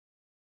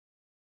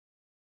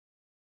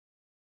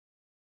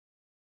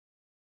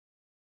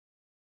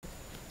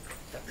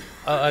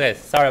Okay,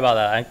 sorry about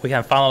that. We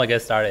can finally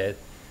get started.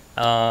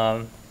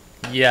 Um,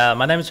 yeah,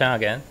 my name is Chen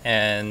again,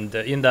 and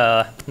in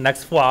the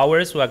next 4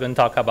 hours, we are going to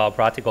talk about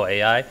practical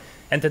AI.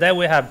 And today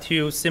we have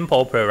two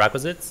simple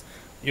prerequisites.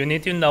 You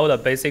need to know the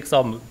basics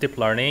of deep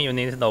learning. You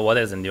need to know what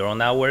is a neural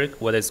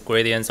network, what is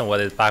gradients, and what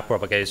is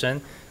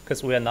backpropagation,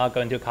 because we are not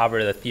going to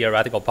cover the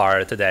theoretical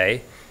part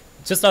today.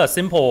 Just a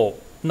simple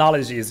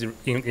knowledge is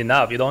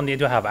enough. You don't need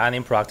to have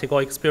any practical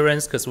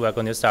experience because we are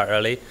going to start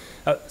early.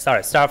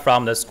 Start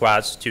from the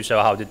scratch to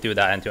show how to do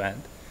that end to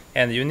end.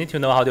 And you need to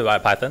know how to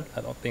write Python.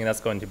 I don't think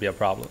that's going to be a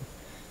problem.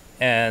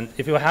 And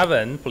if you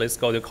haven't, please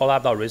go to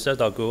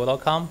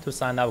collab.research.google.com to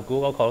sign up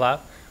Google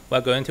Colab.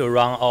 We're going to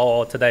run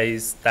all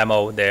today's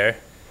demo there.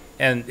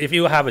 And if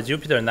you have a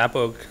Jupyter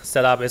notebook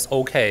set up, it's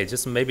okay.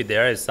 Just maybe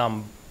there is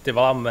some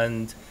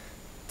development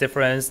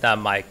difference that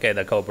might get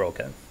the code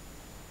broken.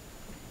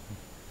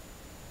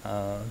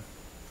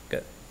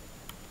 Good.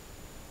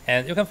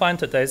 And you can find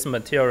today's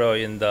material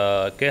in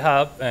the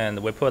GitHub,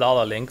 and we put all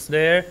the links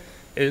there.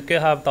 It's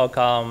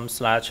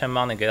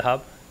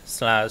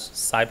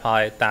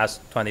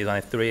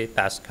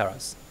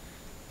github.com/chenmang.github/scipy-2023-keras.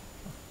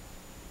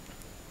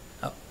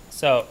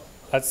 So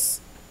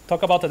let's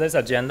talk about today's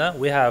agenda.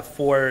 We have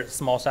 4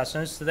 small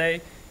sessions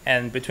today,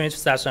 and between each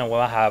session,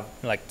 we'll have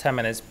like 10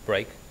 minutes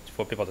break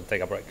for people to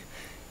take a break.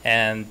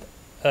 And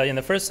in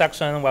the first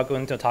section, we're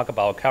going to talk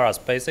about Keras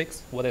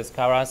basics. What is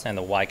Keras and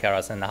why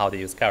Keras and how to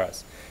use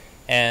Keras.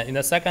 And in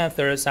the second and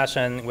third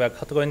session, we're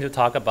going to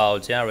talk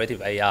about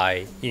generative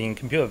AI in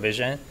computer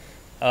vision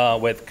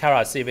with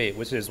Keras CV,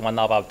 which is one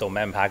of our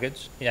domain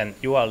package. And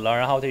you will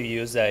learn how to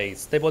use a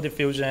stable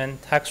diffusion,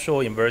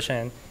 textual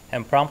inversion,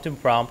 and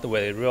prompt-to-prompt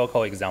with a real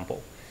code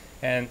example.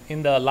 And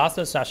in the last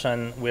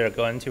session, we are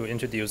going to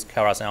introduce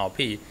Keras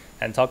NLP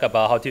and talk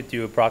about how to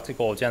do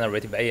practical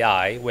generative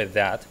AI with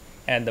that.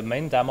 And the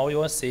main demo you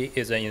will see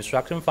is an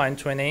instruction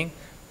fine-tuning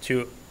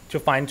to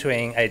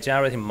fine-tune a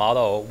generative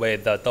model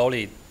with the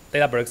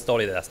Databricks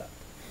Dolly dataset.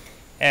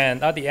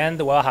 And at the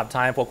end, we'll have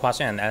time for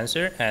question and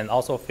answer, and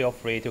also feel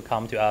free to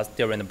come to us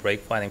during the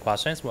break for any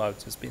questions. We'll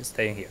just be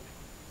staying here.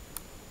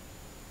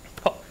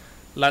 Cool.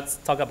 Let's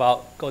go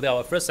to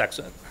our first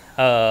section.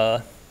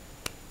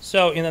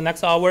 So in the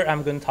next hour,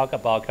 I'm going to talk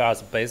about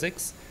Keras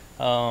basics.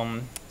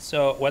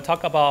 So we'll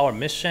talk about our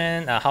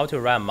mission and how to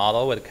run a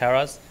model with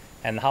Keras,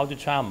 and how to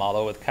train a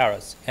model with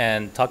Keras,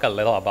 and talk a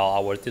little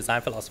about our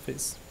design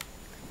philosophies.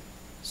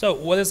 So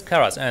what is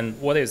Keras and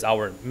what is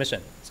our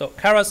mission? So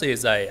Keras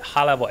is a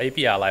high-level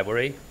API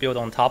library built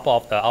on top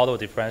of the auto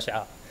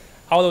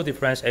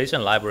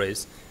differentiation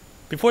libraries.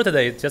 Before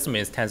today, it just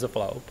means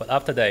TensorFlow, but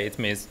after today, it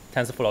means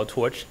TensorFlow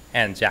Torch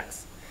and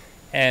JAX.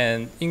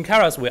 And in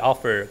Keras, we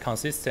offer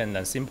consistent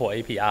and simple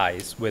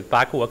APIs with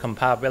backward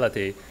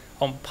compatibility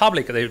on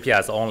public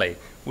APIs only.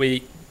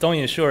 We don't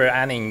ensure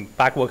any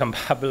backward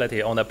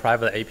compatibility on the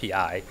private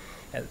API.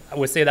 And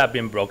we see that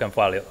being broken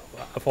for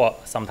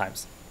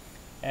sometimes.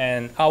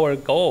 And our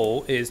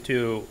goal is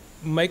to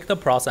make the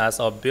process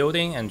of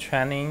building and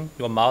training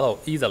your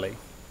model easily.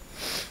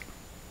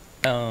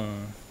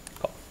 Cool.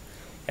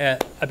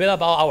 And a bit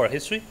about our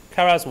history.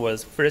 Keras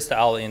was first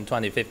out in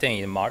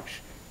 2015 in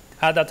March.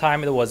 At that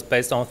time, it was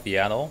based on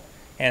Theano.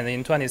 And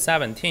in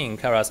 2017,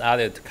 Keras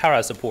added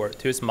Keras support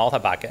to its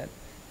multi-backend.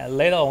 And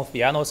later on,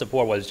 Theano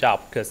support was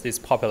dropped because its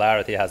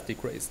popularity has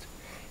decreased.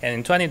 And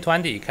in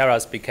 2020,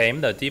 Keras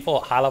became the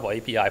default high-level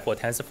API for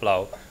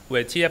TensorFlow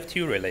with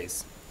TF2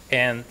 release.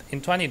 And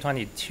in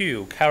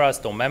 2022, Keras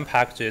domain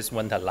packages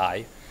went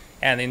live.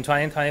 And in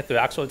 2023,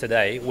 actually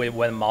today, we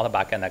went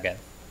multi-backend again.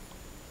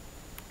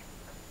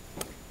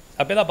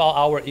 A bit about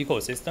our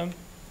ecosystem.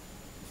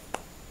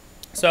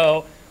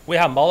 So we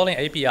have modeling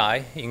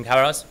API in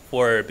Keras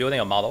for building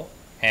a model,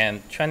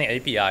 and training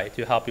API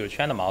to help you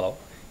train a model.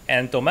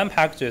 And domain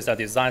packages are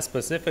designed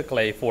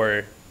specifically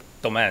for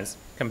domains,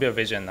 computer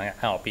vision, and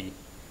NLP.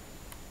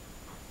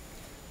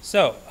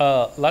 So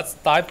let's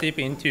dive deep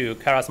into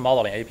Keras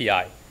modeling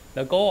API.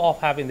 The goal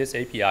of having this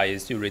API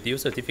is to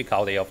reduce the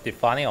difficulty of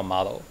defining a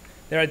model.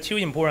 There are 2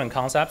 important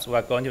concepts.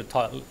 We're going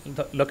to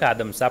look at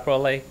them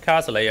separately,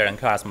 Keras layer and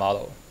Keras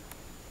model.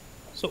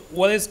 So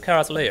what is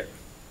Keras layer?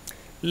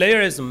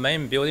 Layer is the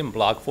main building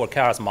block for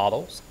Keras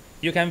models.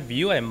 You can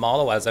view a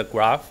model as a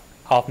graph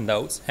of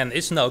nodes, and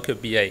each node could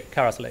be a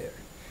Keras layer.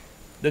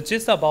 The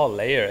gist about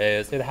layer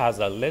is it has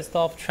a list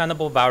of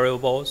trainable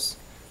variables.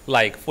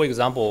 Like, for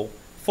example,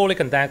 fully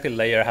connected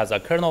layer has a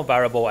kernel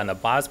variable and a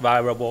bias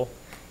variable.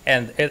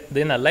 And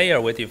in a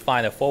layer, we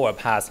define a forward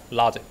pass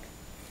logic.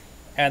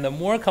 And the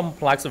more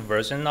complex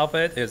version of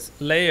it is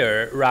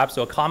layer wraps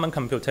your common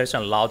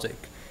computation logic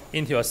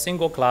into a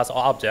single class or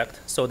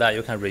object so that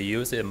you can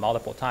reuse it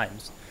multiple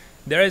times.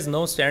 There is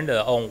no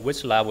standard on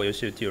which level you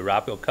should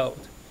wrap your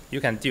code.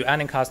 You can do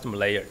any custom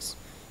layers.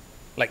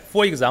 Like,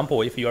 for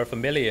example, if you are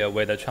familiar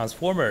with a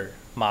transformer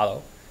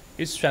model,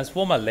 each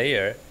transformer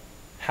layer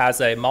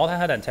has a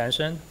multi-head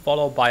attention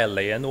followed by a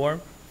layer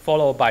norm,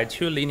 followed by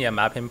 2 linear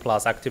mapping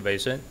plus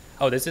activation.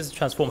 Oh, this is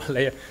transformer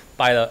layer.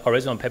 By the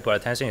original paper,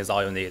 attention is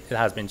all you need. It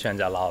has been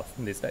changed a lot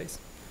these days.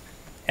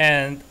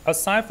 And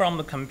aside from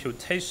the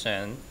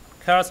computation,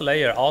 Keras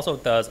layer also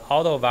does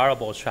auto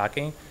variable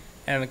tracking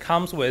and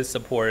comes with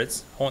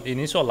supports on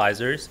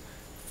initializers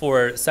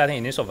for setting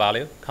initial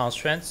value,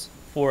 constraints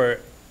for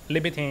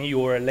limiting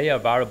your layer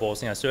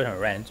variables in a certain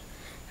range,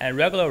 and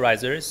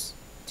regularizers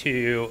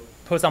to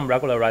put some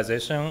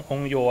regularization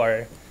on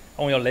your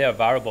layer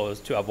variables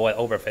to avoid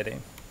overfitting.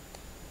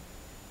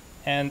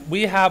 And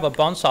we have a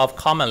bunch of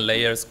common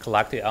layers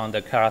collected on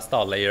the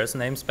Keras.layers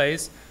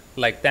namespace,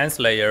 like dense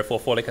layer for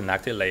fully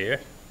connected layer,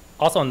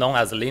 also known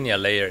as linear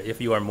layer if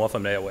you are more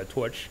familiar with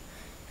Torch.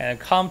 And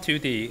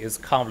com2d is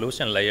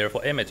convolution layer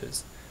for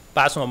images.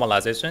 Batch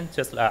normalization,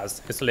 just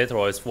as its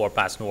literal is for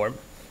batch norm.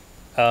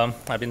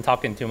 I've been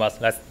talking too much.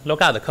 Let's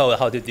look at the code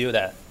how to do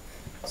that.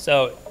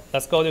 So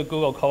let's go to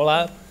Google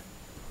Colab.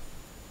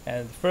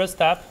 And the first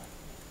step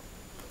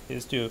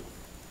is to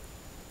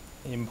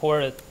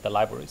import the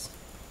libraries.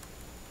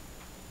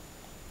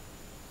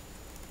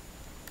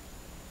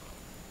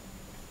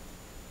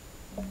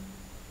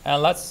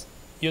 And let's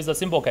use a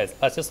simple case.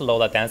 Let's just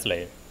load a dense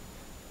layer.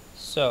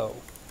 So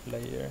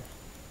layer.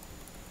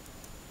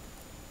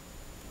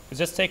 You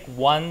just take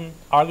one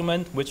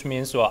argument, which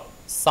means your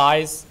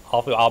size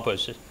of your output.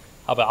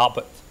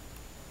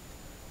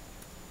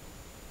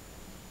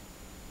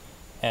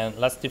 And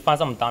let's define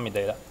some dummy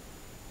data.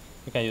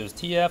 You can use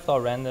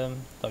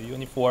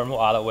tf.random.uniform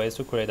or other ways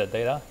to create the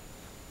data.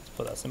 Let's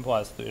put as simple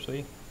as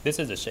 3. This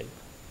is the shape.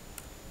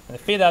 And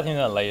feed that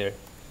into a layer.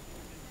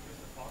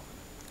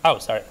 Oh,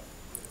 sorry.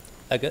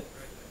 That good?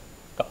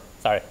 Go.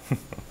 Sorry.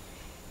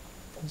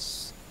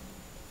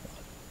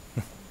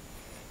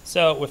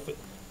 So with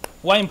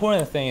one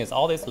important thing is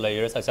all these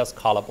layers are just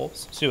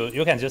callables. So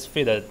you can just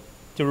feed it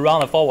to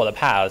run the forward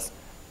pass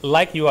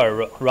like you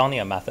are running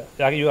a method,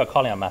 like you are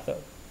calling a method.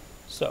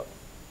 So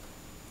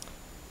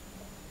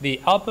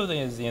the output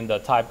is in the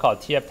type called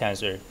TF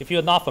tensor. If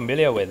you're not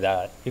familiar with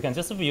that, you can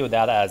just view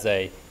that as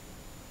a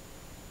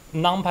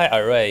NumPy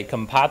array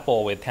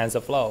compatible with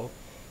TensorFlow.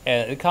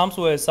 And it comes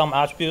with some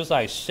attributes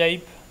like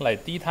shape,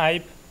 like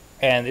dtype,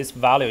 and its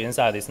value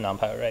inside this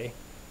NumPy array.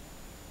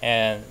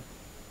 And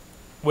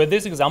with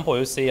this example,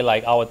 you see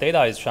like our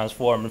data is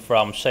transformed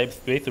from shape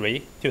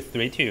 3.3 to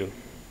 3.2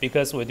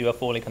 because we do a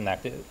fully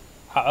connected.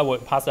 I will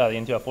pass that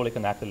into a fully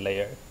connected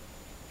layer.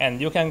 And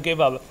you can give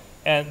up,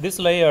 and this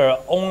layer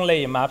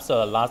only maps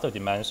the last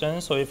dimension.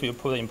 So if you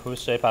put input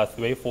shape at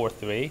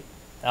 3.43,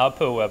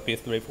 output will be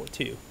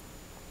 3.42.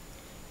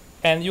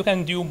 And you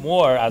can do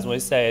more, as we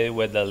say,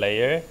 with the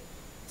layer.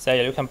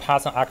 Say you can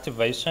pass an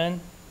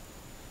activation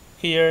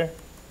here,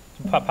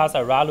 pass a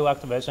RALU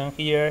activation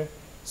here.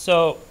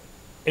 So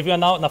if you're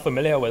not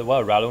familiar with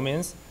what RALU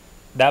means,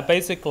 that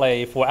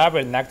basically for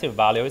every negative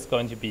value is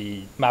going to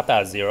be mapped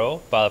as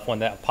 0, but for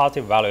the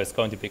positive value it's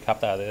going to be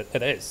kept as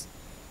it is.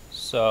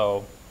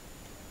 So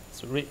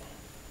let's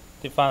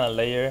define a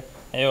layer,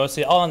 and you will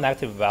see all the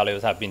negative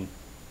values have been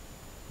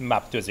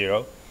mapped to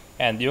 0.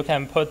 And you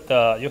can put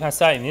you can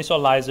set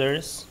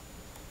initializers,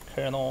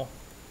 kernel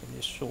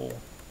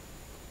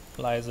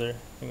initializer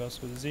equals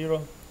to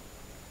 0.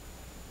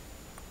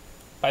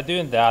 By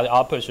doing that, the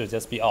output should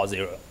just be all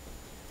 0.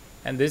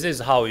 And this is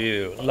how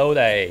you load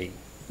a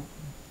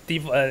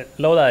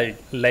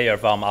layer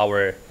from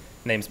our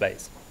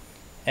namespace.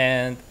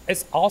 And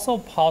it's also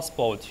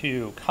possible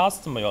to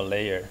custom your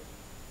layer.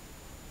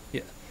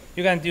 Yeah.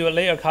 You can do a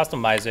layer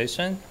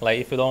customization. Like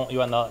if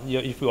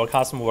if your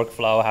custom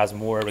workflow has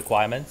more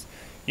requirements,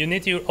 you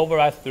need to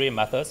override 3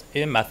 methods: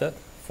 in method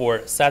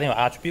for setting your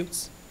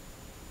attributes,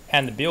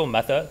 and the build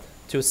method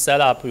to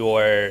set up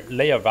your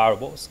layer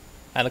variables,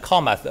 and the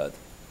call method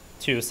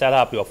to set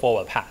up your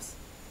forward pass.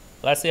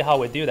 Let's see how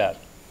we do that.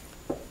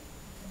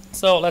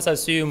 So let's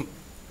assume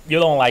you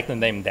don't like the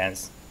name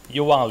dense.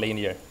 You want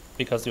linear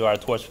because you are a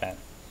Torch fan.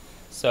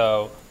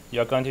 So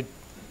you're going to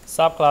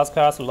subclass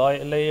Keras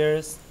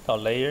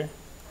layers.layer.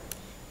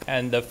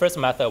 And the first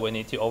method we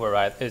need to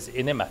override is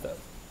init method.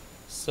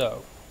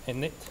 So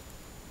init.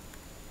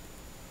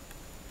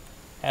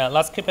 And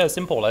let's keep it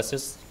simple. Let's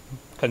just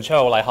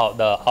control like how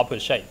the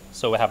output shape.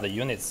 So we have the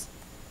units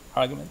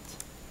argument.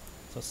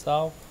 So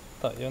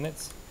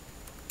self.units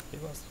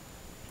equals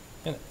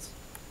units.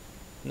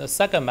 And the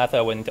second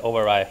method we need to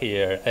override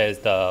here is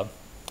the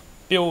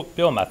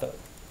build method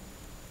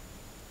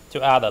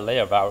to add the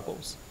layer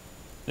variables.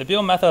 The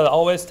build method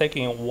always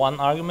taking one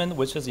argument,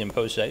 which is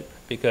input shape,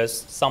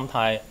 because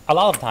a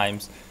lot of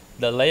times,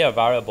 the layer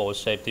variable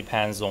shape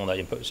depends on the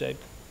input shape.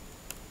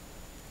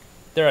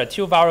 There are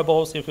 2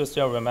 variables, if you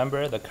still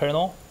remember, the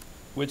kernel,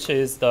 which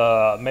is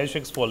the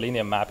matrix for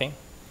linear mapping.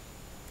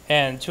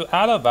 And to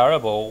add a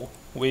variable,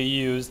 we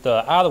use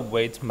the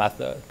addWeight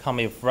method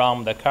coming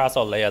from the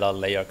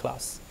Keras.layer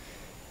class.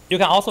 You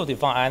can also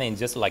define any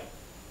just like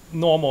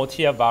normal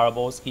TF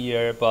variables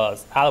here, but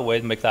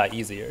addWeight makes that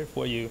easier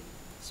for you.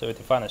 So we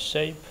define a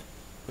shape,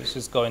 which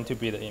is going to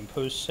be the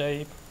input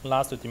shape,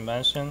 last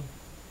dimension,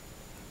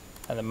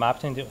 and then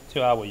mapped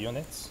into our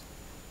units.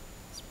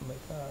 Let's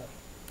make that.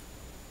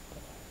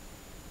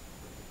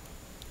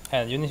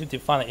 And you need to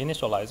define an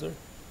initializer.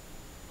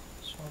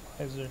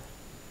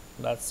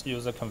 Let's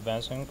use a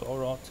convention, go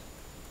route,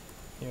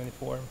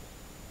 uniform.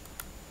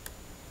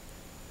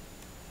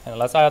 And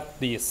let's add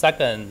the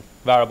second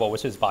variable,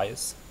 which is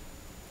bias.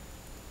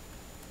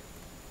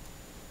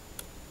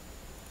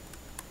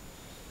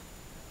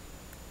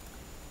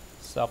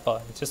 Self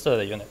just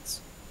the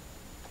units.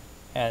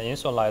 And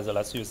initializer,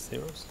 let's use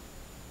zeros.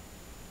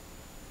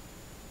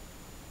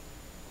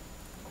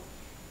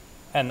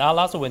 And now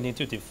last we need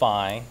to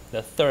define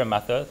the third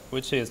method,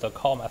 which is the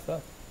call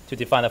method, to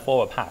define the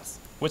forward pass,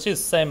 which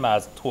is same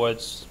as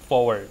towards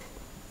forward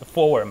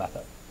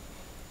method.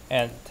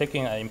 And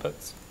taking an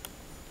input,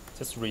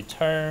 just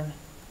return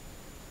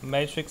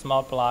matrix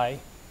multiply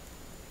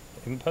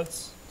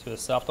inputs to the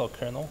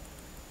self.kernel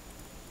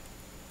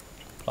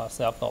plus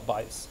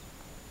self.bias.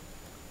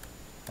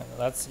 And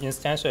let's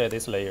instantiate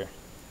this layer.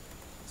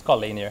 It's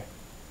called linear.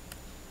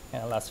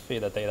 And let's feed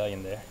the data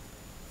in there.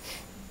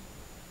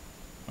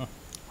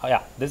 Oh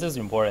yeah, this is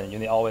important. You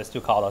need always to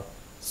call the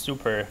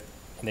super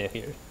in there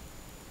here.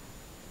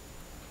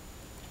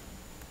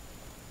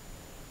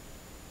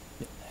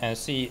 And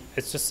see,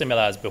 it's just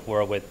similar as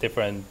before with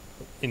different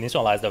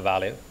initialized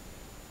value.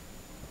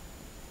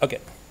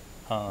 Okay,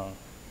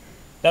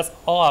 that's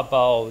all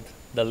about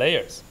the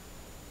layers.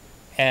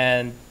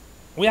 And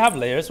we have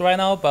layers right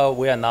now, but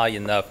we are not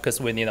enough because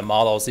we need the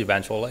models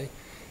eventually.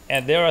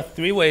 And there are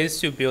 3 ways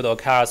to build a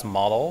Keras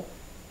model.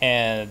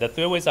 And the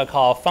 3 ways are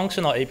called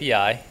functional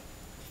API,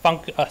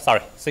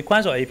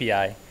 sequential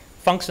API,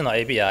 functional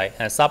API,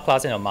 and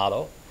subclassing a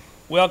model.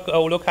 We'll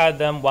go look at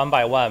them one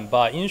by one,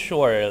 but in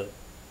short,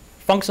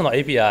 functional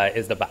API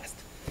is the best.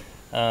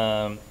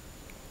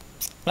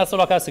 Let's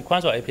look at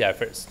sequential API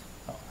first.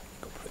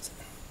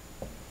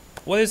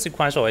 What is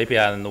sequential API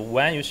and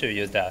when you should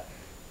use that?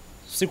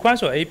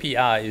 Sequential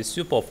API is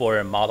suitable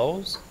for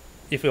models.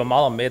 If your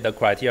model meets the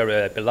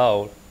criteria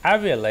below,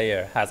 every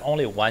layer has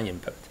only one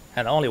input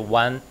and only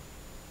one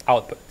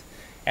output.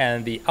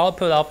 And the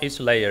output of each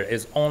layer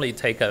is only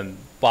taken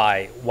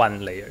by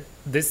one layer.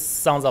 This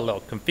sounds a little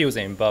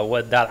confusing, but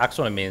what that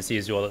actually means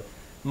is your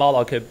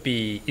model could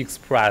be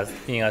expressed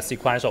in a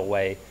sequential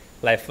way,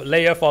 like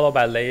layer followed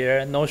by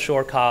layer, no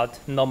shortcut,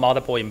 no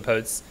multiple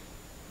inputs,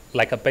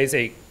 like a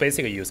basic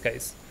use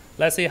case.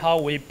 Let's see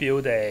how we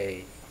build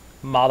a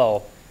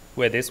model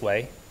with this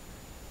way.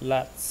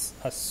 Let's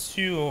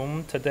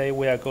assume today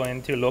we are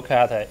going to look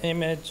at an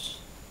image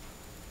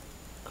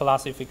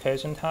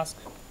classification task.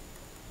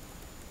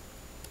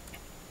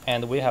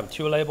 And we have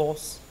 2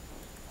 labels,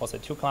 also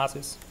 2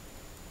 classes.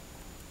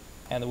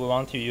 And we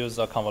want to use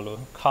a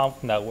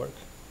conv network.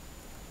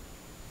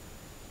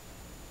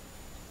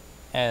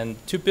 And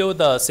to build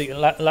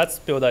let's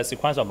build a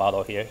sequential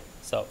model here.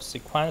 So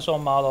sequential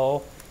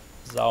model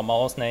is our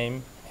model's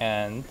name,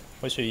 and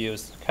we should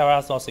use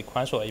Keras or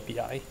sequential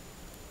API.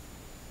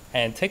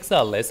 And it takes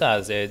a list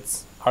as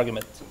its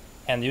argument.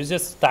 And you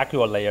just stack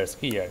your layers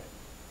here.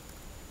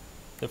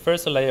 The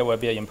first layer will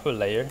be an input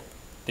layer,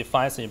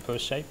 defines the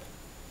input shape.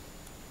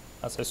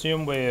 Let's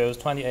assume we use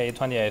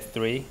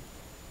 28.3,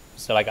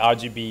 so like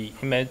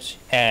RGB image,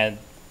 and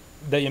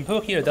the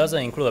input here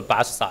doesn't include a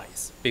batch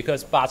size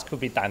because batch could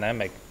be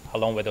dynamic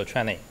along with the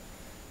training.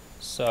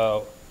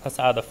 So let's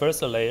add the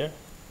first layer,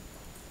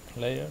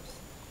 layers,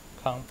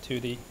 count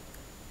 2D.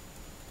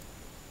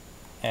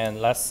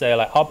 And let's say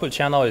like output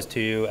channel is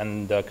 2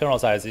 and the kernel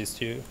size is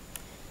 2.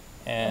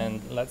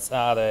 And let's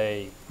add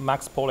a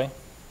max polling.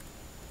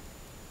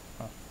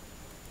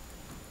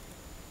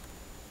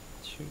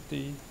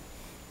 2D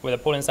with a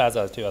polling size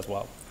of 2 as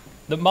well.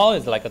 The model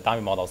is like a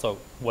dummy model, so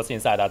what's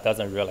inside that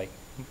doesn't really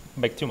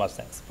make too much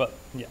sense, but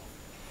yeah.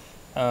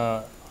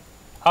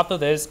 After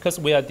this, because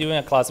we are doing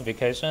a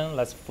classification,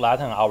 let's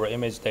flatten our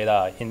image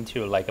data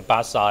into like a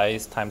batch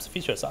size times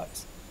feature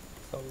size.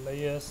 So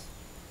layers,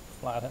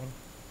 flatten.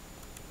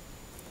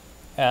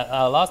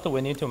 And last, we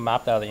need to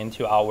map that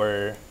into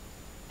our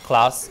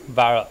class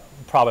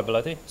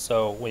probability.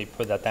 So we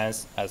put the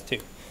dense as 2.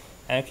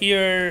 And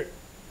here,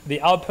 the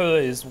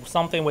output is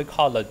something we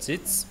call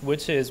legits,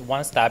 which is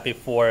one step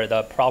before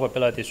the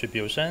probability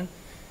distribution.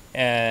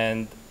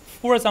 And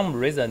for some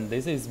reason,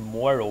 this is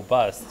more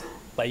robust.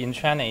 Like in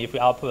training, if you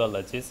output a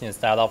legits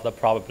instead of the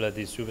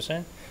probability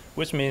distribution,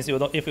 which means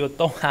if you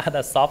don't add a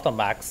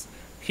softmax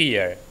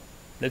here,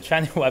 the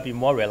training will be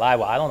more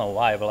reliable. I don't know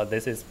why, but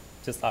this is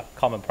just a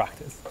common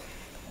practice.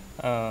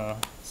 We have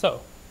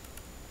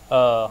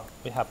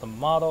the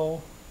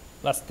model.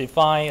 Let's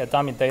define a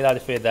dummy data to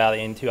fit that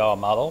into our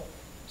model.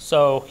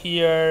 So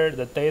here,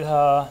 the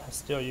data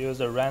still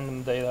use a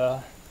random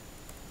data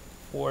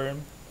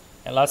form.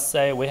 And let's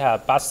say we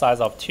have batch size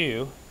of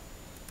 2.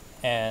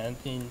 And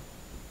in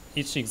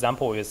each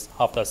example is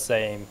of the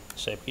same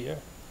shape here.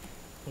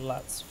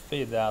 Let's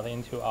feed that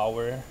into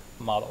our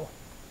model.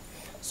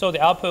 So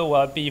the output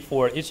will be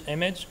for each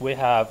image, we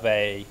have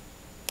 2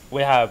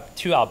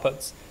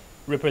 outputs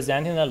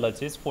representing the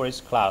legits for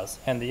each class.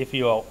 And if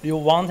you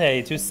want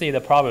to see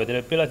the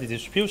probability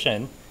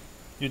distribution,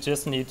 you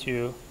just need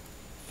to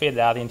feed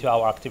that into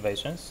our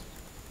activations.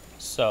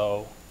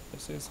 So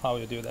this is how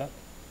you do that.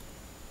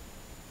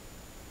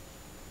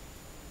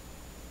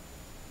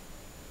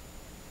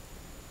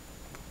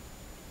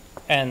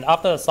 And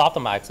after the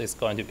softmax, it's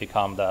going to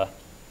become the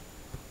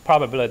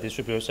probability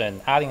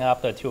distribution, adding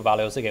up the two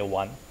values to get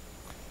 1.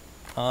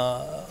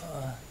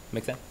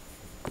 Make sense?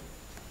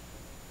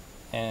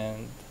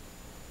 And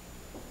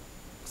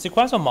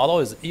sequential model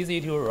is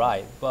easy to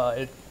write,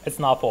 but it's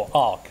not for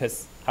all,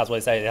 because as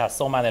we say, it has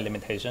so many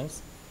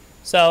limitations.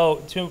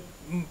 So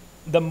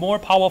the more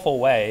powerful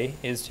way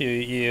is to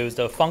use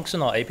the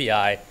functional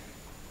API.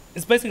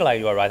 It's basically like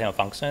you are writing a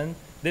function.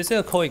 This is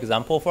a cool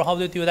example for how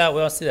to do that.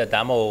 We'll see the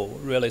demo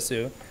really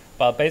soon.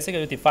 But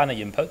basically, you define the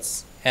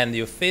inputs, and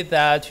you feed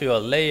that to your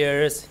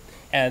layers.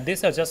 And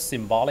these are just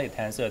symbolic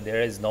tensor.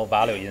 There is no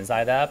value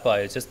inside that,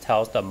 but it just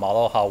tells the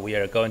model how we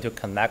are going to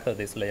connect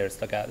these layers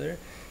together.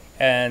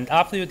 And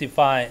after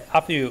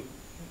you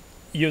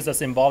use a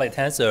symbolic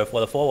tensor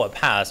for the forward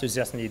pass, you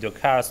just need to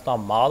Keras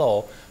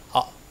model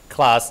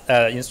class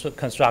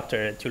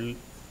constructor to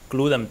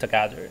glue them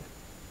together.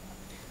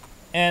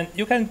 And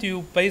you can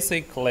do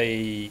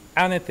basically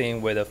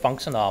anything with a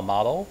functional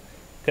model,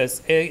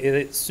 because it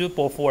is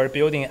suitable for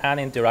building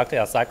any directly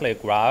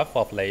acyclic graph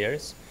of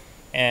layers.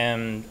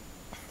 And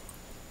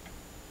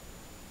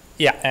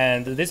yeah,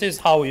 and this is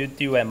how you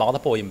do a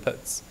multiple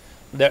inputs.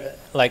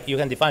 Like you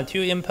can define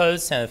 2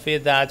 inputs and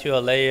feed that to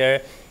a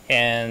layer.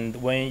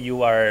 And when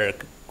you are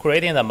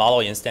creating the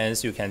model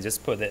instance, you can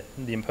just put the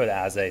input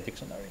as a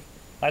dictionary.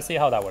 Let's see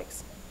how that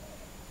works.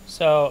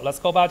 So let's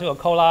go back to a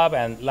Colab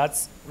and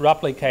let's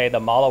replicate the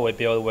model we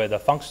built with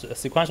a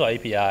sequential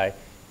API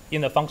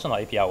in the functional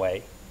API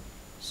way.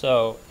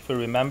 So if you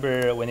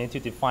remember, we need to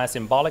define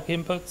symbolic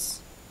inputs,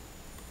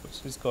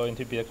 which is going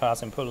to be a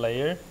class input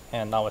layer.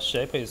 And our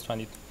shape is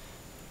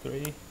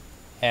 23.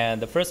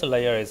 And the first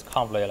layer is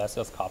conv layer. Let's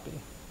just copy.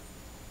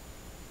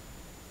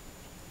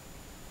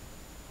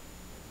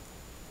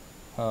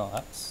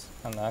 X,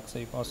 and X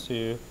equals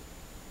to,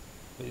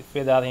 we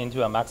feed that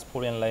into a max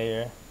Boolean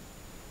layer.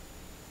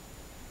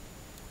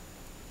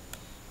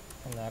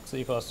 And X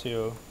equals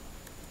to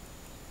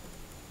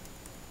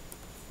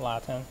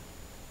flatten.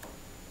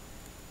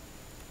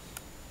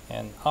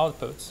 And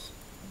outputs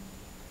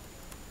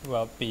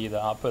will be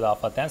the output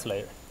of a dense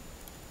layer.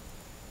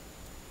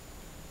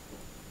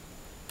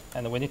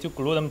 And we need to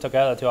glue them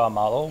together to our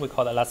model.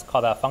 Let's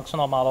call that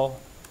functional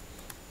model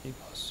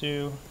equals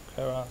to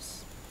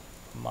Keras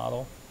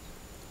model.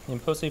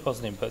 Inputs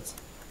equals inputs,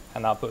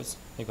 and outputs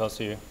equals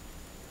to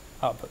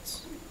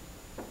outputs.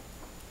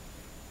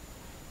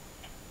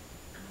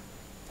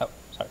 Oh,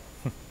 sorry.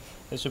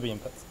 This should be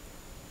inputs.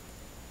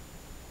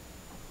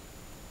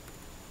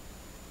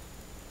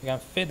 You can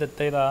feed the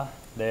data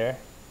there,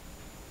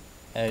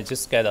 and you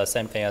just get the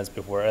same thing as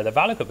before. The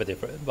value could be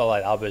different, but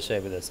like output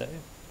shape is the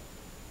same.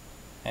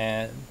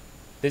 And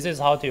this is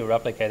how to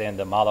replicate in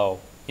the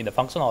model, in the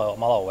functional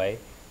model way.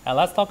 And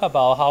let's talk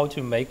about how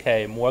to make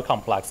a more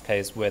complex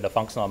case with a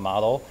functional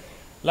model.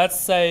 Let's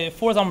say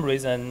for some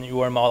reason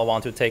your model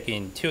wants to take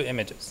in 2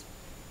 images,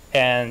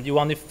 and you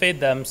want to feed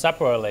them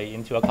separately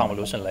into a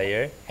convolution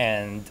layer,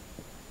 and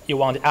you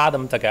want to add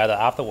them together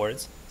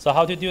afterwards. So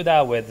how to do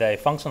that with a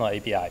functional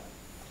API?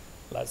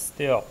 Let's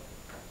still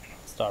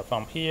start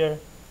from here.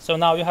 So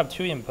now you have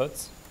 2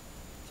 inputs.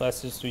 So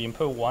let's just do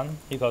input 1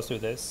 equals to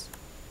this.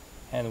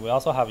 And we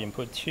also have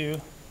input 2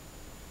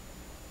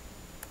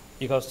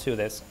 equals to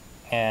this.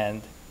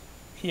 And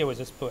here we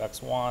just put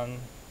x1,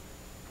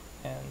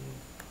 and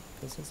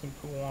this is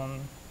input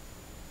 1.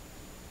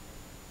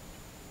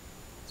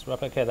 Let's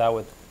replicate that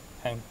with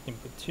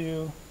input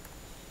 2.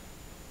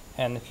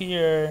 And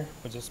here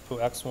we just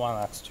put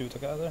x1 and x2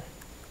 together.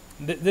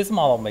 This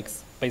model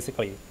makes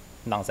basically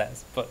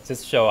nonsense, but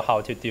just show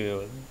how to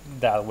do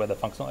that with a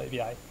functional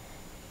API.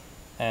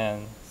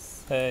 And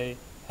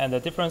the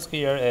difference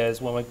here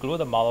is when we glue up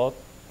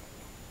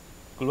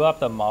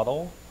the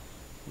model,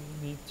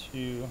 we need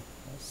to,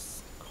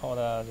 let's call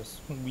that just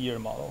weird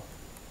model.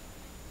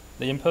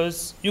 The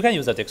inputs, you can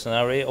use a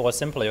dictionary, or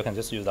simply you can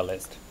just use a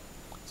list.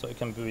 So it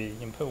can be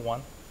input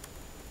 1,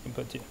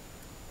 input 2.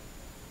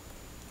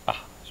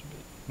 Should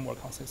be more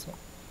consistent.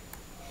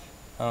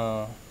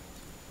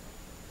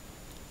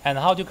 And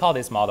how do you call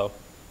this model?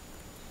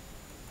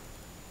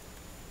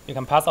 You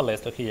can pass a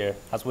list here.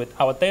 As with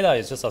our data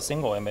is just a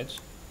single image,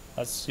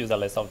 let's use a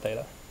list of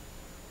data.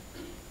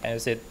 And you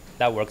see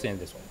that works in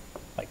this way.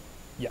 Like,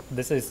 yeah,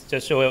 this is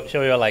just show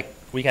you like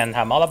we can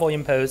have multiple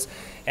inputs,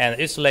 and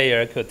each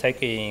layer could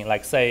take in,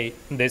 like say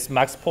this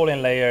max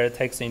Boolean layer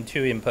takes in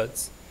 2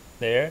 inputs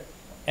there.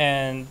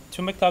 And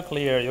to make that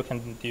clear, you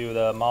can do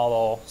the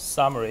model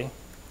summary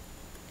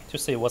to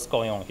see what's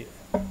going on here.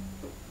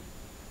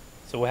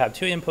 So we have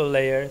 2 input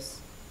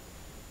layers,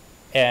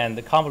 and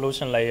the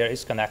convolution layer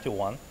is connected to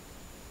 1.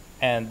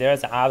 And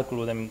there's an add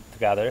glue them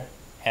together,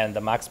 and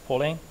the max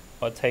Boolean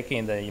will take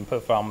in the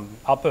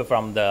output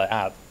from the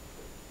add,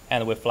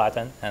 and we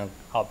flatten and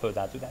output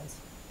that to dense.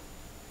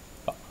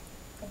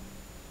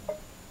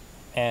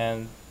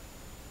 And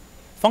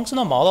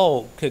functional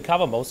model could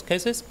cover most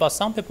cases, but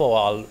some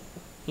people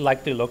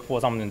like to look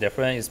for something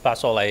different,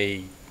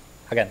 especially,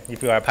 again,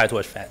 if you are a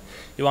PyTorch fan.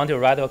 You want to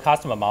write a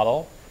customer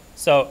model.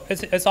 So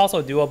it's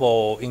also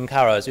doable in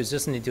Keras. You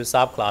just need to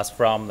subclass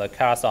from the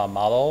Keras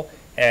model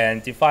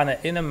and define an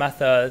inner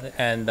method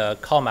and the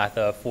call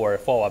method for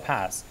forward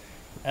pass.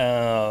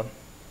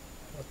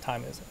 What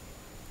time is it?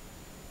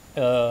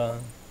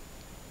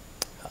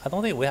 I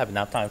don't think we have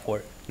enough time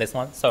for this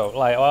one. So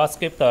like I'll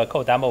skip the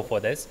code demo for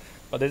this,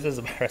 but this is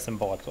very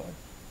simple actually.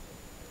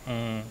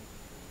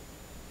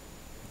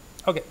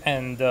 Okay,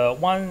 and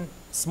one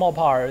small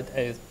part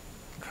is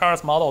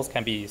Keras models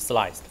can be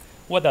sliced.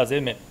 What does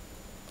it mean?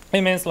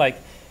 It means like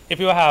if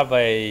you have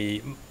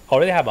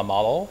already have a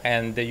model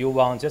and you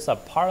want just a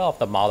part of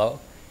the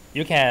model,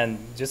 you can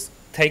just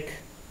take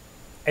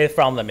it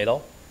from the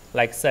middle.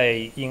 Like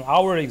say in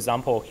our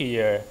example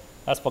here,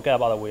 let's forget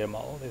about the weird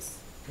model.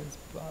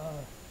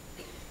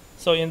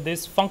 So in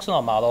this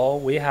functional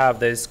model, we have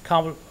this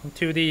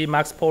 2D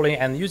max pooling,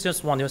 and you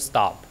just want to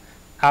stop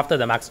after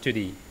the max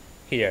 2D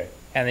here.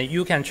 And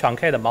you can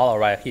truncate the model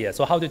right here.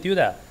 So how to do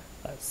that?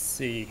 Let's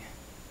see.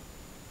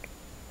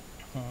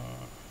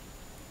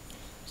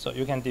 So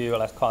you can do,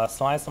 let's call it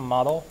slice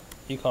model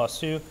equals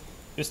to,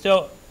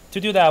 to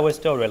do that, we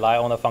still rely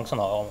on the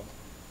functional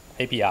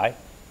API. You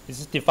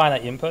just define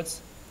the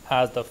inputs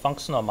as the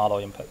functional model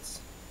inputs.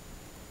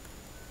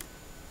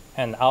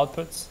 And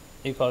outputs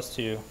equals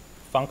to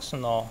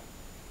functional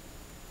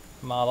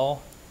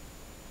model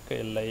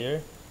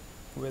layer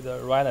with the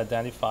right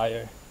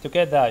identifier. To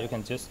get that, you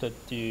can just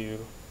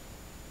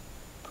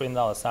print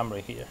out a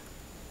summary here.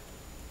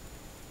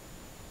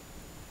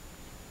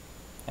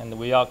 And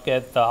we'll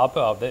get the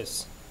output of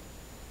this.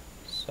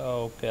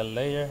 So get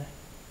layer.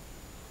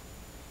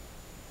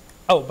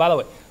 Oh, by the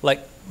way,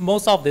 like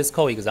most of these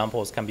code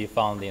examples can be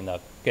found in the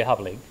GitHub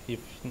link. If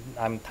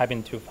I'm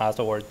typing too fast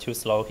or too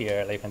slow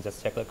here, you can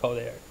just check the code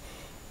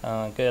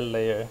there. Get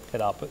layer,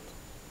 get output.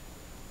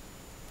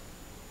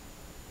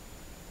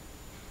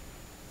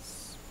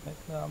 Let's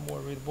make that more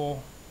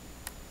readable.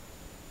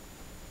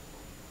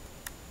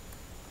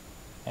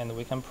 And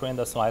we can print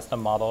the sliced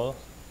model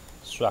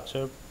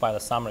structure by the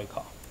summary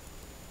call.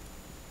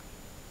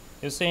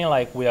 You're seeing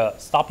like we are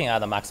stopping at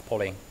the max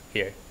pooling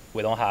here.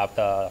 We don't have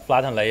the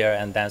flattened layer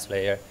and dense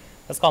layer.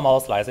 That's called model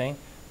slicing.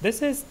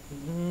 This is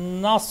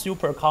not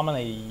super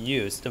commonly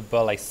used,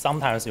 but like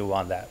sometimes you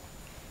want that.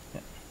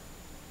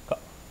 Yeah.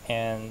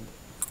 And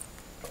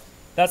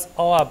that's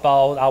all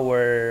about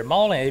our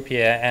modeling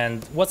API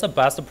and what's the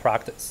best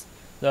practice.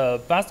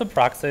 The best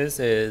practice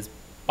is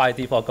by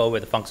default go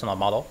with the functional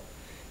model,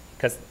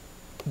 because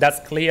that's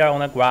clear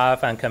on the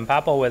graph and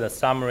compatible with the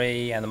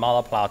summary and the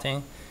model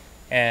plotting.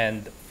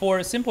 And for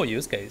a simple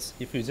use case,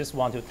 if you just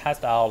want to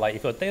test out, like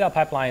if your data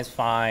pipeline is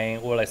fine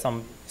or like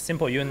some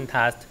simple unit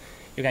test,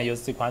 you can use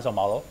sequential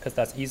model because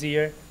that's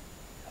easier.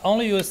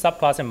 Only use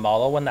subclassing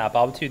model when the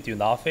above two do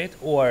not fit,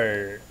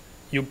 or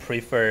you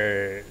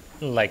prefer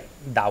like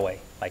that way,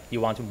 like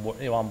you want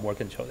more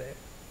control there.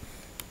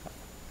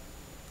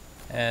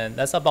 And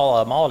that's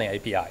about a modeling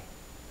API.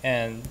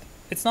 And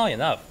it's not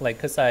enough,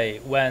 like, because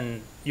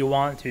when you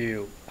want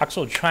to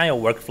actually train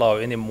your workflow,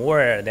 you need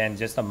more than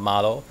just a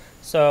model.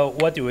 So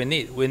what do we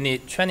need? We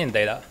need training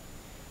data,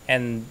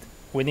 and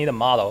we need a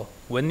model.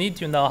 We need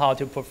to know how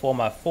to perform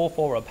a full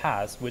forward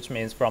pass, which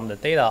means from the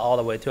data all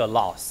the way to a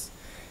loss.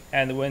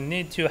 And we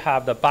need to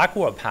have the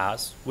backward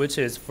pass, which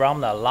is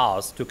from the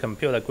loss to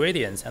compute the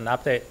gradients and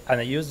update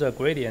and use the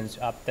gradients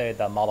to update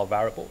the model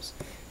variables.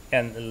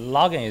 And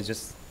logging is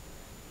just,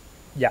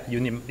 yeah, you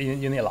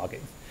need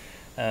logging.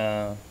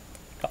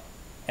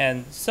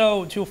 And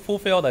so to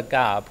fulfill the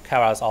gap,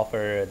 Keras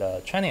offers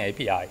the training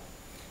API.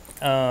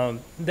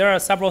 There are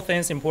several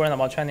things important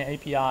about training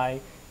API.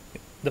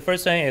 The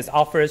first thing is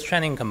offers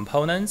training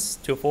components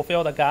to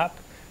fulfill the gap.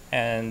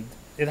 And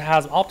it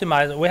has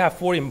optimized, we have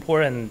 4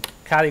 important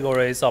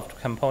categories of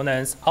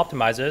components: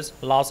 optimizers,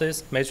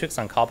 losses, matrix,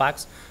 and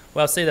callbacks.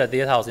 We'll see the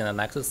details in the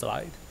next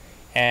slide.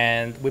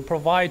 And we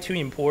provide 2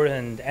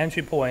 important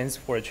entry points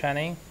for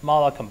training: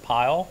 model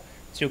compile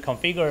to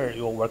configure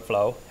your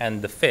workflow,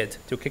 and the fit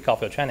to kick off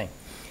your training.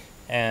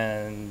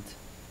 And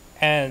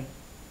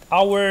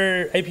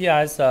our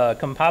API is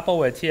compatible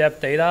with TF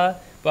data,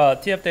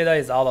 but TF data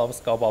is out of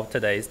scope of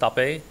today's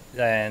topic.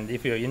 And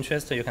if you're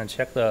interested, you can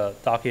check the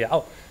doc here.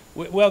 Oh,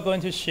 we are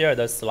going to share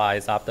the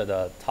slides after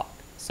the talk,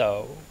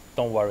 so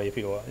don't worry if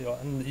you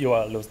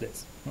will lose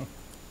this.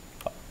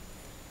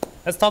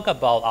 Let's talk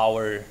about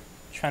our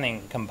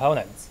training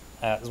components.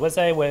 As we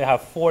say, we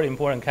have 4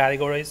 important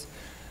categories.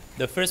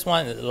 The first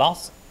one is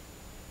loss.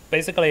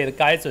 Basically, it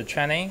guides the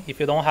training. If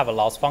you don't have a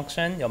loss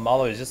function, your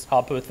model is just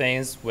output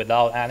things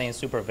without any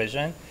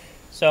supervision.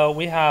 So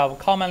we have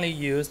commonly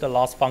used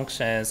loss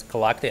functions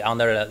collected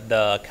under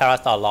the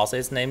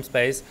Keras.losses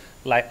namespace,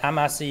 like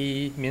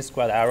MSE, mean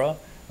squared error,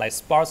 like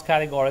sparse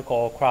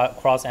categorical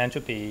cross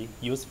entropy,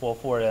 useful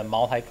for the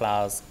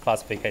multi-class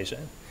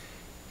classification.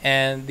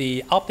 And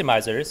the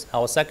optimizers,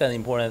 our second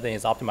important thing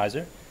is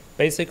optimizer.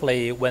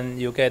 Basically, when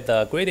you get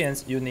the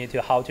gradients, you need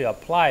to how to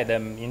apply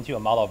them into your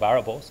model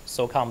variables.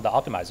 So come the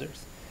optimizers.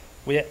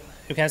 You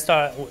can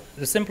start,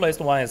 the simplest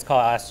one is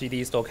called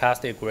SGD,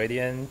 stochastic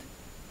gradient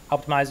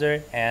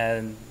optimizer,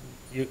 and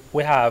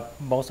we have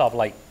most of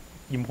like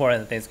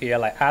important things here,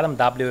 like Atom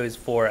W is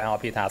for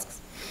NLP tasks.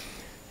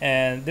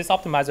 And these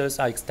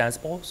optimizers are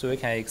extensible, so you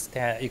can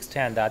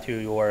extend that to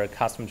your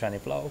custom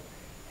training flow.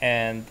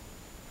 And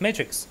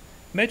matrix.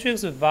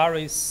 Matrix is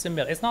very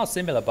similar. It's not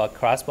similar, but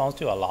corresponds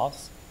to a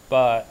loss.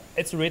 But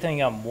it's written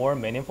in a more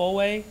meaningful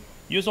way.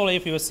 Usually,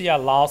 if you see a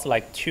loss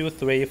like 2,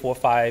 3, 4,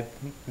 5,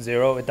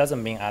 0, it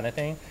doesn't mean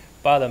anything.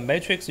 But the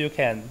matrix, you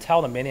can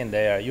tell the meaning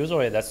there.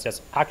 Usually, that's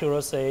just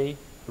accuracy,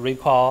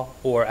 recall,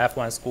 or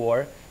F1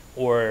 score,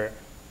 or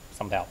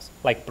something else,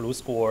 like blue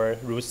score,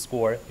 root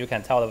score. You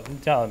can tell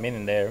the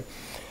meaning there.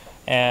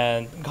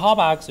 And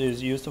callbacks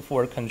is used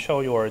for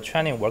control your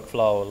training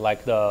workflow,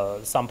 like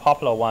some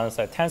popular ones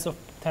like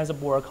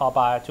TensorBoard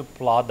callback to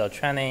plot the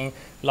training,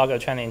 log the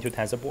training into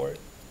TensorBoard.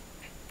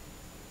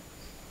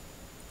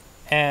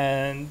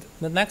 And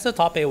the next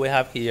topic we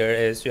have here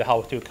is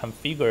how to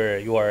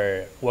configure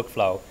your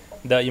workflow.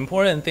 The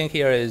important thing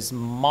here is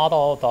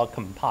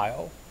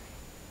model.compile.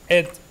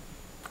 It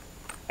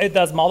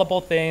does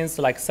multiple things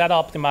like set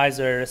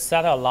optimizer,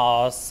 set a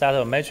loss, set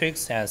a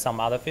matrix, and some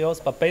other fields.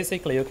 But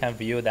basically, you can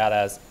view that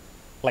as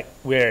like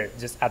we're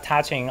just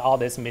attaching all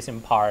this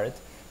missing part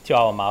to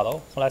our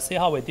model. So let's see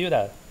how we do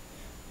that.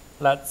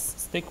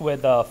 Let's stick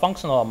with the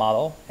functional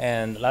model,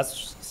 and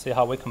let's see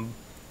how we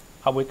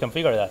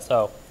configure that.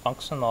 So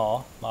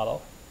functional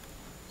model,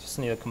 just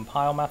need a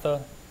compile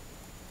method,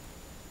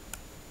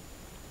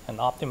 an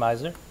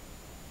optimizer.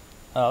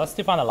 Let's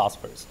define the loss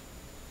first.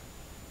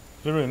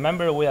 If you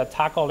remember, we are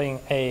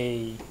tackling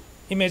a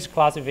image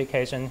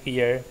classification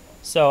here,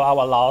 so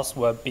our loss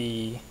will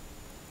be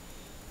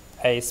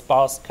a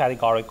sparse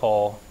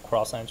categorical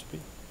cross entropy.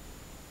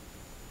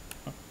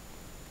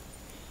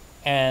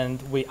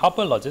 And we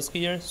output logist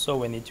here, so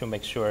we need to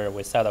make sure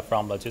we set it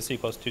from logist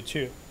equals to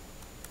 2.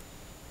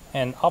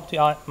 And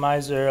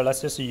optimizer, let's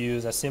just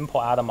use a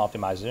simple atom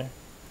optimizer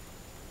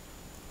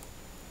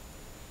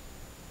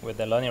with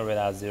the learning rate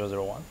at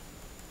 0.001.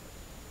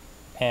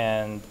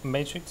 And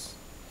matrix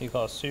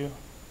equals to,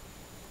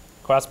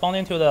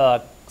 corresponding to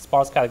the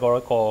sparse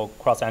categorical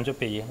cross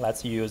entropy,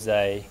 let's use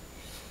a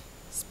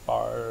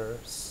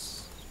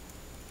sparse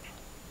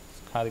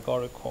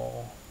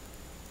categorical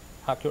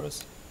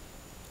accuracy.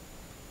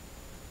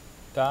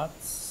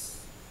 That's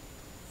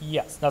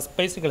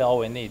basically all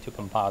we need to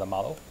compile the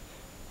model.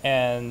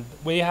 And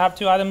we have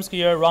 2 items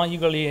here, run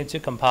eagerly to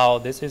compile.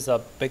 This is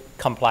a bit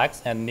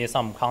complex and need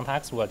some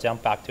context. We'll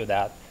jump back to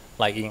that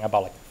like in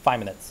about 5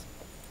 minutes.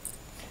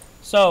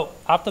 So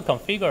after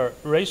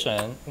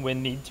configuration, we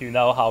need to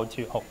know how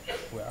to,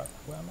 where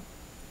am I?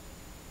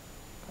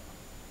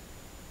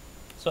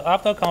 So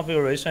after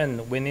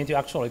configuration, we need to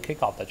actually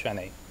kick off the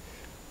training.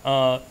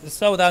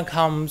 So that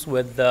comes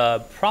with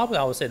probably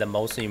I would say the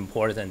most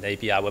important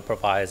API we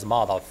provide is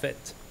model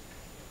fit.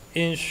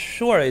 In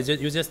short,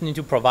 you just need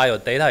to provide your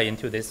data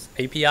into this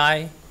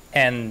API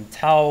and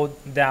tell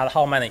that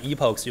how many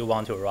epochs you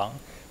want to run.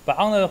 But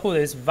under the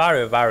hood, it's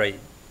very, very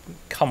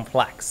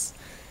complex.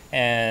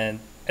 And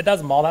it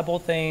does multiple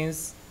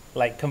things,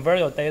 like convert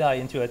your data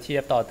into a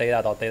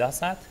tf.data.data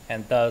set,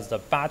 and does the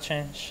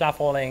batching,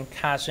 shuffling,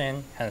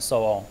 caching, and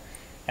so on.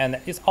 And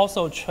it's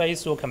also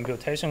trace your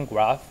computation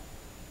graph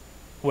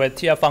with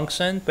TF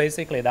function.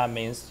 Basically, that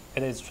means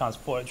it is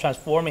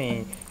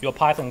transforming your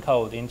Python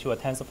code into a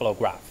TensorFlow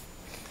graph.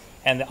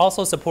 And it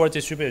also supports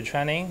distributed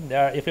training.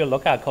 If you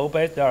look at code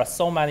base, there are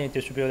so many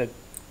distributed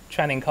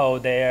training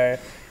code there.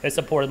 It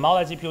supports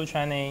multi-GPU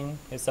training,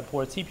 it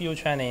supports CPU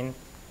training,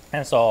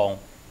 and so on.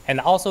 And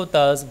also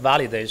does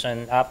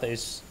validation at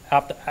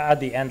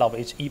the end of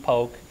each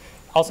epoch.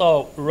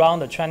 Also run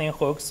the training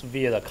hooks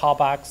via the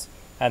callbacks,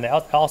 and they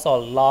also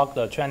log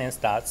the training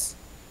stats.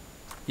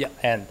 Yeah,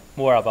 and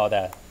more about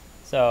that.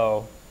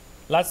 So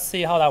let's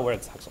see how that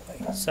works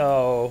actually.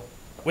 So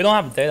we don't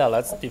have data.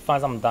 Let's define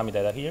some dummy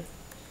data here.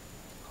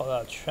 Call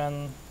that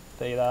trend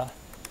data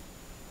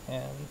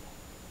and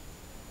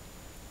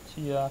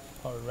TF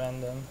or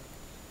random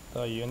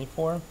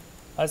uniform.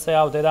 Let's say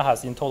our data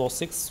has in total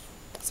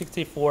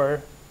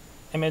 64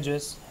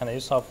 images, and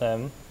each of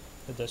them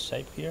is the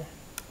shape here.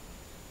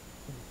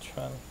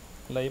 Trend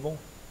label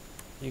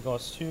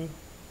equals to.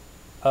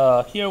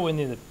 Here we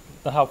need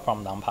the help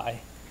from NumPy.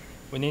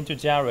 We need to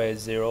generate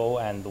 0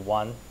 and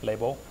 1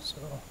 label. So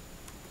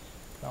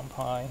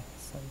NumPy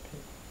simply.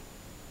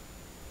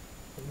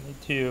 We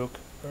need to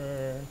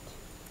convert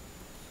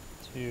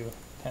to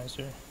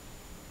tensor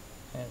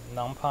and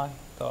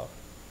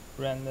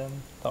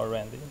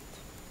NumPy.random.random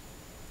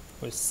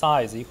with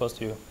size equals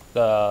to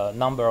the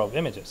number of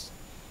images.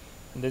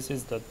 And this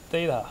is the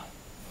data.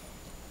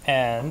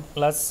 And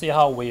let's see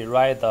how we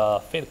write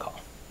the fit call.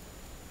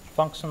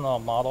 Functional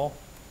model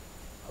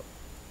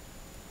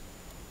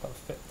of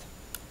fit.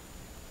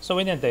 So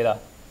we need data.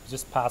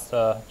 Just pass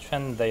the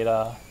trend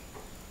data,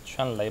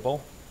 trend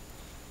label.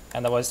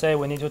 And I will say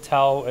we need to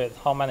tell it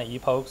how many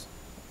epochs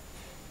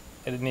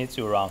it needs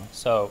to run.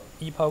 So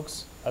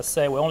epochs, let's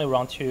say we only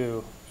run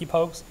 2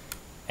 epochs,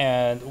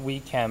 and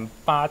we can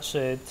batch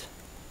it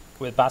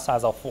with batch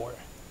size of 4.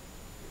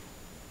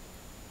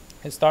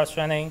 It starts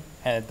training,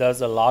 and it does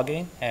the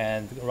logging,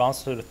 and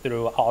runs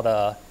through all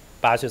the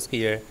batches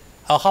here.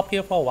 I'll hop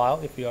here for a while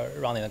if you're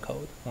running the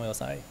code on your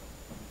side.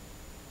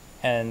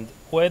 And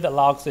where the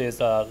logs is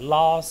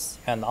loss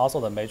and also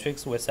the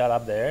matrix we set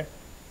up there.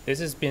 This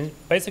is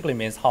basically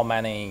means how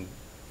many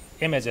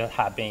images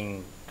have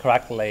been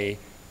correctly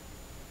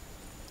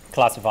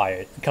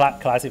classified.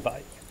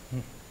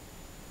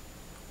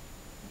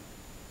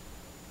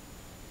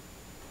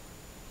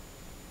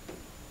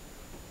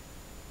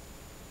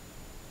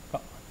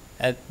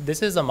 And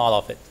this is a model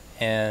of it.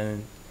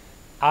 And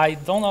I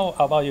don't know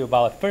about you,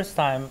 but the first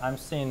time I'm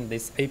seeing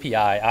this API,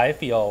 I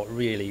feel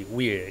really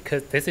weird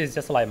because this is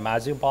just like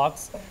magic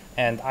box,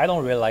 and I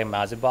don't really like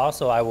magic box.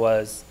 So I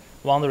was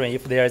wondering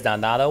if there's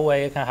another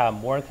way you can have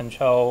more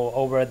control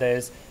over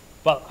this.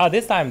 But at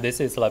this time, this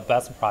is the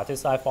best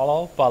practice I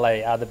follow. But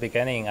like at the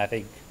beginning, I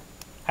think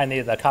I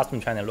need a custom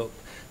training loop.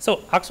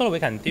 So actually, we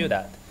can do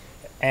that.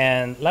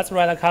 And let's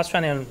write a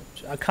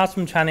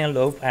custom training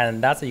loop,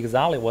 and that's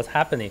exactly what's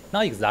happening.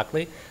 Not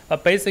exactly,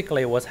 but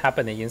basically what's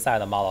happening inside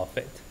the model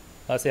fit.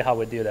 Let's see how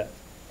we do that.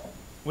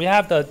 We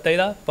have the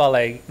data, but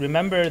like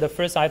remember the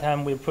first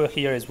item we put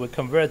here is we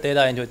convert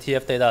data into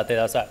TF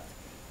data set.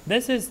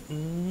 This is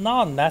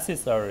not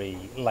necessary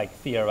like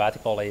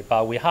theoretically,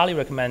 but we highly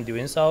recommend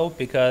doing so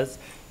because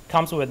it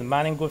comes with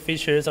many good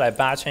features like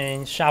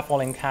batching,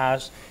 shuffling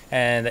cache,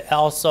 and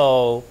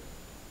also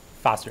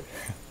faster.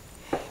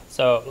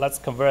 So let's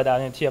convert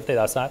that into TF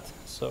data set.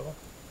 So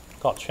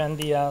called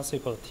trend.ds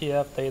equal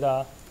TF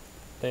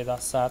data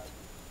set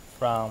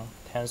from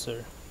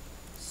tensor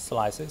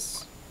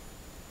slices.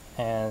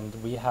 And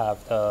we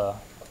have the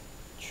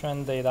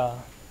trend data,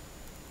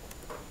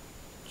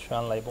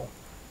 trend label.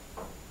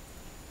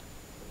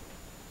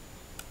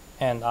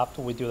 And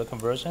after we do the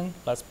conversion,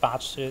 let's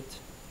batch it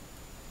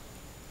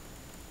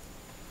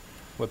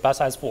with batch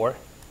size 4.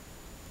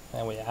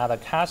 And we add a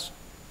cache.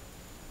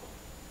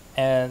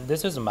 And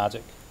this is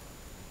magic.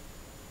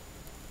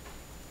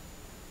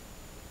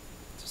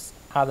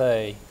 Add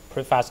a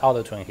pretty fast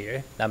auto train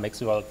here that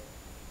makes your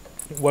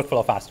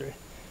workflow faster.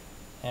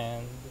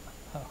 And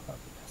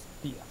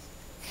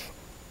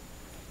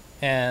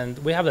and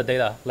we have the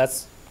data.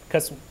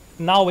 Because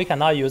now we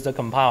cannot use the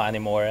compile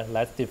anymore.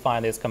 Let's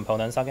define these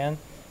components again.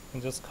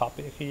 And just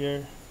copy it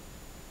here.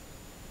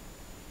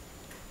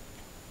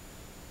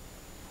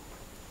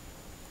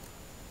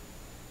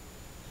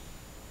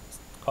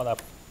 Call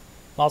that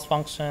loss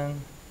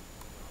function.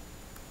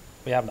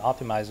 We have the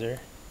optimizer.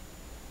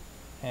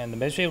 And the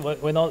matrix,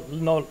 we no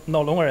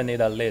longer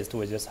need a list,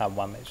 we just have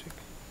one matrix.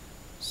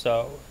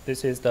 So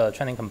this is the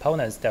training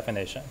components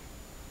definition.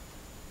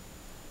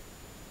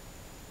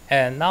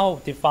 And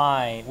now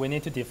we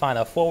need to define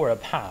a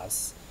forward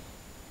pass.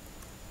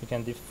 We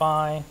can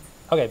define,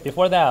 okay,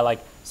 before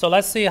that, so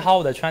let's see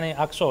how the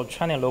actual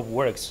training loop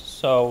works.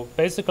 So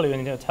basically we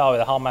need to tell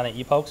it how many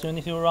epochs you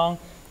need to run.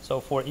 So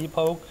for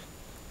epoch,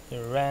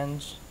 you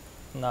range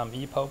num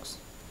epochs.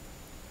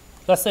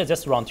 Let's say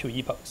just run 2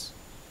 epochs.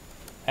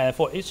 And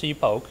for each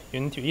epoch, you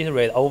need to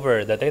iterate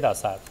over the data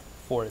set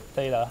for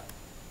data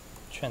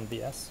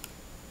trend.ds.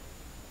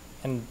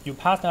 And you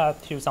pass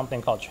that to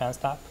something called trend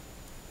step.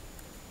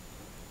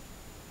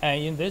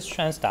 And in this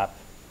trend step,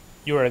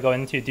 you are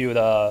going to do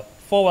the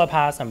forward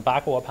pass and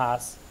backward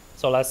pass.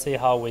 So let's see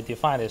how we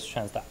define this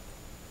trend step.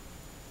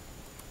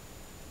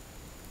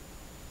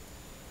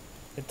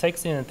 It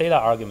takes in a data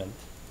argument.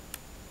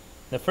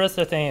 The first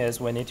thing is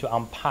we need to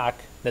unpack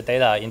the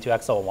data into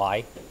X or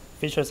Y,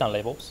 features and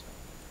labels.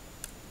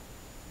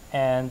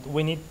 And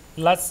we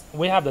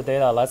have the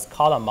data, let's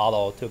call a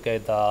model to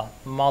get the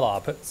model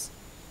outputs.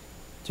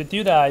 To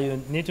do that,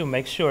 you need to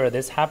make sure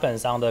this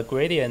happens on the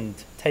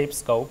gradient tape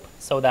scope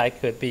so that it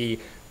could be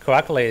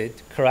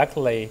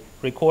correctly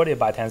recorded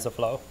by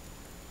TensorFlow.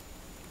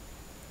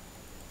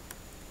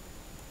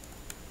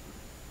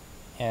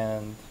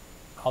 And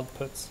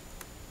outputs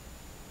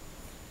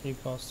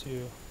equals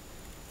to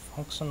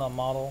functional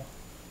model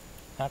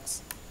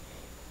X.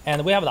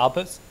 And we have the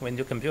outputs, we need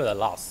to compute the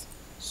loss.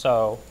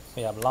 So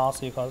we have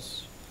loss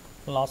equals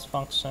loss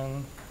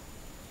function.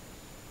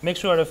 Make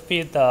sure to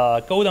feed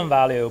the golden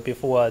value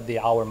before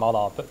our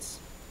model outputs.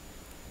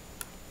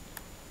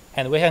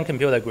 And we can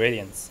compute the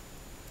gradients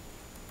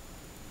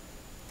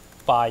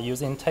by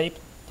using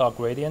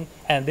tape.gradient.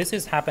 And this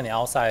is happening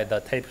outside the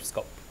tape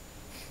scope.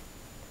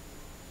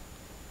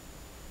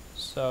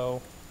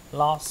 So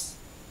loss,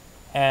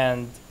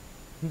 and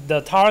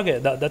the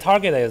target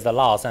is the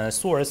loss, and the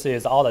source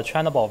is all the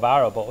trainable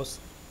variables.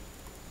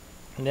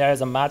 And there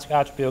is a magic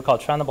attribute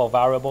called trainable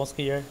variables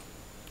here.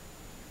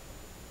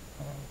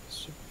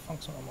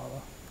 Functional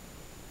model.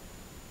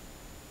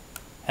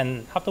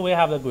 And after we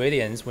have the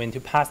gradients, we need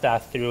to pass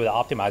that through the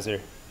optimizer.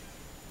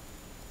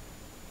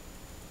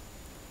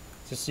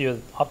 Just use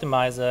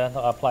optimizer to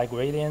apply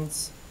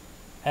gradients.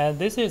 And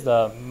this is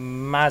the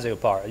magic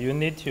part. You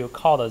need to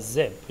call the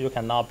zip. You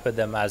cannot put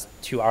them as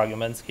 2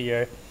 arguments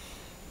here.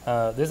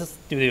 This is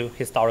due to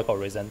historical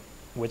reason,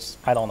 which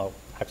I don't know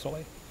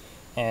actually.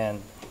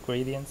 And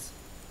gradients,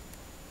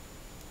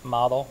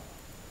 model,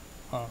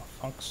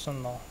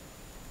 functional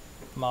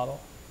model,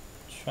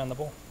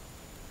 trainable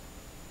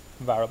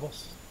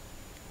variables.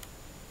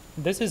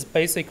 this is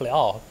basically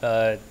all.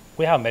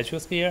 We have a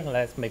matrix here.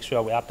 Let's make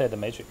sure we update the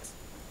matrix.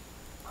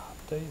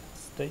 Update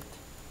state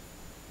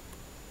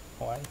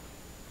y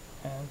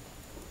and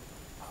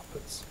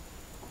outputs.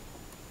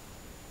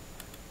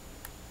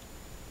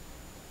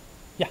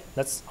 Yeah,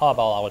 that's all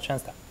about our train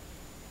step.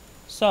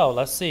 So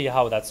let's see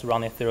how that's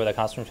running through the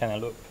custom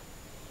training loop.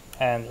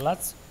 And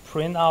let's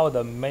print out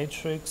the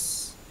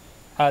matrix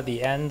at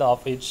the end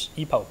of each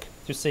epoch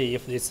to see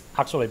if it's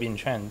actually being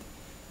trained.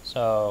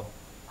 So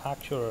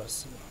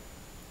accuracy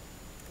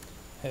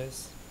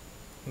is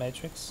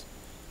matrix.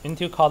 You need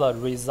to call the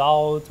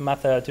result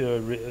method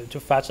to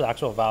fetch the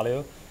actual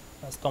value.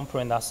 Let's don't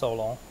print that so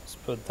long. Let's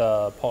put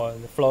the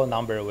float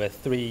number with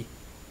 3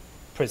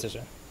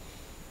 precision.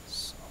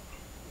 So,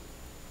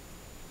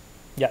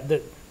 yeah,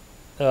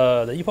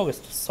 the epoch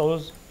is so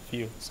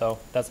few, so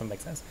doesn't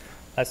make sense.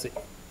 Let's see.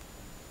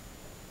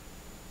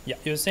 Yeah,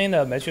 you're seeing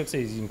the matrix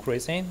is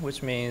increasing,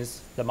 which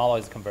means the model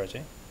is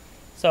converging.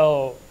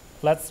 So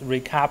let's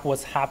recap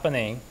what's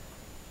happening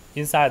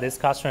inside this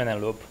custom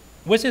training loop,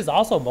 which is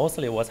also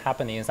mostly what's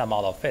happening inside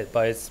model fit,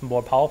 but it's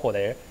more powerful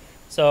there.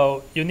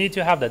 So you need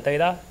to have the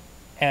data,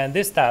 and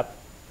this step,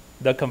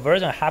 the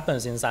conversion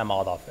happens inside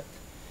model fit.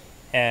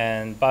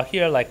 But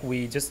here, like,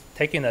 we just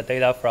taking the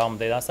data from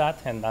data set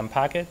and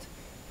unpack it,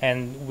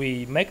 and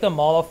we make the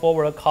model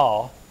forward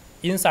call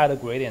inside the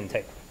gradient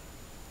tape.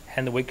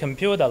 And we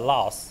compute the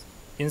loss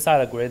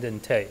inside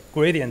the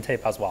gradient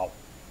tape as well.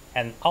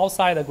 And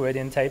outside the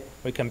gradient tape,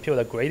 we compute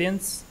the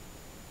gradients,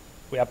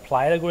 we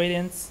apply the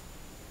gradients,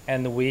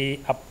 and we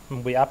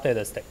update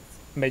the state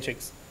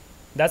matrix.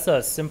 That's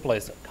the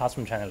simplest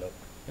custom training loop.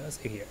 You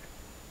see here.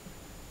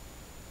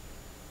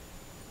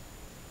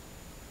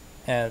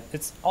 And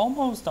it's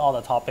almost all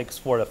the topics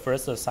for the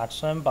first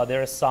section, but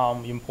there are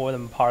some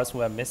important parts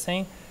we're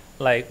missing.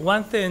 Like,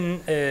 one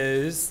thing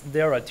is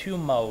there are 2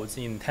 modes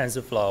in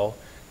TensorFlow.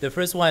 The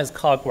first one is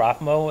called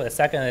graph mode. The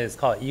second is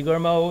called eager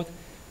mode.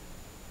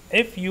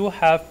 If you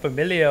have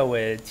familiar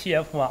with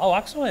TF1, oh,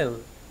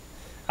 actually,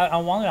 I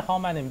wonder how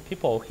many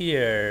people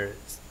here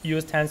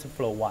use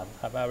TensorFlow 1.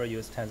 Have I ever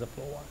used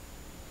TensorFlow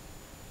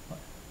 1?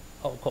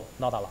 Oh, cool,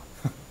 not a lot.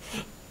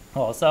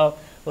 Oh, so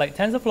like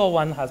TensorFlow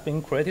 1 has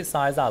been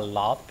criticized a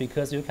lot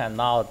because you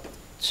cannot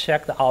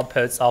check the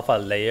outputs of a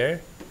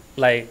layer.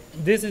 Like,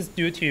 this is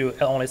due to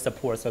it only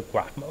supports a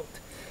graph mode.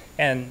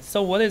 And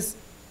so what is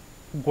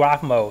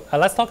graph mode?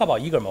 Let's talk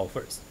about eager mode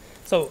first.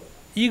 So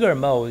eager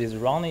mode is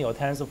running your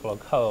TensorFlow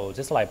code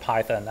just like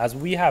Python. As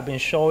we have been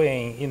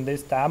showing in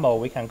this demo,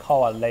 we can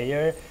call a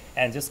layer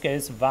and just get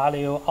its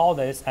value, all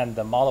this, and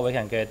the model we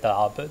can get the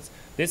outputs.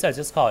 This is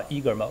just called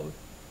eager mode.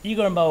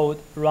 Eager mode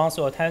runs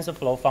your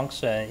TensorFlow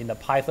function in the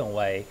Python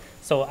way.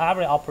 So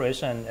every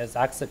operation is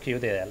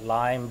executed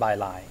line by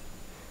line.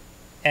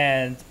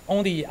 And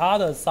on the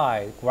other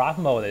side, graph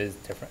mode is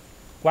different.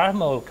 Graph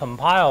mode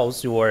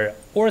compiles your,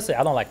 or say,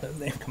 I don't like the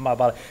name compile,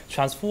 but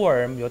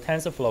transform your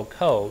TensorFlow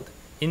code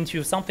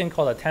into something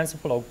called a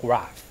TensorFlow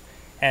graph.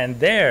 And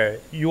there,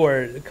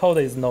 your code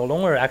is no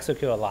longer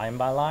executed line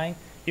by line.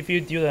 If you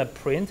do a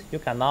print, you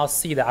can now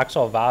see the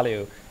actual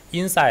value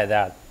inside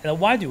that. And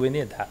why do we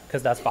need that?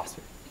 Because that's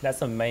faster. That's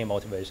the main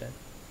motivation.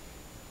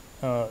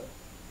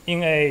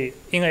 In a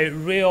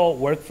real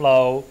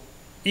workflow,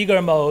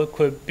 eager mode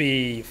could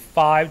be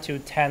 5 to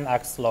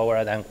 10x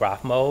slower than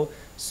graph mode.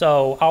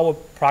 So our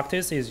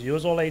practice is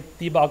usually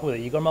debug with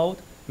eager mode,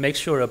 make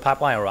sure the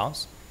pipeline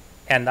runs,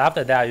 and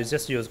after that you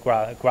just use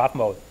graph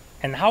mode.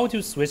 And how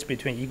to switch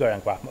between eager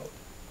and graph mode?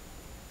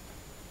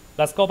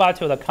 Let's go back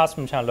to the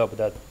custom training loop,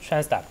 the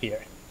train step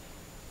here.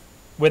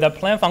 With a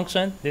plan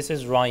function, this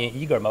is run in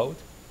eager mode.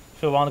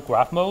 If you want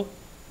graph mode,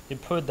 you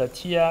put the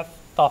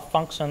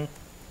tf.function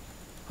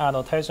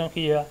annotation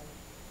here.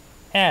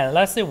 And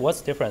let's see what's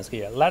the difference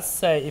here. Let's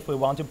say if we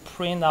want to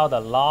print out the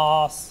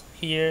loss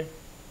here,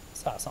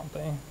 let's have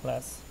something.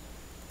 Let's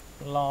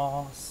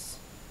loss.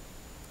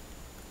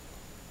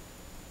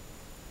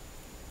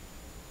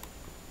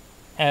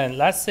 And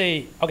let's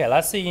see, okay,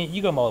 let's see in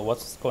eager mode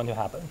what's going to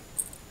happen.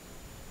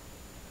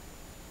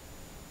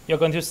 You're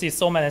going to see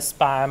so many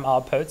spam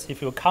outputs.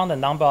 If you count the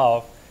number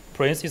of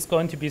prints, it's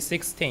going to be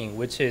 16,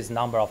 which is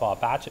number of our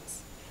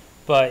batches.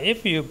 But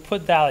if you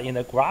put that in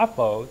the graph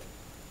mode,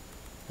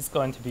 it's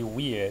going to be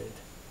weird.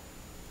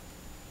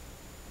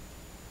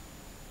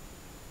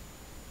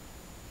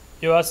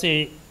 You will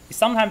see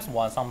sometimes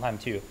 1,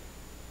 sometimes 2.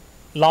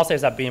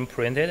 Losses are being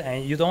printed,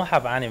 and you don't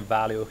have any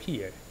value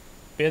here.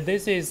 But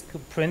this is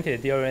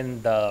printed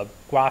during the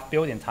graph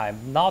building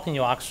time, not in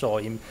your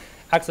actual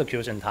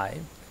execution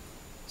time.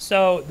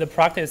 So the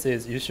practice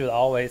is you should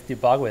always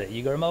debug with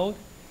eager mode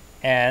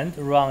and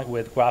run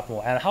with graph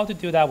mode. And how to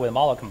do that with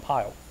model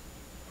compile?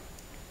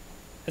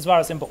 It's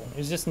very simple.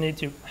 You just need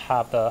to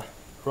have the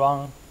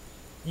run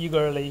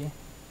eagerly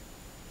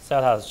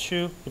set as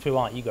true if you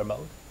want eager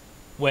mode.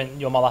 When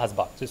your model has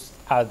bug, just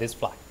add this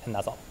flag, and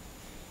that's all.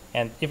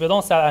 And if you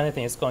don't set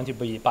anything, it's going to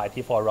be by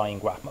default running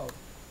graph mode.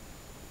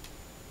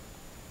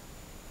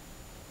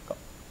 Go.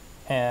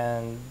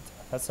 And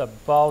that's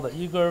about the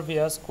eager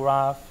vs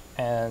graph.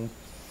 And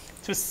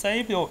to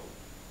save your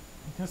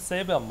To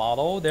save a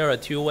model, there are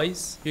two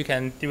ways. You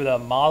can do the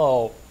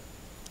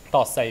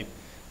model.save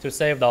to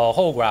save the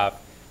whole graph.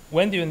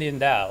 When do you need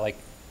that? Like,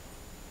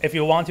 if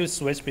you want to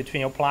switch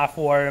between your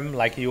platform,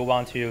 like you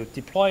want to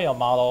deploy a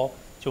model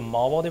to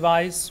mobile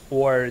device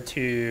or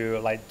to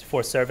like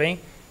for serving,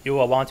 you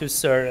will want to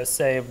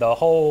save the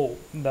whole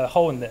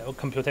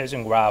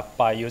computation graph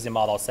by using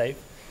model save.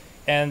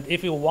 And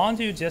if you want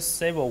to just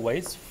save a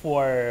weights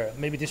for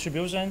maybe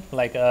distribution,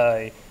 like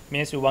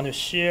means you want to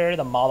share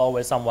the model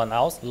with someone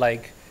else,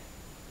 like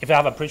if you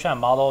have a pre-trained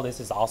model, this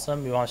is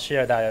awesome. You want to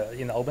share that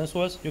in the open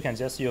source, you can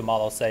just use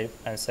model save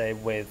and save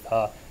with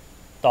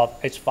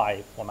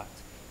 .h5 format.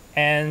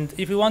 And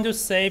if you want to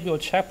save your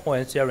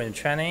checkpoints during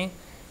training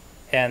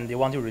and you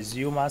want to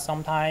resume at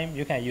some time,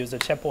 you can use the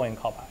checkpoint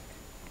callback.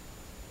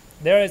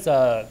 There is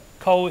a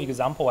code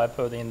example I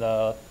put in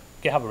the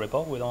GitHub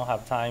repo. We don't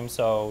have time,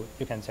 so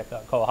you can check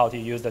out code how to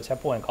use the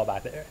checkpoint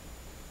callback there.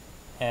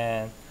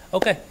 And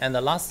okay, and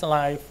the last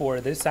slide for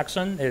this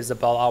section is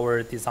about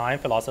our design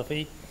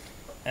philosophy.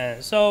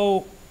 And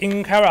so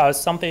in Keras,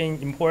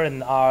 something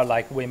important are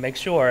like we make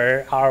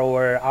sure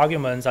our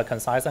arguments are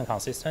concise and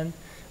consistent.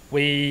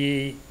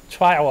 We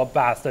try our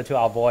best to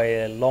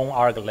avoid long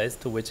arg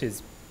list, which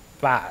is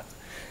bad.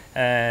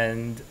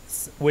 And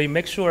we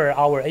make sure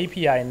our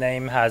API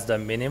name has the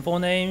meaningful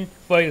name.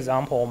 For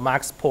example,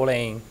 max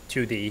pooling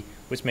 2D,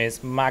 which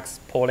means max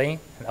pooling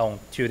on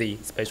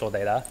 2D spatial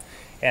data.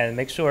 And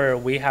make sure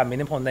we have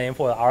meaningful name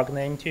for the arg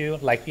name too.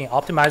 Like in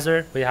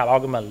optimizer, we have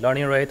argument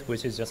learning rate,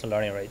 which is just a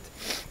learning rate.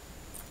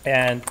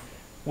 And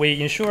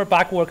we ensure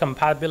backward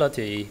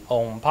compatibility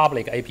on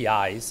public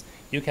APIs.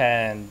 You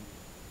can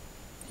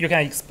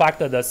expect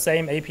that the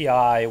same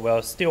API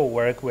will still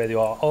work with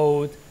your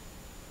old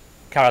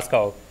Keras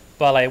code.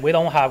 But like we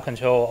don't have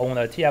control on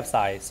the TF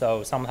side,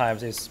 so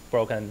sometimes it's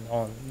broken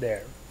on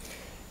there.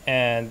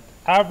 And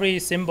every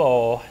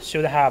symbol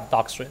should have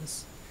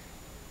doctrines,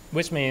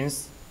 which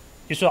means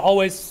you should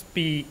always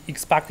be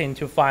expecting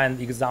to find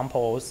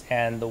examples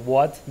and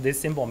what this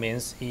symbol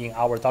means in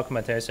our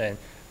documentation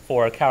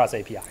for Keras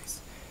APIs.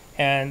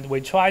 And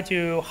we try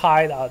to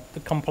hide the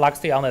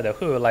complexity under the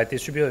hood, like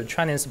distributed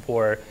training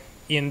support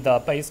in the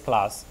base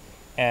class.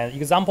 And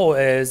example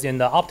is in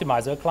the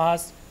optimizer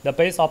class, the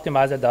base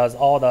optimizer does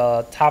all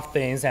the tough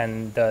things,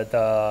 and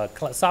the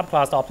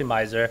subclass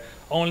optimizer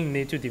only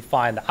need to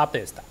define the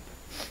update step.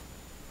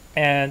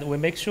 And we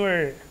make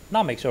sure,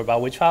 not make sure, but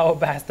we try our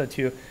best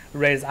to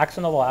raise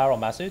actionable error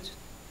message.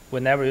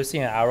 Whenever you see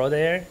an error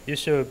there, you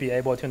should be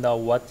able to know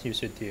what you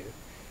should do.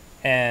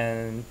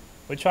 And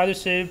we try to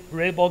ship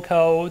readable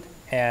code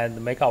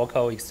and make our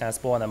code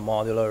extensible and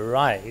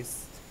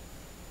modularized.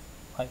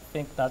 I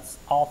think that's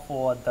all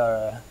for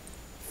the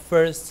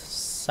first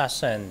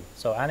session.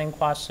 So any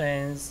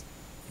questions?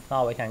 If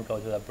not, we can go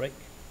to the break.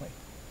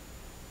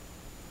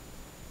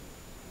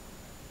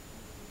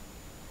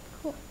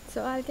 Cool.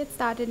 So I'll get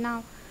started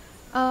now.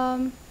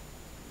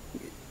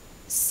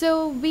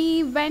 So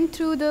we went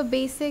through the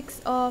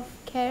basics of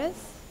Keras.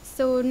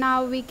 So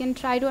now we can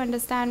try to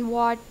understand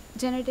what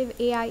generative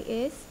AI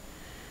is.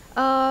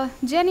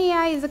 Gen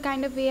AI is a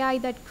kind of AI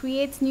that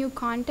creates new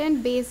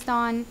content based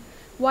on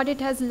what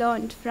it has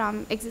learned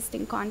from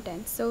existing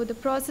content. So the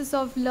process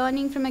of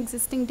learning from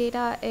existing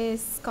data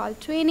is called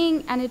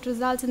training, and it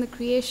results in the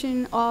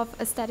creation of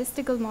a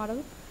statistical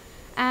model.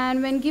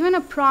 And when given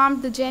a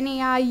prompt, the Gen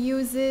AI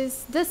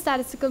uses this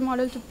statistical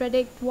model to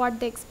predict what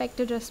the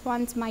expected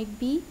response might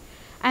be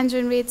and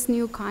generates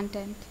new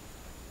content.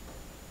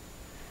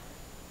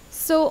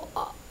 So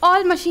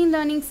all machine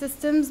learning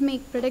systems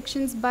make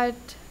predictions, but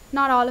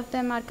not all of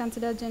them are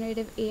considered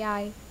generative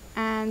AI.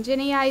 And Gen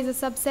AI is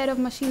a subset of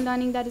machine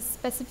learning that is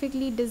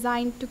specifically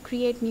designed to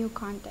create new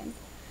content.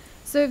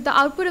 So if the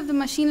output of the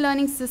machine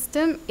learning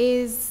system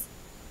is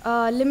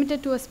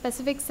limited to a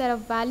specific set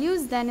of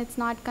values, then it's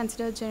not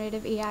considered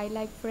generative AI.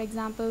 Like, for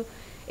example,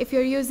 if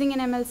you're using an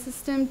ML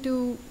system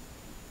to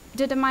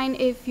determine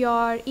if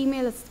your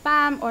email is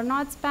spam or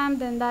not spam,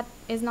 then that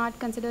is not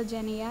considered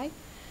Gen AI.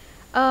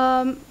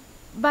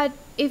 But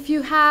if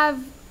you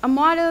have a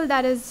model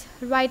that is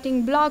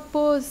writing blog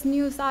posts,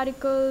 news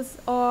articles,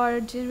 or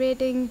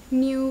generating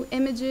new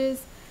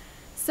images,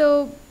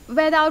 so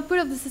where the output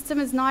of the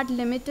system is not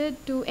limited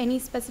to any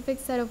specific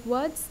set of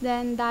words,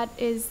 then that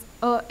is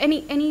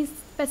any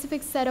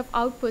specific set of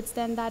outputs,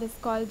 then that is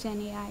called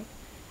Gen AI.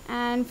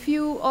 And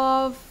few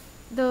of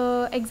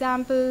the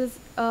examples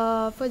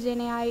for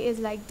Gen AI is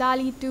like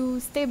DALL-E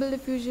 2, Stable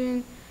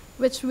Diffusion,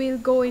 which we'll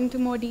go into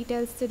more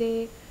details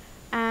today,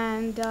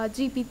 and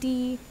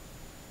GPT,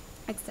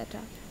 etc.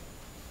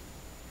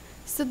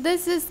 So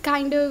this is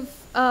kind of,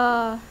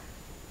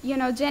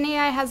 Gen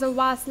AI has a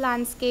vast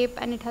landscape,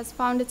 and it has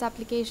found its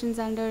applications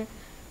under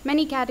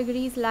many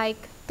categories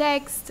like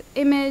text,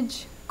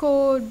 image,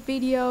 code,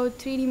 video,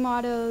 3D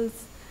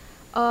models,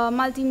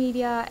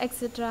 multimedia,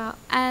 etc.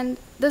 And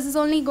this is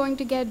only going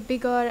to get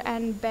bigger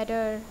and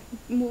better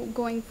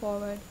going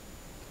forward.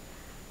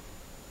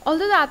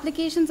 Although the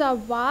applications are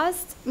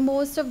vast,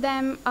 most of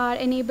them are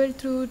enabled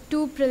through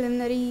two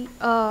preliminary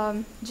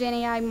Gen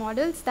AI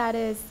models, that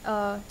is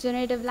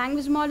generative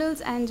language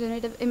models and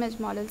generative image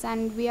models.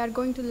 And we are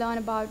going to learn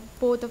about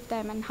both of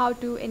them and how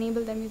to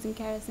enable them using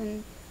Keras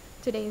in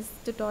today's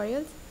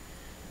tutorials.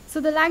 So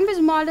the language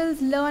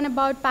models learn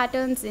about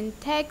patterns in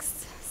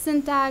text,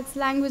 syntax,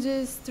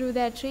 languages through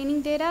their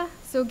training data.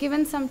 So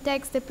given some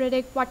text, they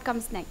predict what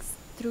comes next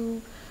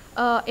through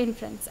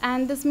inference.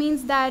 And this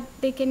means that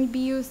they can be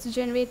used to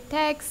generate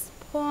text,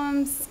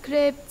 poems,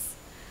 scripts,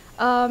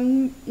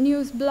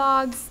 news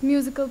blogs,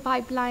 musical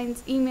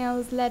pipelines,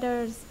 emails,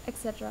 letters,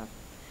 etc.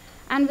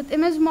 And with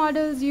image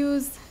models,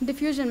 use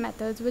diffusion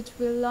methods, which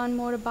we'll learn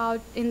more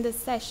about in this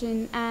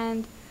session,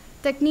 and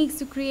techniques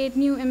to create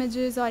new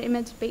images or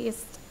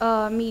image-based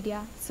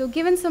media. So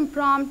given some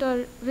prompt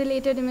or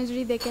related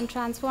imagery, they can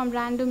transform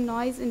random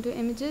noise into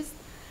images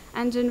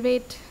and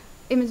generate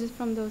images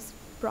from those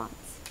prompts.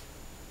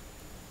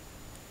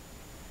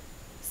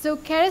 So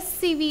Keras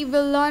CV,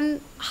 will learn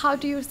how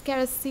to use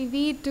Keras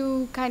CV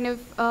to kind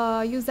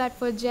of use that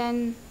for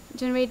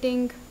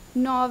generating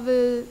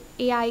novel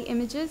AI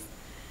images.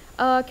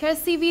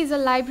 Keras CV is a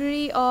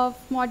library of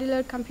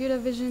modular computer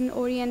vision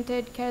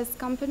oriented Keras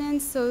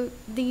components. So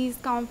these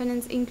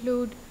components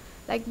include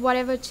like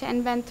whatever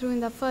Chen went through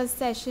in the first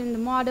session, the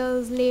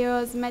models,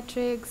 layers,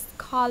 metrics,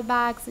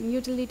 callbacks, and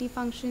utility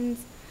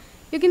functions.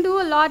 You can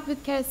do a lot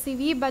with Keras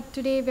CV, but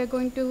today we're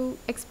going to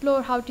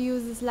explore how to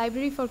use this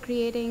library for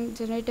creating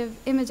generative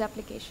image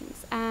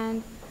applications.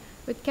 And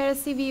with Keras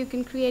CV, you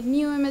can create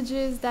new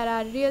images that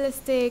are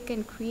realistic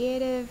and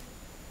creative.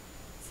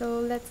 So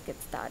let's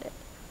get started.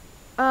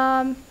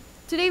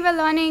 Today we're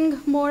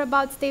learning more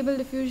about stable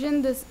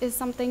diffusion. This is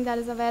something that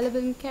is available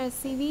in Keras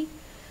CV.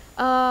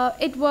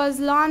 It was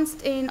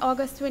launched in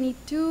August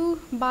 22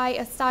 by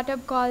a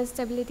startup called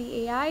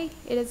Stability AI.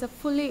 It is a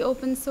fully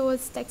open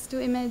source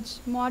text-to-image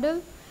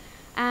model,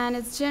 and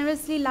it's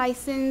generously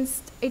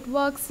licensed. It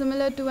works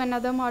similar to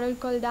another model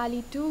called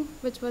DALL-E 2,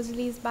 which was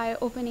released by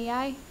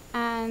OpenAI,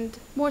 and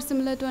more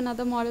similar to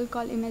another model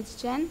called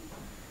ImageGen,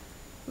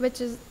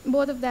 which is,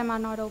 both of them are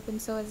not open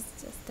source,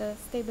 just a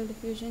stable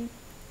diffusion.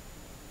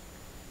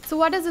 So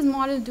what does this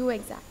model do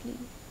exactly?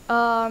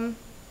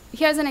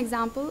 Here's an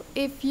example.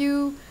 If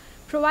you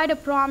provide a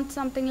prompt,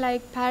 something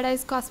like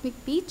Paradise Cosmic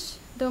Beach,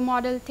 the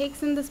model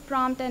takes in this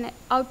prompt and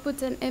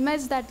outputs an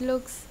image that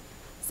looks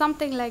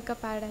something like a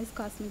Paradise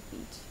Cosmic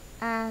Beach.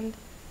 And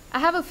I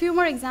have a few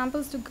more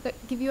examples to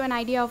give you an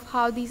idea of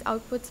how these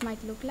outputs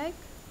might look like.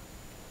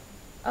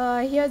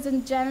 Here's a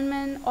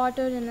gentleman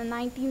ordered in a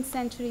 19th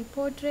century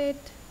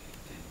portrait,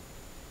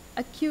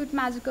 a cute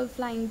magical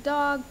flying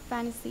dog,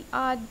 fantasy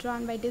art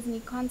drawn by Disney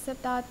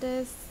concept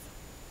artists.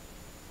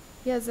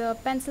 Here's a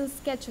pencil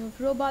sketch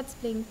of robots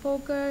playing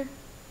poker.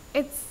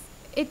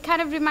 It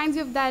kind of reminds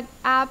you of that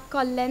app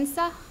called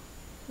Lensa,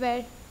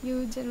 where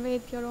you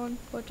generate your own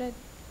portrait.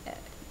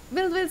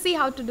 We'll see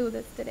how to do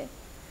this today.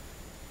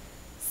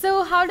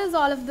 So how does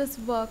all of this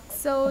work?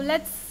 So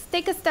let's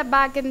take a step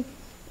back and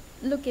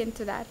look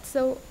into that.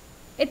 So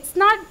it's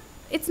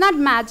not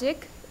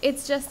magic.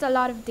 It's just a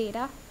lot of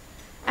data,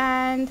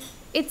 and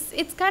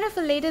it's kind of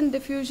a latent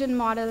diffusion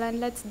model.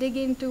 And let's dig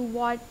into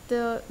what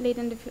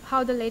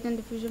how the latent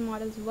diffusion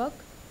models work.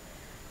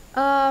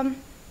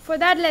 For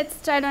that, let's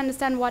try to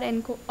understand what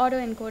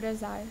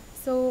autoencoders are.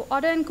 So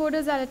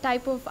autoencoders are a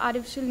type of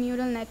artificial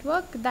neural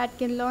network that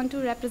can learn to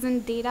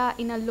represent data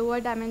in a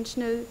lower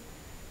dimensional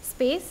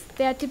space.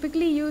 They are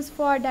typically used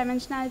for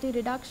dimensionality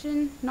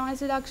reduction,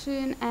 noise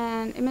reduction,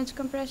 and image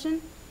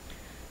compression.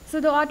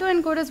 So the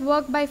autoencoders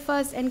work by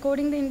first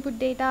encoding the input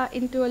data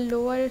into a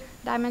lower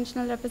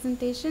dimensional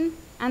representation,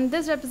 and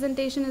this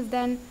representation is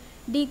then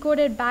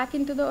decoded back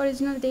into the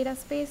original data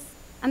space.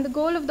 And the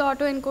goal of the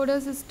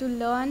autoencoders is to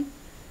learn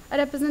a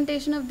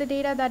representation of the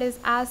data that is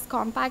as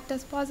compact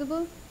as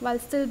possible while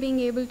still being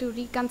able to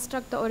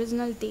reconstruct the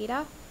original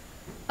data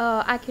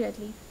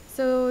accurately.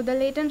 So the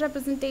latent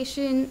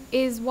representation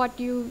is what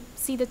you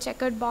see the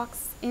checkered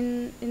box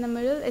in the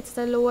middle. It's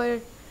the lower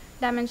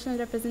dimensional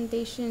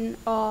representation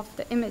of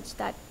the image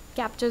that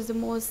captures the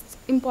most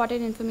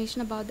important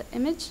information about the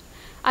image.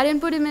 Our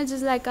input image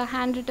is like a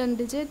handwritten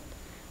digit.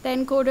 The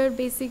encoder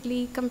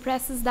basically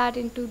compresses that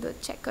into the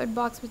checkered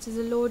box, which is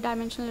a low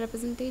dimensional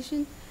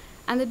representation.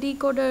 And the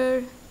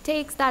decoder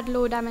takes that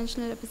low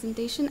dimensional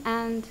representation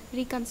and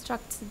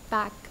reconstructs it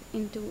back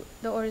into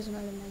the original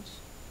image.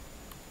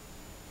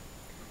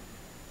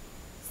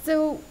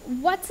 So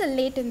what's a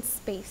latent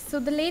space?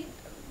 So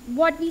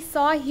what we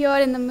saw here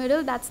in the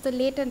middle, that's the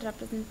latent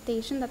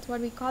representation. That's what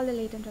we call the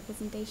latent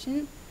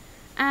representation.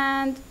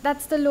 And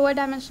that's the lower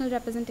dimensional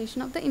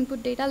representation of the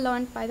input data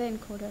learned by the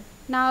encoder.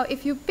 Now,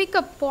 if you pick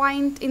a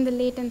point in the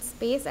latent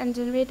space and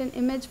generate an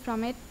image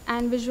from it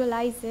and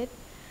visualize it,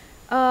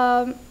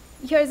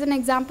 here's an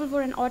example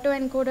for an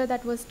autoencoder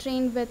that was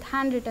trained with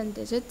handwritten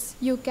digits.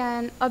 You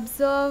can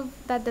observe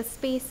that the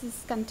space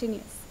is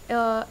continuous.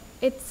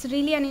 It's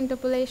really an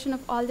interpolation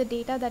of all the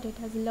data that it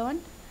has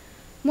learned.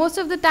 Most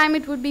of the time,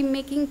 it would be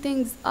making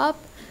things up.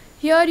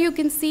 Here you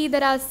can see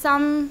there are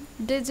some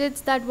digits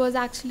that was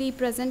actually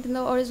present in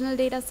the original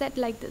data set,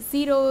 like the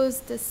zeros,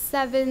 the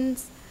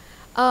sevens,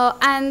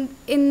 and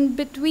in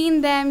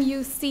between them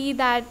you see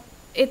that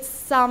it's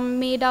some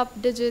made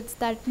up digits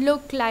that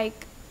look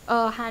like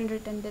a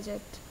handwritten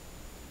digit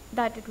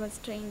that it was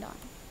trained on.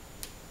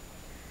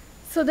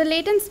 So the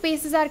latent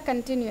spaces are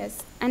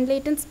continuous, and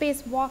latent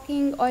space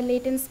walking or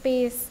latent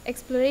space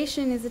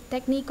exploration is a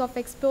technique of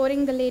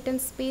exploring the latent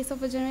space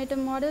of a generative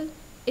model.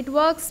 It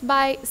works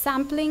by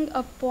sampling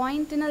a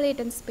point in a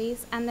latent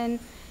space and then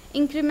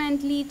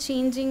incrementally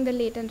changing the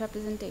latent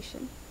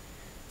representation.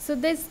 So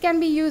this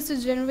can be used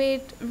to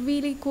generate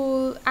really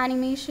cool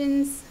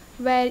animations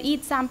where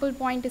each sample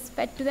point is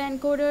fed to the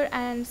encoder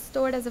and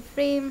stored as a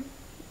frame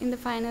in the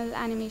final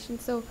animation.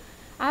 So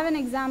I have an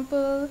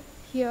example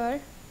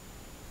here.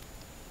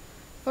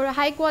 For a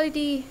high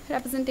quality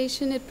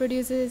representation, it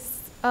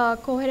produces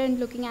coherent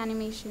looking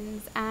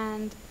animations.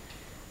 And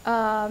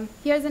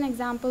here's an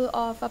example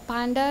of a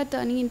panda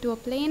turning into a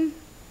plane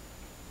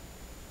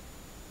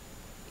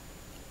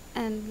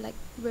and like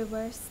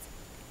reverse.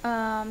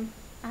 I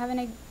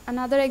have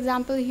another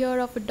example here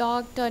of a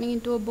dog turning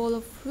into a bowl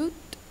of fruit.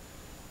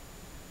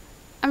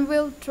 And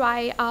we'll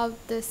try out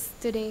this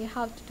today,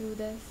 how to do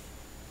this.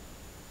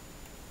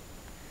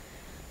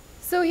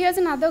 So here's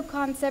another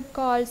concept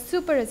called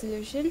super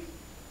resolution.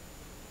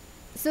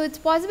 So it's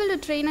possible to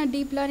train a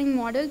deep learning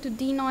model to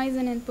denoise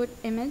an input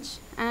image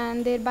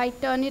and thereby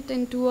turn it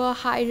into a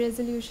high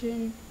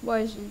resolution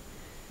version.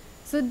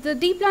 So the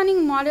deep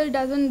learning model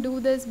doesn't do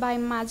this by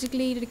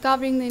magically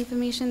recovering the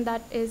information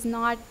that is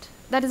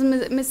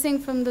missing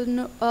from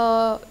the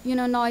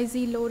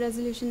noisy low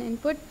resolution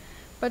input,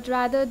 but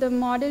rather the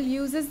model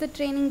uses the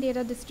training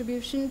data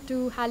distribution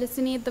to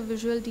hallucinate the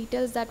visual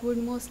details that would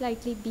most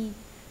likely be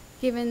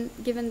given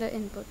the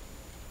input.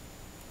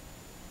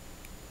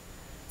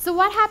 So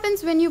what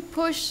happens when you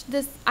push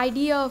this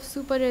idea of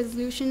super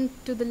resolution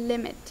to the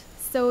limit?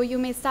 So you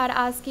may start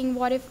asking,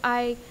 what if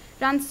I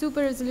run super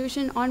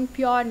resolution on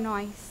pure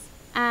noise?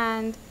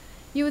 And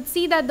you would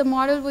see that the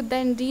model would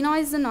then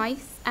denoise the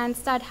noise and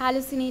start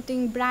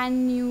hallucinating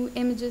brand new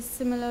images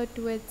similar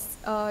to its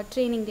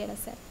training data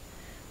set.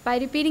 By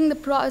repeating the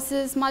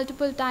process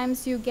multiple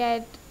times, you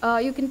can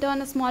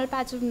turn a small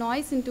patch of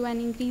noise into an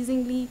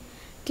increasingly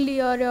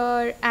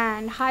clearer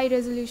and high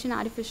resolution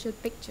artificial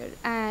picture,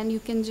 and you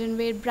can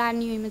generate brand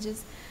new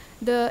images.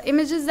 The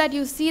images that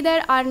you see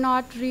there are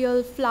not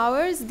real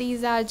flowers.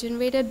 These are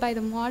generated by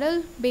the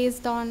model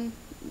based on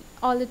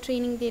all the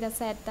training data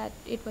set that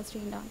it was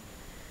trained on.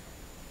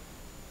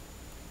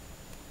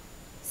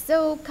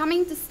 So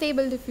coming to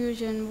stable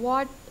diffusion,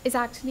 what is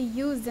actually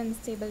used in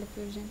stable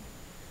diffusion?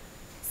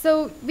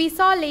 So we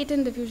saw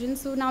latent diffusion.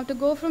 So now to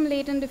go from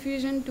latent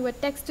diffusion to a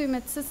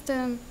text-to-image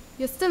system,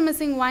 you're still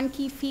missing one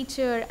key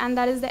feature, and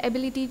that is the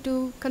ability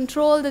to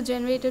control the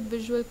generated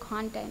visual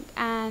content.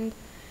 And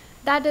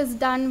that is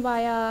done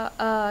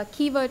via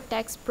keyword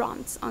text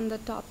prompts on the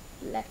top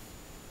left.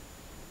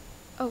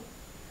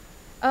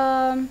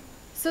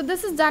 So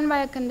this is done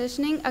via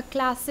conditioning, a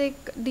classic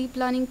deep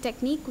learning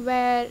technique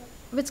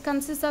which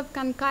consists of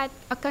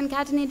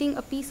concatenating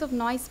a piece of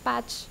noise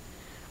patch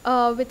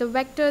with a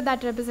vector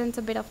that represents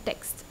a bit of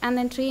text, and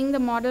then training the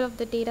model of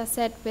the data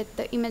set with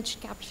the image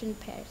caption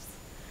pairs.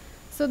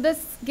 So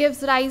this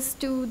gives rise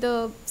to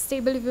the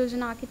stable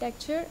diffusion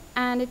architecture,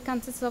 and it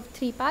consists of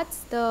three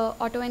parts: the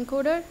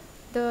autoencoder,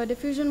 the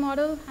diffusion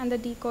model, and the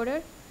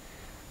decoder.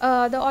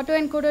 The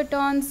autoencoder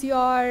turns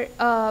your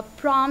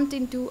prompt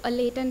into a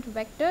latent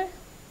vector.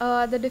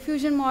 The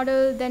diffusion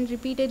model then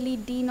repeatedly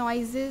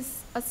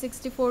denoises a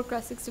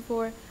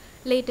 64x64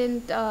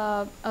 latent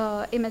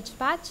image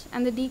patch,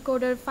 and the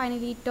decoder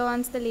finally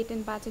turns the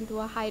latent patch into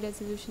a high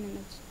resolution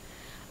image.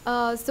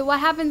 So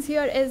what happens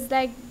here is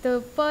like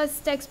the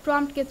first text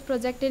prompt gets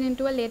projected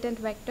into a latent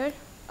vector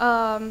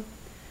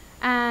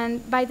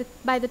and by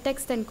the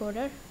text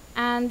encoder,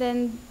 and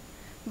then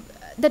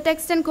the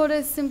text encoder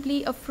is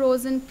simply a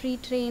frozen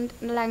pre-trained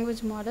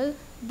language model.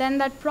 Then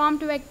that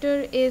prompt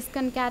vector is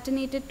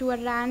concatenated to a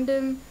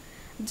random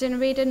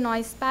generated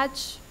noise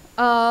patch.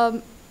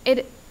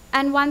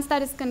 And once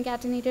that is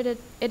concatenated,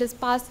 it is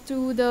passed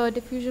through the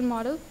diffusion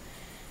model,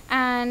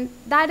 and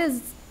that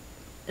is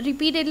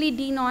repeatedly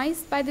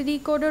denoised by the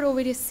decoder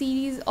over a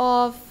series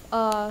of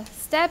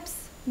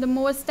steps. The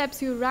more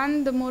steps you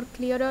run, the more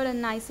clearer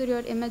and nicer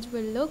your image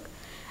will look.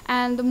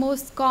 And the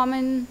most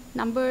common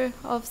number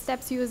of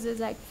steps used is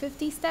like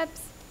 50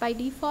 steps by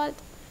default.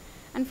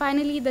 And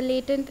finally, the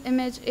latent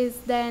image is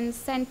then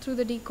sent through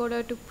the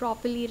decoder to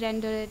properly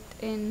render it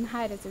in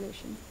high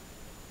resolution.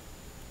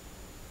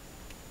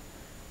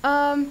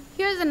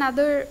 Here's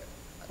another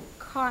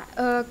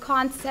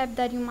concept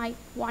that you might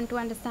want to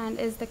understand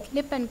is the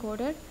clip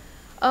encoder.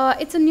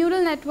 It's a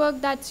neural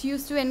network that's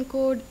used to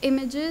encode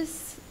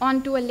images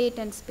onto a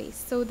latent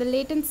space. So the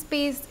latent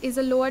space is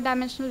a lower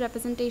dimensional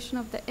representation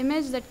of the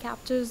image that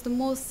captures the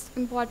most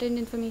important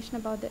information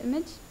about the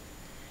image.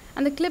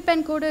 And the clip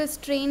encoder is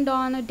trained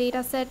on a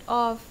data set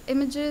of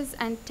images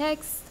and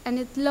text, and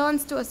it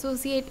learns to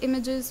associate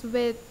images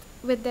with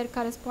with their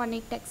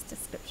corresponding text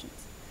descriptions.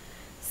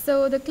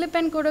 So the clip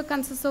encoder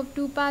consists of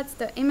two parts,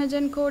 the image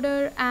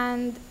encoder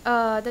and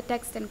the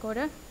text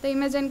encoder. The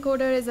image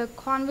encoder is a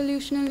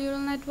convolutional neural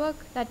network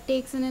that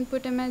takes an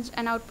input image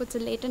and outputs a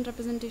latent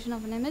representation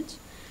of an image.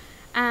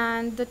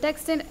 And the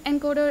text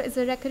encoder is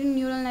a recurrent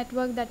neural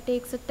network that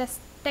takes a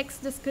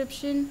text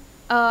description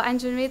and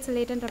generates a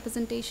latent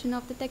representation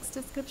of the text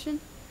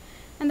description.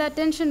 And the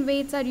attention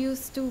weights are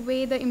used to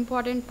weigh the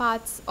important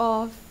parts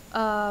of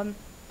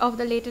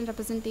the latent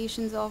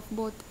representations of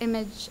both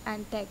image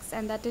and text,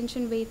 and the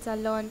attention weights are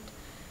learned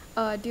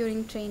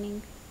during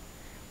training.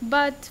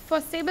 But for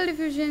stable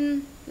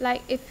diffusion,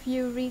 like if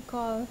you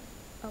recall,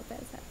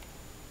 where's that?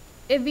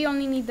 If we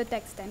only need the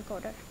text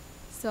encoder,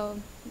 so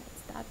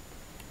that's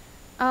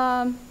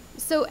that.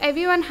 So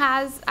everyone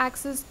has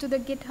access to the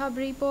GitHub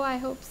repo, I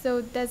hope.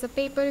 So there's a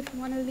paper if you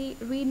want to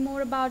read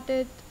more about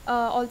it.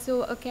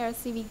 Also a Keras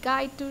CV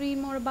guide to read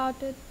more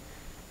about it.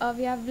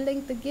 We have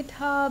linked the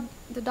GitHub,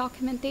 the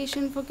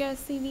documentation for Keras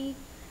CV.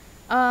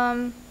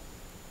 And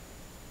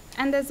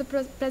there's a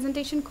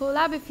presentation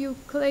collab. If you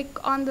click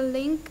on the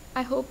link,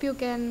 I hope you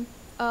can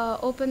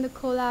open the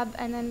collab,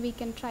 and then we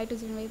can try to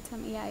generate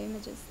some AI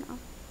images now.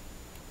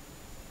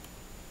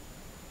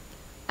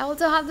 I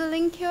also have the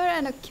link here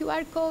and a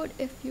QR code.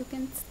 If you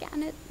can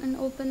scan it and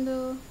open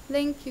the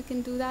link, you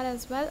can do that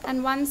as well.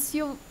 And once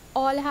you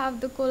all have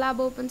the collab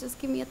open, just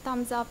give me a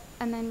thumbs up,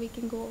 and then we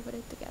can go over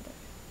it together.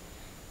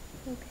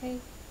 Okay.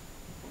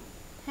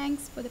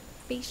 Thanks for the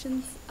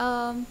patience.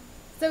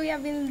 So yeah,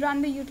 we'll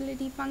run the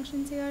utility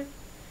functions here.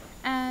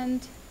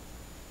 And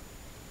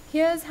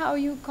here's how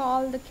you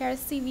call the Keras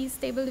CV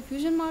stable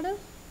diffusion model.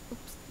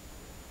 Oops.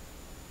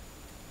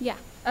 Yeah.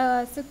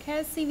 So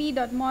Keras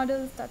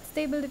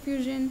CV.models.stable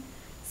diffusion,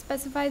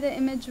 specify the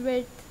image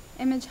width,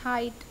 image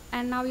height,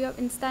 and now you have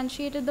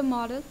instantiated the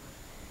model.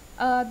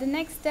 The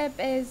next step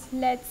is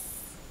let's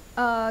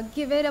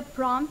give it a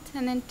prompt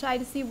and then try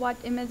to see what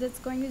image it's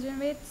going to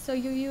generate. So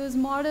you use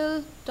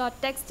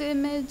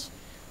model.text-to-image,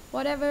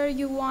 whatever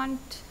you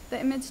want the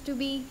image to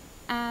be,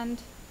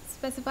 and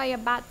specify a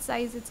batch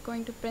size. It's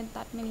going to print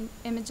that many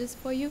images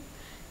for you.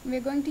 We're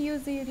going to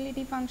use the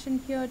utility function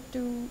here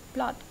to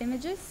plot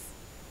images.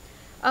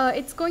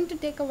 It's going to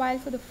take a while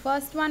for the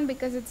first one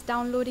because it's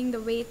downloading the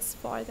weights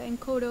for the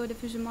encoder,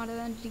 diffusion model,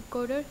 and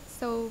decoder.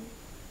 So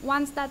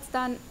once that's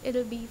done,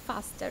 it'll be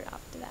faster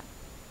after that.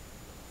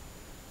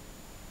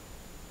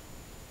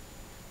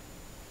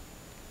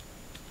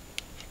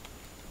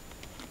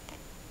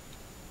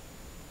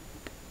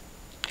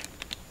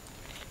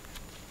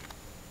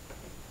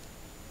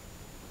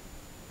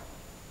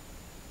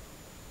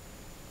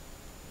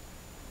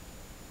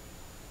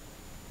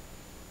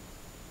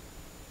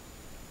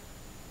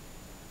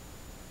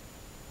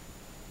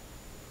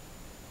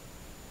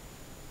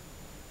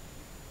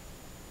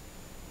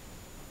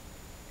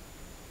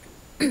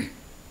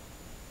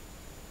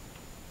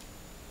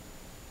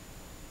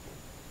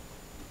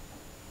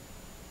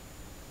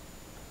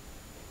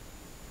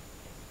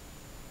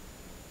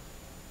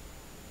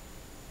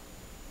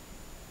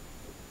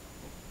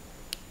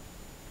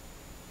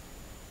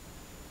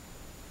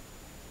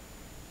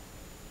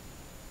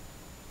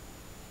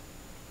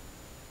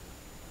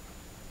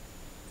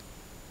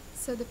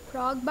 So the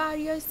prog bar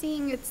you're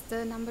seeing, it's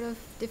the number of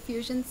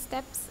diffusion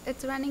steps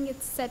it's running.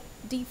 It's set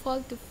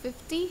default to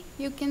 50.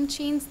 You can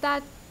change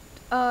that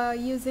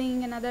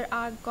using another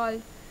arg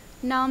called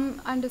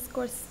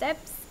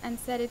num_steps and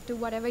set it to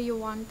whatever you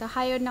want. The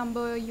higher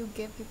number you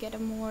give, you get a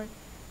more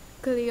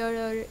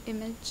clearer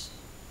image.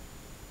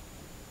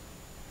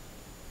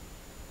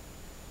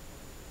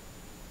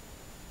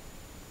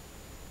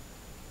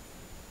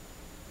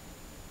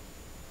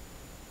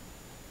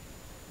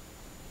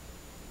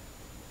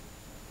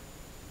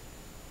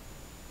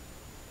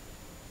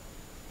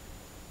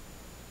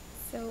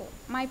 So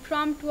my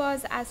prompt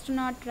was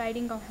astronaut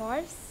riding a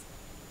horse.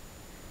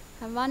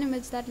 I have one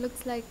image that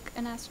looks like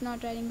an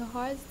astronaut riding a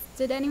horse.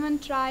 Did anyone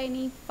try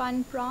any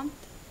fun prompt?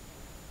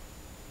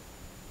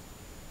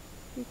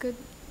 You could,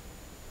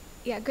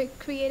 yeah, get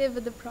creative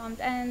with the prompt.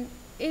 And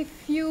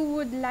if you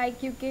would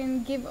like, you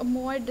can give a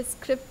more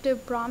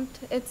descriptive prompt.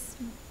 It's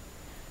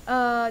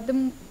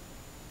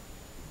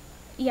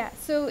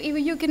so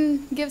you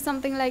can give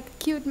something like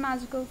cute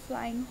magical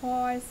flying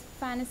horse,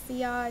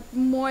 fantasy art,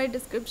 more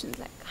descriptions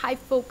like high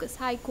focus,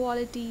 high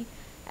quality,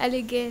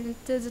 elegant,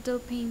 digital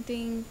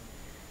painting.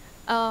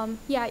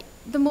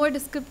 The more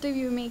descriptive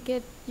you make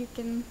it, you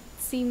can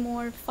see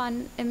more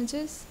fun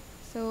images.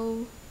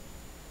 So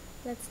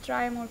let's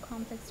try a more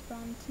complex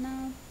prompt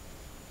now.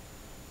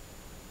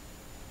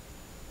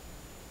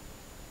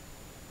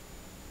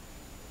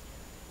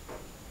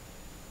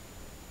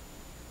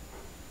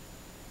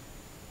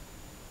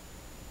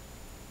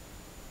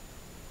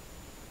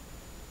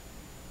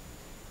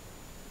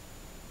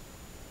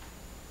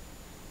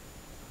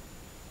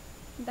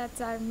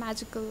 That's our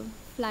magical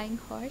flying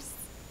horse.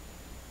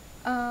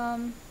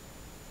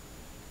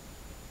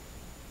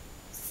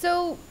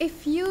 So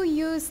if you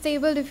use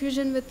stable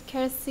diffusion with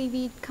Keras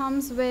CV, it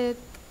comes with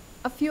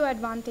a few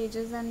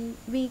advantages, and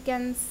we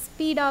can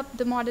speed up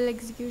the model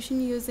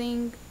execution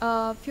using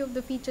a few of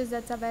the features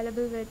that's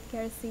available with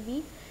Keras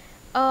CV.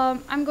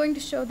 I'm going to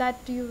show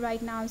that to you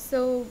right now.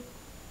 So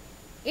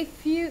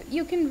if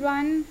you can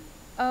run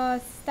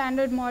a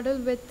standard model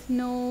with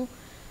no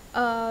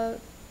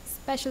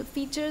special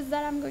features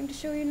that I'm going to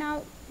show you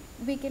now.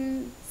 We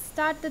can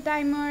start the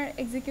timer,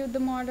 execute the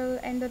model,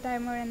 end the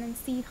timer, and then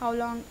see how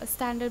long a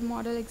standard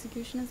model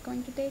execution is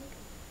going to take.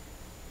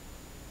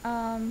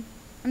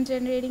 I'm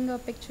generating a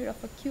picture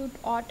of a cute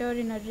otter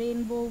in a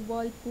rainbow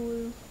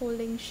whirlpool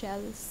holding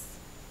shells.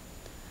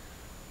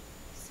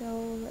 So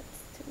let's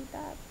do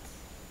that.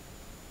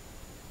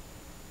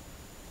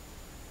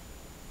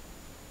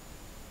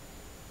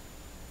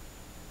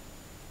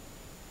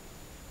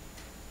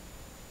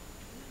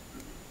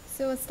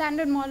 So a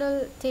standard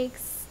model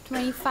takes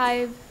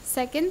 25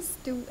 seconds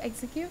to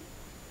execute.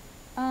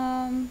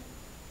 And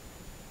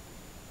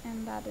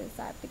that is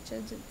our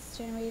picture just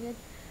generated.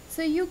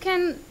 So you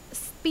can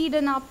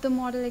speeden up the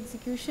model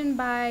execution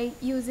by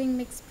using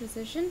mixed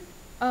precision.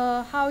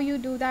 How you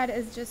do that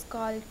is just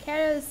called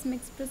Keras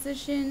mixed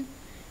precision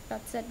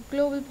set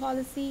global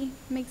policy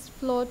mixed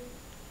float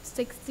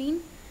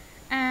 16,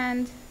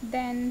 and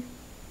then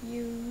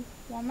you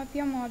warm up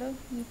your model.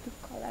 You need to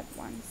call that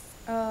once,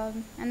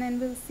 and then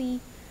we'll see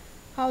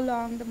how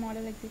long the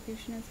model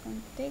execution is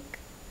going to take.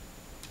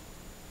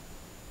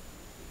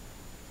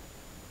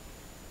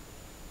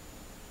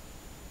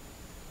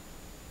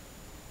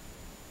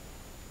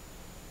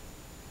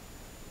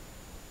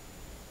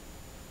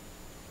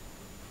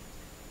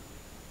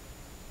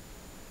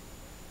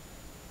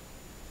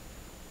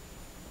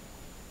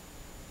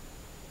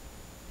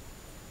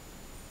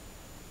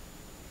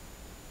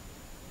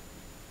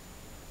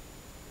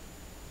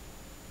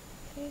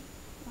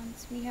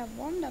 Once we have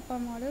warmed up our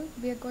model,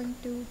 we are going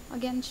to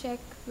again check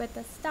with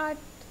the start,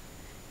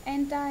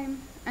 end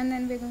time, and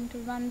then we're going to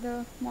run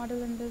the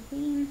model in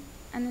between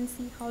and then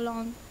see how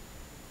long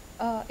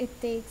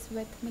it takes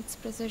with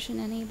mixed precision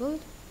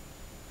enabled.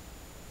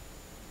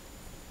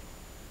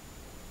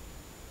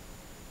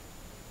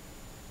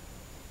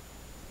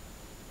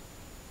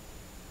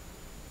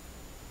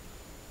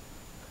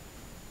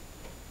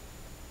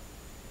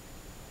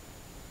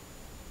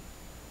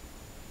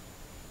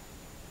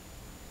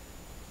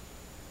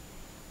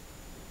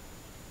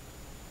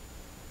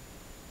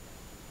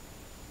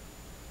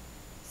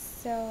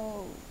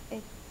 So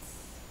it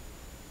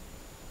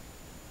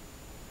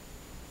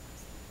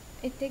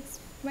takes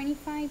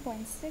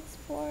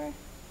 25.64.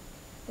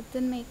 It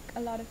didn't make a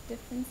lot of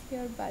difference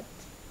here, but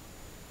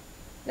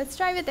let's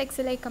try with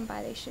XLA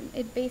compilation.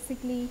 It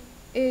basically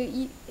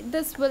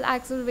this will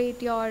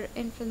accelerate your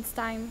inference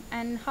time,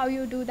 and how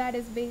you do that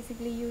is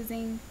basically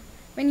using,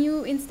 when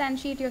you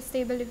instantiate your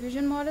stable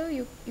diffusion model,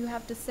 you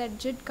have to set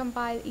JIT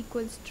compile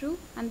equals true,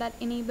 and that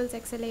enables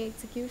XLA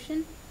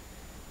execution.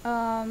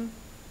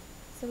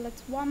 So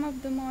let's warm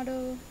up the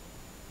model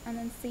and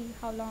then see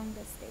how long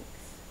this takes.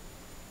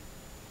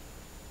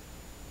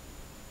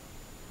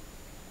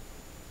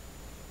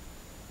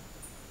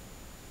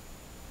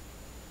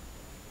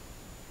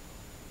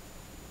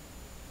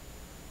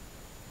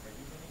 Are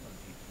you running on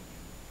GPU?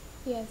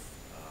 Yes.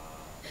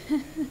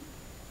 Okay.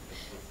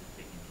 This is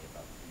taking me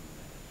about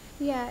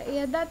 2 minutes.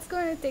 Yeah, that's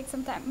going to take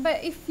some time.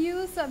 But if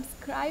you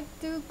subscribe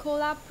to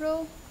Colab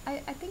Pro, I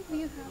think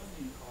we have.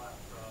 You Collab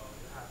Pro,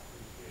 you have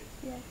free tiers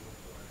for Yeah. you, of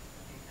course.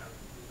 I think you can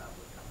use that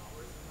with 10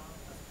 hours a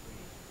month. That's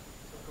free.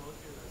 So go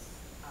to this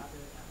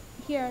habit and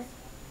Here.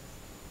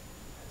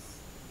 as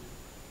you,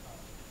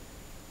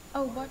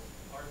 Oh, what?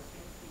 Our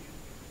things to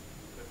use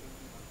GPU, but I think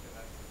we must get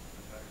access to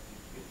the better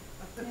GPU.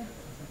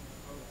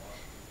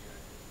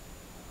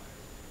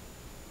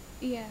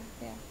 Yeah.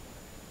 Yeah.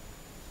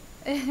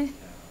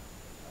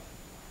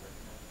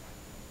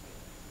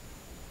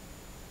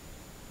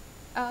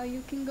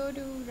 You can go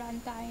to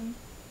runtime,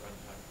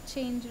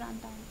 change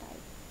runtime type.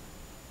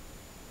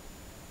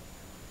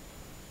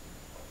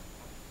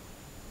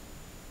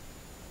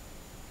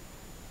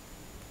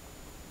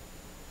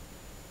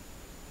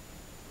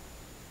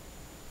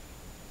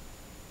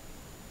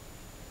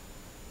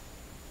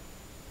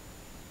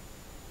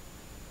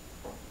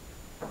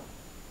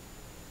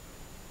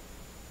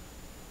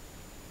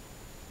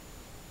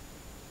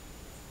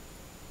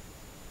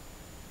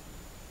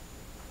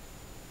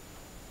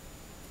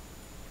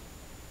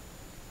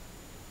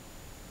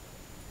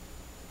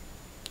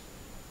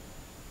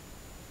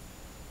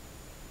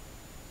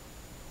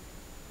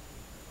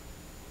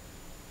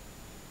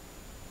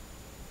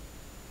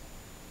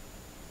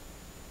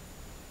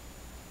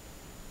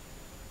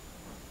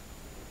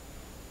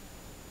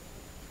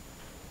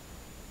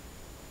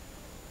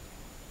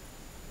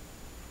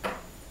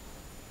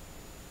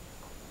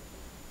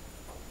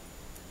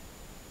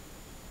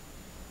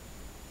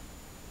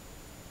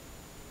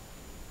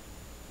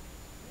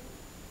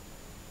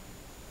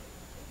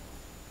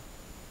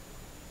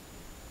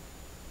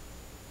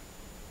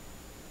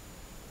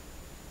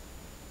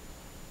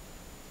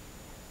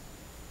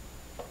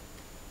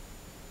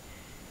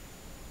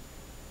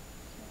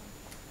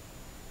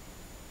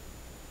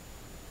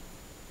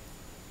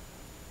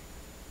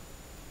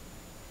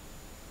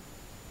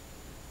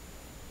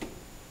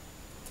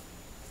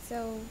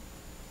 So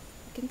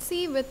you can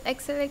see with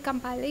XLA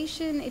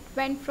compilation, it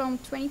went from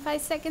 25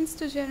 seconds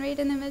to generate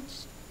an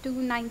image to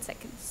 9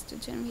 seconds to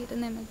generate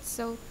an image.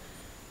 So,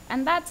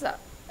 and that's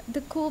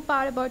the cool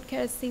part about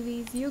Keras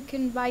CVs. You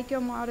can write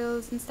your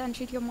models,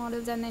 instantiate your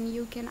models, and then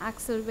you can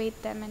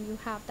accelerate them, and you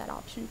have that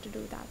option to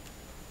do that.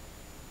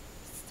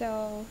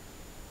 So,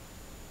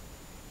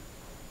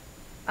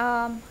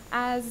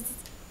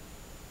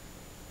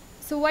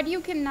 so what you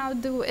can now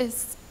do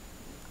is,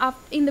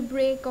 in the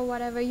break or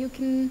whatever, you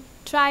can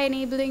try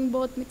enabling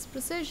both mixed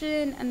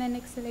precision and then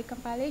XLA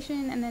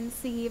compilation, and then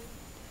see if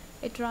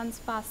it runs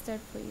faster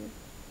for you.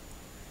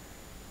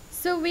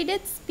 So we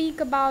did speak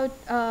about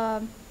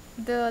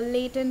the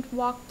latent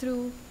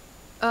walkthrough,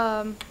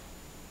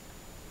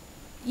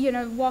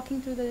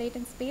 walking through the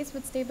latent space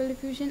with Stable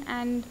Diffusion,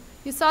 and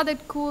you saw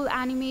that cool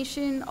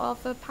animation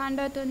of a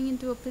panda turning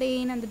into a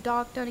plane and the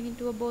dog turning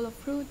into a bowl of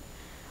fruit.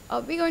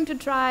 We're going to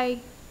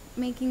try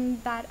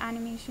making that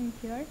animation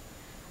here.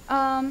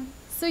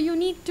 So you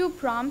need 2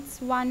 prompts.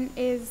 One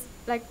is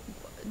like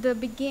the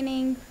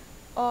beginning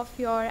of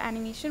your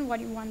animation, what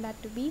you want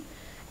that to be,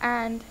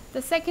 and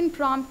the second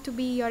prompt to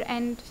be your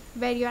end,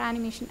 where your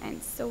animation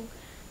ends. So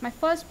my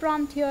first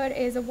prompt here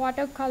is a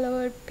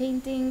watercolor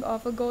painting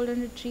of a golden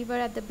retriever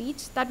at the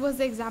beach. That was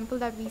the example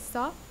that we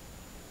saw.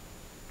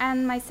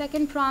 And my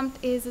second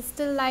prompt is a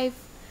still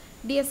life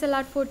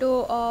DSLR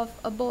photo of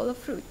a bowl of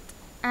fruit.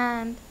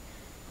 And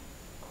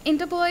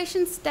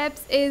interpolation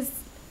steps is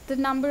the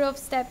number of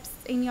steps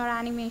in your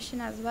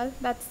animation as well.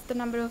 That's the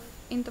number of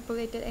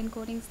interpolated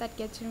encodings that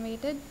get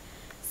generated.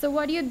 So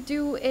what you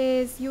do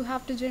is you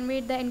have to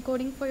generate the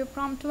encoding for your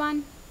prompt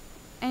 1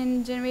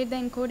 and generate the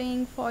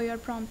encoding for your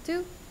prompt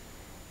 2.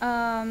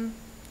 And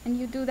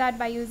you do that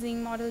by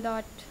using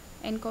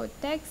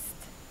model.encodeText.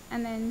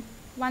 And then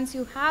once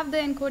you have the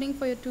encoding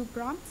for your 2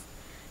 prompts,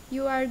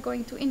 you are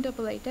going to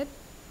interpolate it.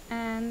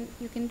 And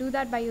you can do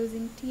that by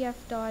using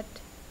tf.linspace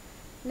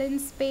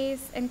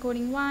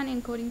encoding 1,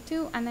 encoding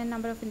 2, and then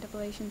number of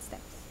interpolation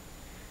steps.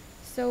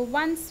 So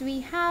once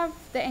we have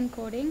the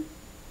encoding,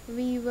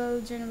 we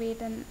will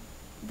generate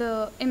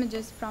the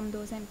images from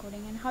those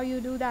encoding. And how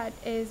you do that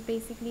is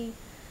basically,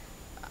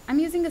 I'm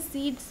using a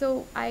seed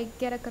so I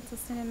get a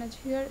consistent image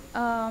here,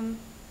 and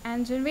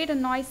generate a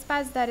noise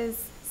patch that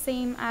is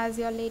same as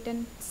your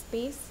latent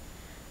space.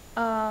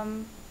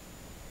 And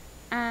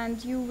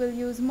you will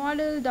use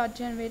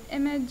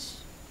model.generateImage,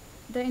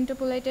 the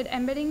interpolated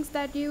encodings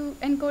that you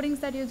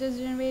just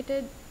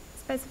generated,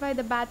 specify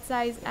the batch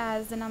size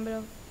as the number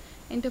of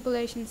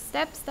interpolation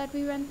steps that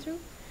we went through,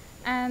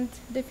 and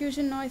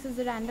diffusion noise is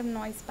the random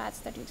noise patch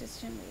that you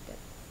just generated.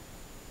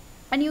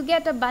 And you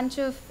get a bunch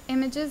of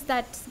images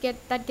that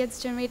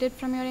gets generated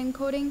from your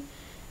encoding,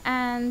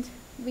 and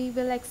we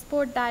will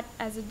export that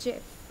as a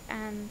GIF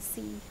and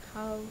see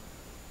how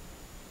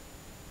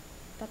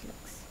that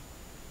looks.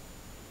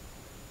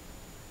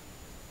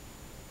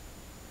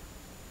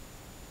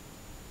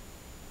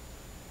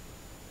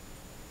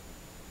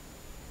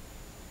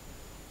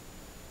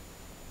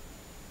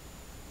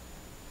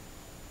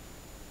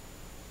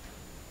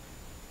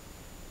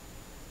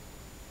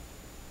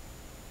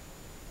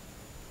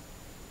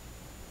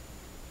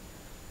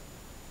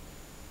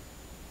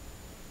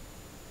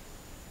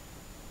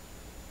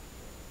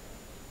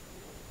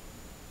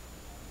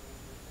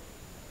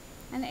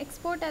 And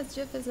export as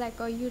GIF is like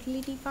a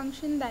utility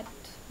function that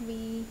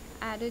we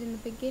added in the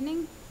beginning.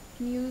 You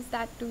can use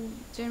that to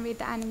generate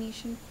the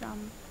animation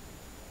from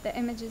the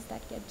images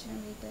that get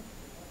generated.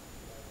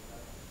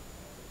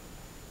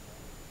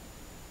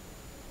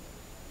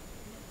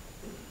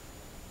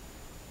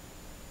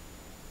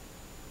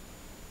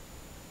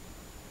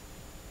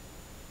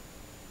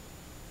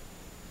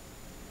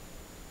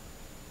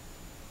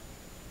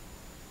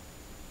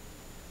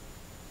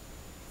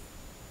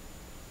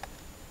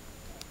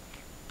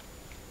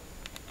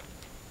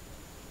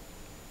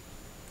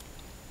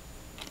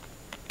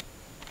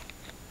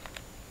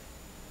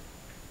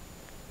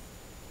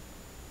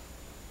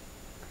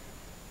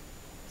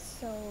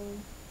 So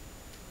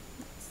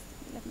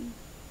let me.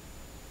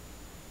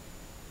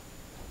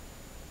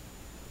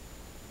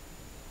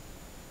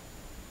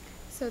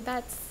 So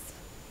that's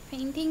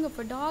painting of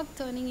a dog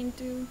turning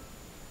into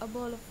a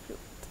bowl of fruit.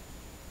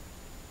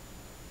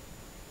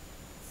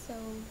 So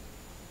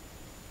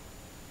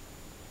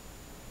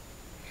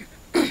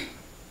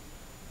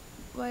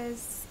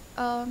was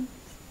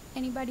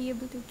anybody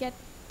able to get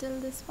till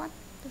this point?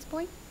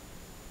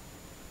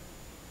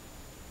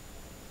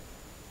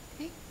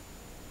 Okay.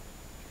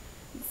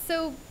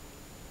 So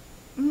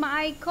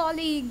my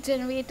colleague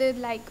generated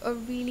like a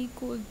really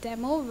cool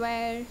demo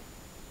where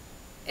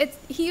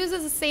he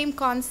uses the same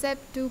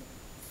concept to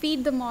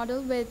feed the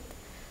model with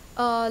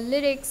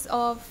lyrics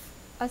of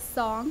a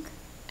song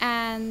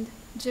and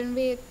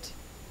generate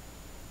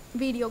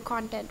video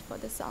content for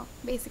the song,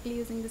 basically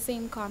using the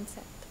same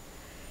concept.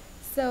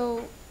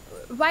 So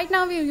right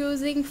now we're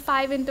using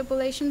 5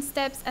 interpolation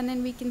steps, and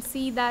then we can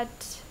see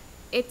that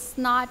it's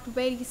not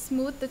very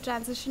smooth, the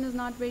transition is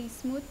not very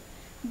smooth.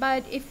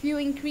 But if you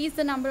increase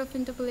the number of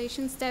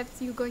interpolation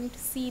steps, you're going to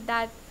see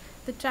that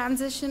the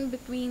transition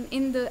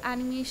in the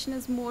animation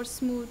is more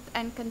smooth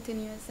and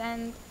continuous.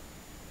 And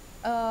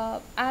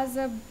as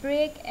a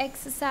break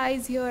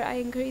exercise here, I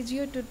encourage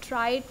you to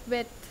try it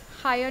with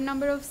higher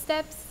number of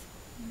steps,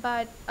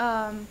 but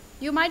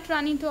you might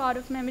run into out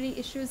of memory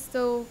issues.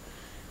 So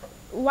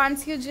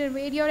once you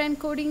generate your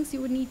encodings,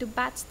 you would need to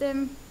batch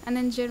them and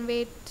then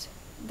generate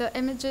the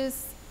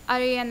images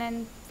array and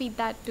then feed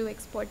that to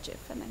export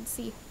GIF and then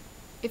see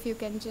if you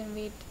can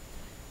generate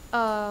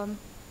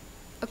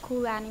a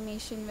cool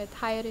animation with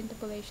higher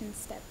interpolation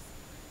steps.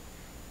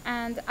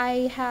 And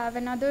I have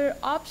another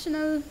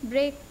optional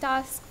break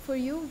task for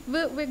you.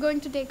 We're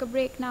going to take a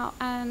break now,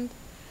 and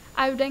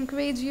I would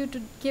encourage you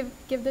to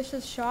give this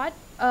a shot.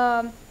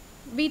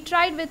 We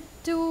tried with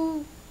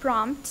 2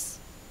 prompts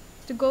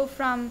to go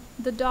from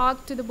the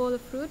dog to the bowl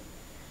of fruit.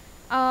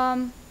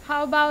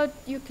 How about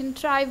you can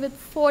try with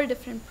 4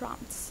 different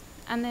prompts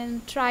and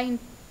then try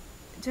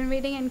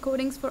generating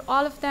encodings for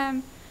all of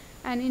them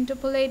and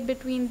interpolate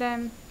between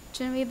them,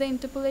 generate the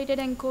interpolated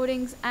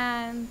encodings,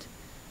 and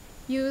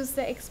use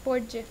the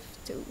export GIF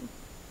to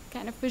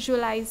kind of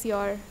visualize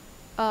your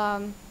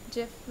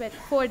GIF with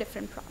 4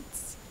 different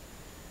prompts.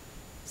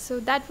 So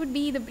that would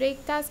be the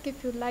break task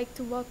if you'd like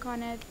to work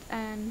on it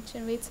and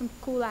generate some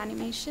cool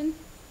animation.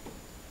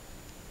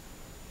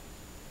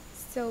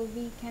 So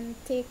we can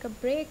take a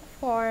break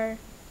for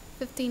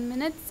 15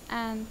 minutes,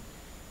 and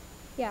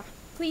yeah,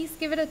 please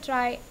give it a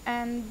try.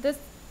 And this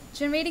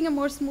generating a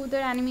more smoother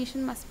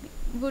animation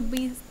would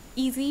be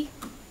easy.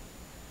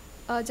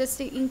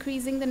 Just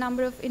increasing the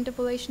number of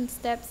interpolation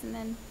steps and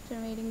then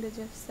generating the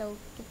GIF. So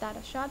give that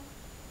a shot,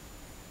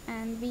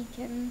 and we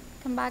can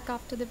come back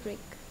after the break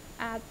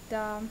at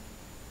 10.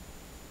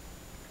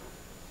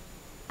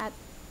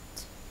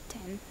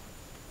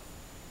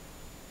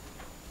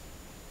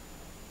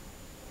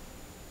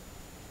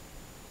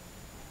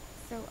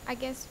 So I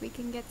guess we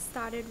can get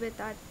started with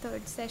our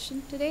 3rd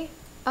session today.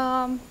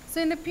 So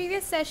in the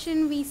previous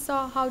session, we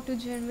saw how to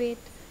generate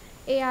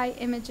AI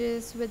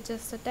images with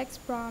just a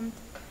text prompt.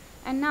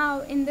 And now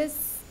in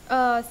this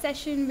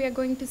session, we are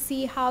going to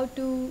see how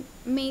to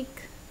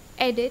make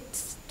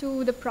edits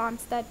to the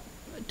prompts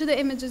to the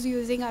images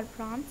using our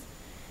prompts.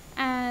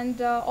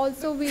 And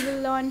also we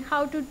will learn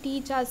how to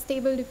teach our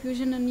Stable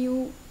Diffusion a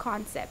new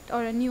concept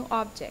or a new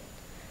object.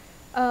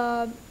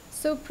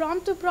 So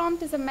prompt to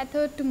prompt is a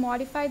method to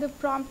modify the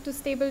prompt to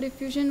Stable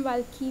Diffusion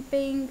while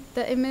keeping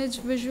the image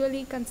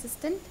visually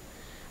consistent.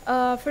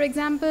 For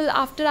example,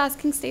 after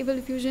asking Stable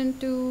Diffusion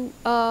to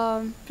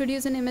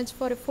produce an image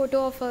for a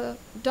photo of a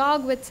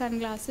dog with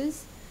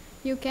sunglasses,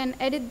 you can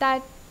edit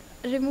that,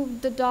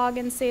 remove the dog,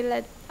 and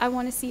say, I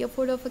want to see a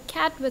photo of a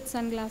cat with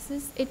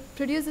sunglasses. It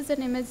produces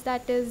an image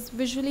that is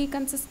visually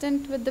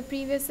consistent with the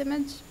previous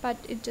image, but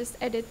it just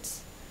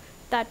edits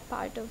that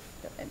part of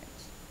the image.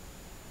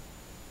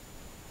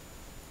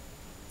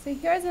 So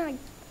here's a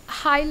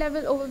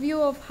high-level overview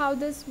of how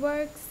this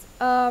works.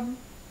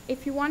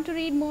 If you want to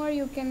read more,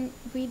 you can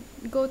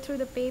go through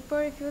the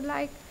paper if you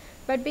like.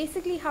 But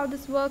basically how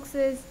this works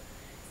is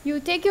you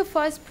take your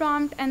first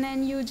prompt and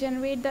then you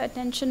generate the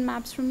attention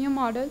maps from your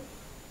model.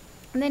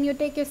 And then you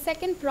take your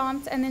second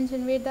prompt and then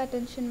generate the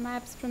attention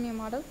maps from your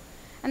model.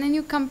 And then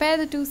you compare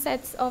the 2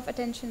 sets of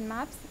attention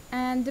maps.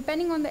 And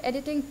depending on the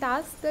editing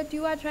task that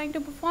you are trying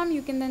to perform,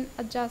 you can then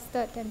adjust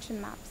the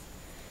attention maps.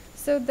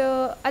 So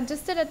the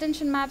adjusted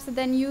attention maps are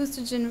then used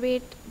to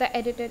generate the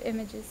edited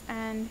images.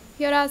 And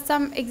here are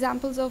some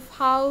examples of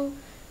how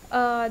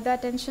the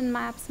attention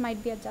maps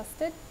might be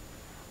adjusted.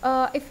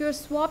 If you're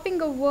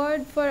swapping a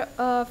word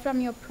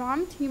from your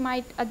prompt, you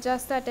might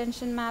adjust the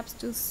attention maps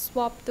to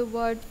swap the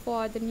word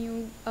for the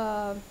new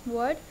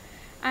word.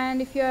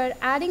 And if you're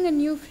adding a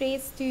new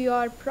phrase to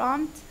your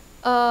prompt,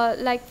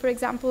 like for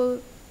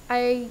example,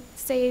 I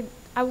say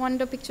I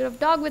want a picture of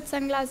dog with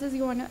sunglasses,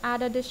 you want to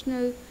add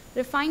additional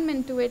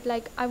refinement to it,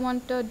 like I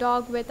want a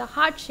dog with a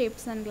heart-shaped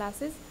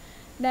sunglasses,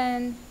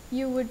 then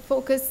you would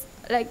focus,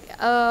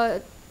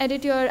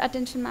 edit your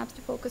attention maps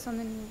to focus on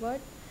the new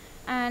word.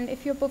 And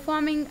if you're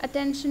performing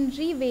attention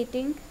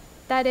reweighting,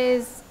 that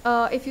is,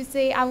 if you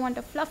say I want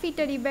a fluffy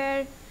teddy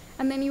bear,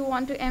 and then you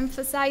want to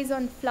emphasize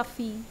on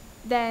fluffy,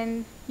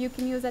 then you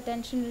can use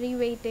attention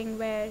reweighting,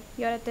 where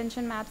your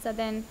attention maps are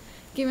then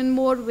given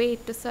more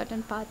weight to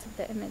certain parts of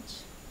the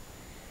image.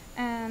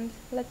 And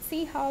let's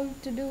see how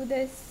to do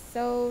this.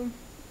 So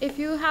if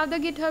you have the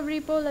GitHub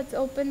repo, let's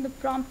open the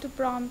prompt to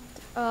prompt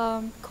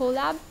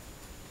collab.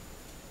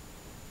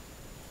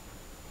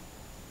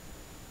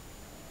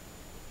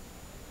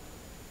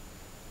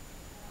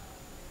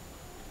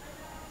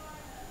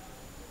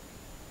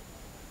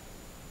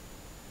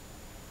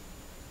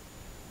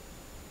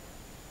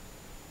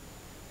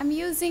 I'm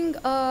using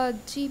a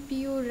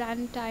GPU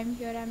runtime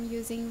here. I'm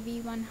using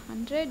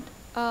V100.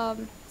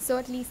 So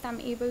at least I'm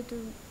able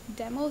to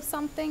demo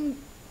something.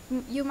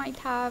 You might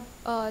have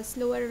a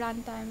slower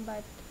runtime,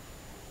 but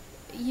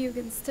you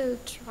can still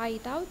try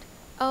it out.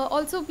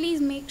 Also, please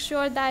make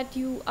sure that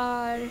you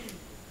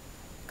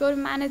go to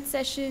manage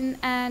session,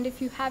 and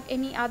if you have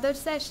any other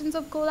sessions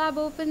of Colab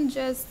open,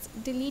 just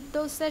delete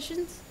those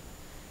sessions.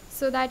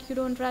 so that you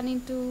don't run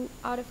into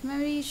out of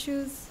memory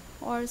issues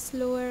or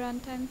slower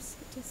runtimes.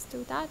 Just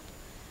do that.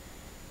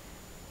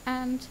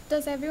 And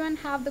does everyone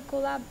have the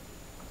Colab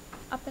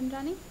up and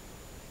running?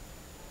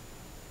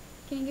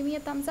 Can you give me a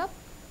thumbs up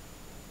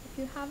if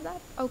you have that?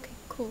 Okay,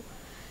 cool.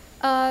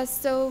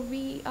 So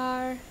we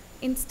are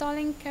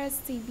installing Keras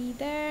CB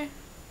there,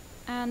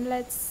 and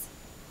let's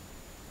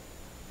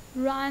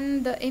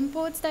run the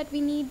imports that we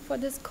need for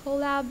this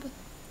Colab,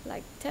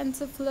 like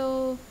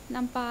TensorFlow,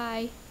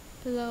 NumPy,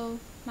 Pillow,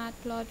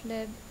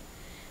 Matplotlib.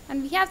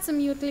 And we have some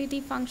utility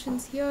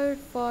functions here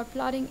for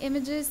plotting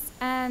images,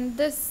 and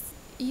this,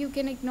 you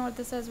can ignore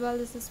this as well.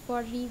 This is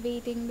for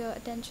reweighting the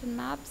attention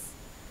maps.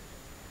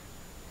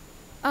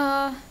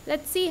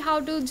 Let's see how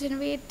to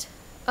generate,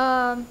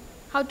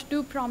 how to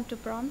do prompt to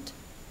prompt.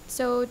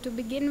 So to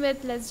begin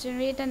with, let's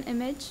generate an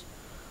image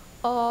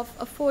of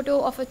a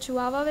photo of a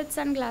chihuahua with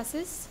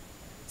sunglasses.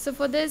 So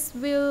for this,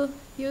 we'll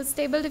use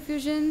Stable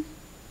Diffusion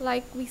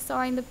like we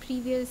saw in the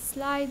previous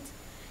slides,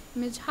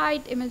 image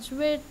height, image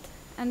width,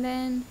 and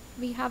then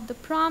we have the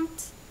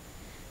prompt,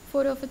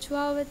 photo of a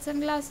chihuahua with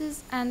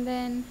sunglasses, and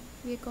then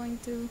we're going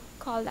to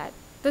call that.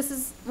 This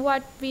is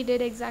what we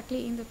did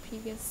exactly in the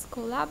previous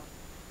Colab.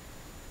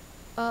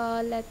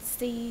 Let's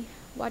see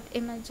what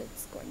image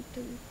it's going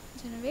to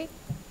generate.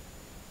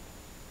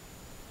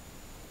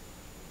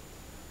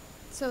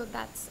 So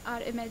that's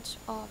our image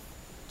of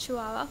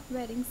chihuahua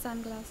wearing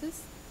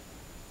sunglasses.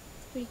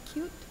 It's pretty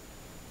cute.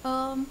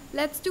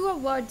 Let's do a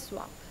word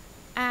swap,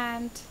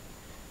 and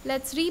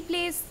let's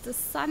replace the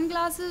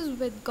sunglasses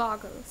with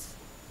goggles.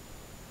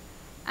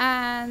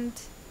 And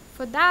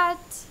for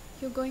that,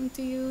 you're going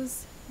to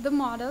use the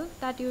model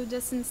that you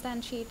just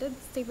instantiated,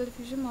 Stable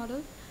Diffusion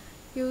model.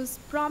 Use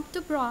prompt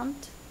to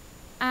prompt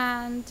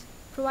and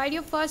provide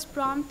your first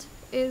prompt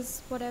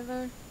is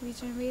whatever we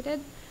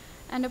generated,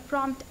 and a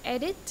prompt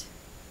edit.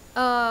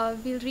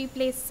 We'll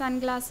replace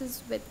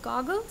sunglasses with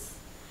goggles,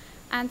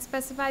 and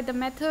specify the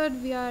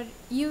method we are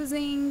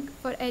using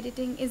for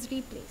editing is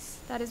replace.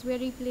 That is, we're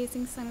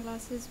replacing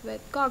sunglasses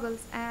with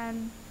goggles.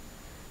 And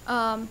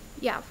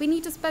yeah, we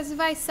need to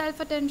specify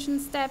self-attention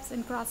steps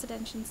and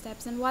cross-attention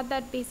steps. And what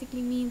that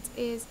basically means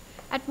is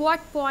at what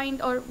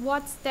point or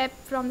what step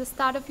from the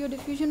start of your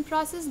diffusion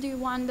process do you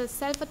want the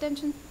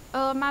self-attention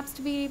maps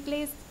to be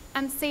replaced,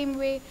 and same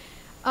way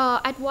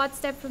at what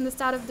step from the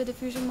start of the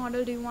diffusion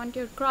model do you want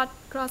your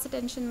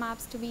cross-attention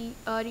maps to be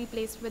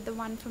replaced with the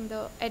one from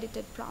the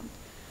edited prompt.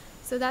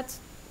 So that's,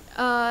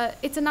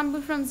 it's a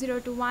number from 0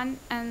 to 1,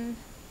 and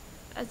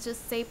let's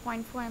just say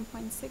 0.4 and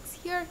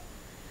 0.6 here.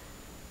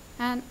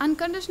 And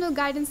unconditional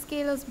guidance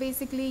scale is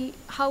basically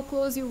how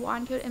close you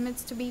want your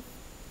image to be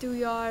to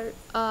your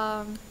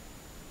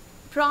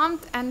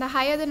prompt, and the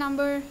higher the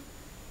number,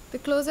 the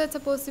closer it's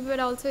supposed to be, but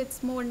also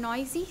it's more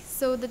noisy.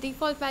 So the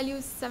default value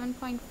is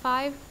 7.5.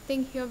 I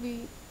think here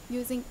we're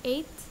using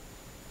 8.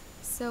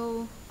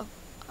 So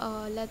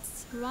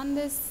let's run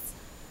this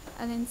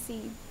and then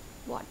see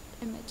what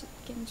image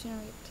it can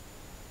generate.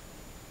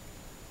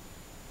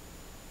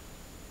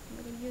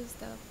 I'm going to use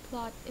the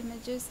plot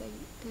images, a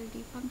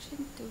utility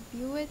function, to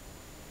view it.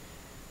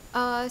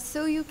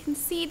 So you can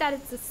see that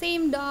it's the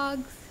same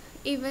dogs.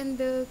 Even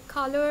the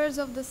colors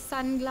of the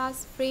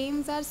sunglass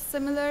frames are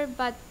similar,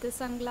 but the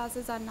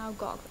sunglasses are now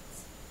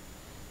goggles.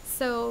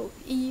 So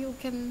you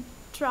can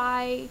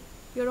try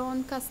your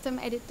own custom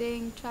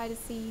editing, try to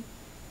see,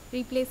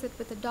 replace it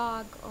with a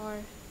dog or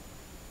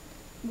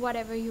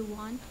whatever you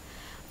want.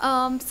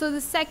 So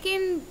the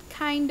second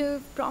kind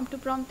of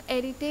prompt-to-prompt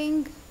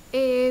editing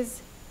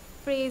is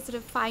phrase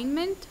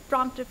refinement,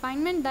 prompt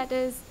refinement. That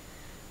is,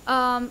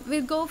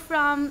 we'll go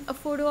from a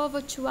photo of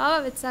a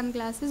chihuahua with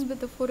sunglasses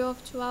with a photo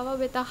of chihuahua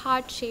with a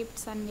heart-shaped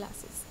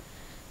sunglasses.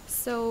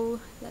 So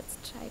let's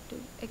try to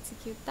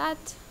execute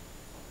that.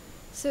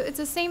 So it's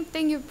the same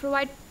thing. You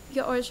provide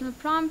your original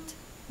prompt,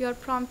 your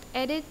prompt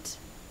edit.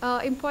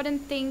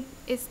 Important thing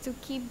is to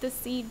keep the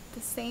seed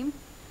the same,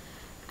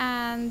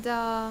 and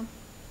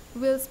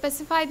we'll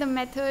specify the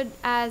method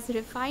as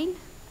refine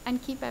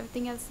and keep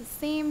everything else the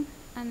same,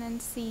 and then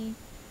see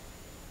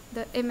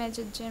the image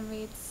it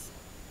generates.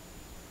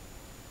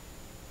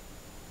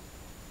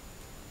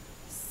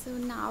 So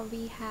now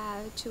we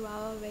have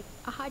chihuahua with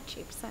a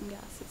heart-shaped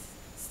sunglasses.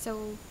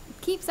 So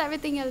it keeps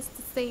everything else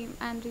the same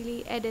and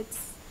really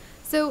edits.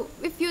 So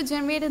if you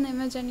generate an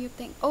image and you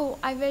think, oh,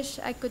 I wish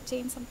I could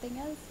change something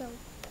else, so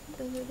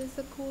this is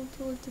a cool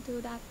tool to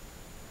do that.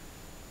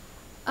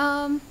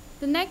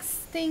 The next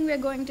thing we're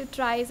going to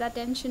try is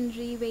attention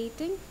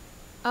reweighting.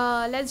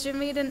 Let's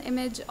generate an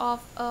image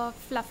of a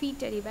fluffy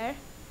teddy bear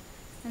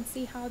and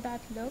see how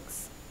that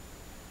looks.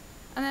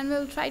 And then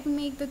we'll try to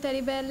make the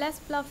teddy bear less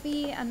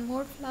fluffy and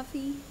more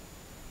fluffy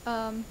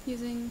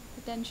using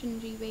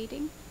attention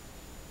reweighting.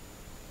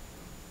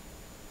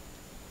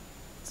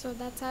 So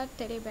that's our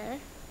teddy bear.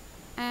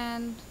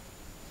 And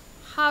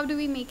how do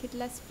we make it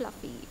less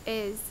fluffy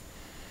is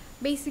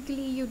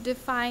basically you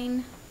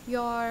define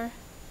your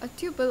a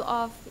tuple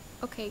of,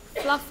 okay,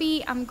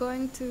 fluffy, I'm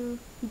going to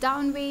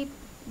downweight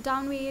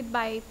it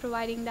by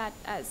providing that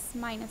as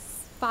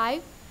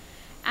 -5.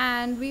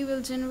 and we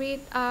will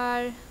generate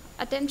our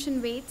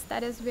attention weights.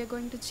 That is, we're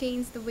going to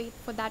change the weight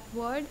for that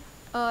word.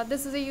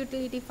 This is a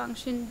utility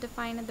function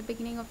defined at the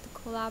beginning of the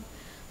Colab.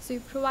 So you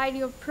provide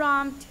your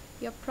prompt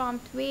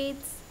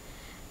weights,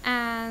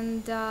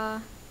 and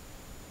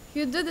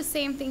you do the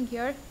same thing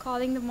here,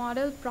 calling the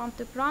model prompt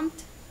to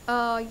prompt.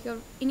 Your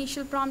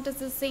initial prompt is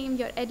the same,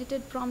 your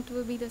edited prompt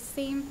will be the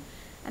same,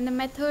 and the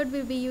method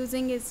we'll be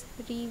using is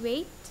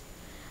reweight,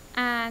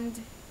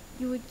 and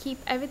you would keep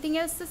everything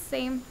else the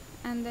same,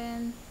 and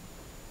then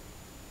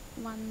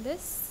run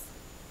this.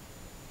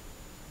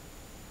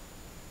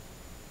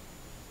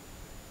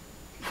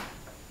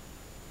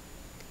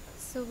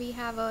 So we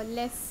have a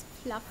less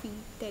fluffy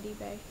teddy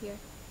bear here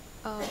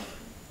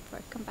for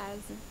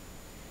comparison.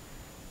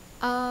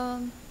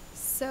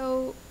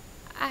 So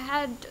I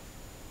had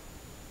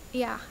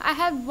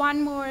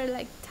one more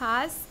like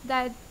task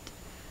that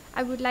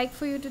I would like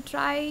for you to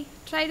try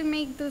to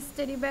make this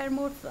teddy bear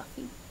more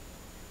fluffy.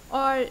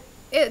 Or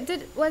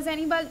was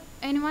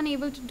anyone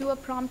able to do a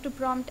prompt to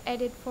prompt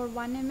edit for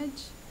one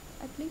image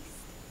at least?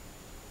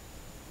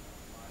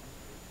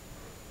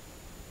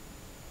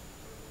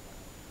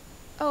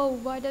 Oh,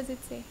 what does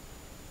it say?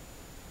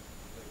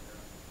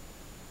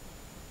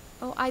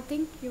 Oh, I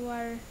think you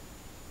are.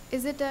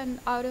 Is it an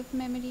out of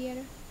memory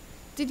error?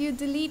 Did you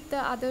delete the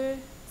other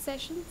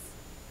sessions?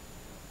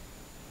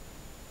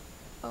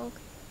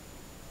 Okay.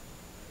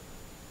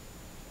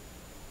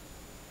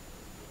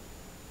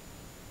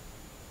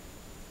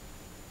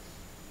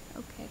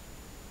 Okay.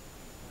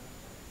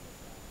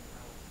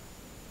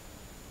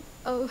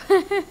 Oh.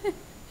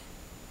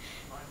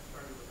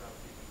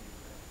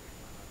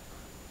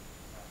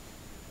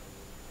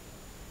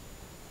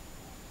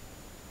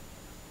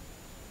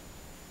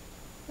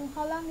 So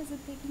how long is it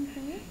taking for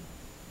you?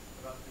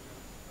 About 2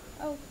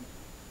 minutes. Oh,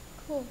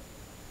 cool.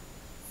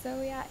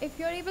 So yeah, if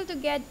you're able to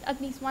get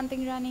at least one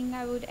thing running,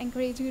 I would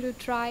encourage you to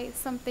try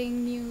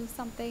something new,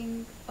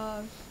 something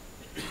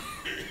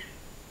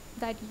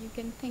that you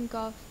can think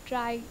of.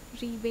 Try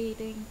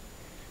reweighting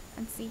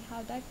and see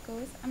how that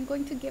goes. I'm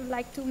going to give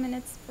like 2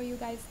 minutes for you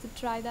guys to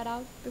try that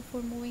out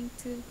before moving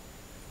to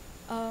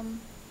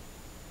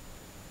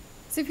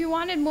so if you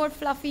wanted more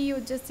fluffy, you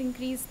would just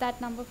increase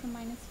that number from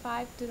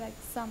 -5 to like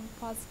some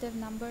positive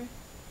number,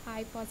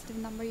 high positive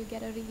number. You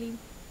get a really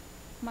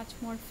much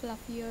more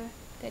fluffier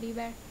teddy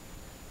bear. Is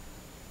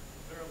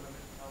there a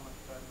limit to how much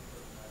that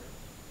number matters?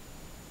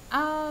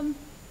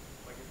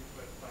 Like if you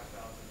put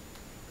 5,000,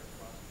 you think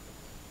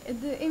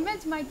The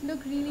image might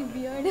look really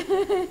weird.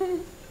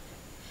 You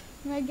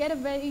might get a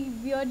very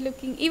weird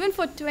looking, even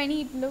for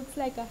 20 it looks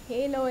like a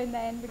halo in the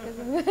end because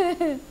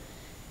of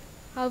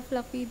how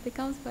fluffy it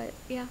becomes, but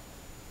yeah.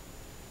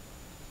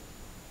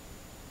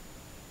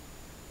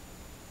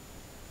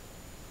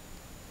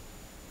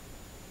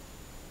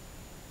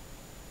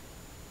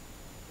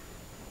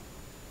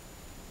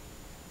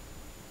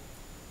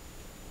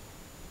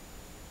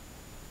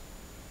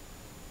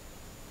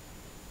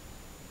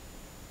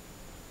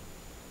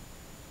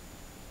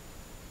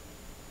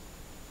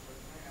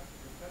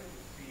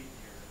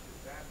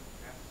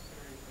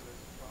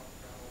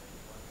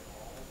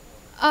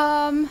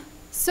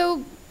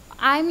 So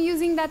I'm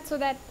using that so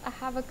that I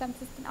have a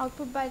consistent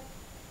output, but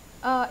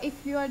if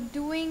you are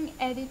doing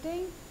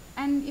editing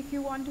and if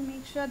you want to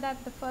make sure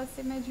that the first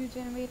image you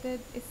generated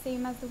is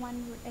same as the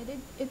one you edit,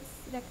 it's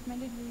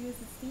recommended you use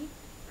a seed.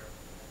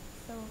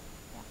 So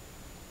yeah,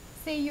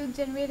 say you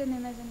generate an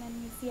image and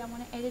then you see I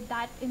want to edit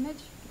that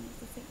image, you can use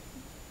the same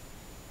thing.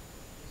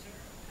 Is there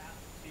a path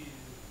to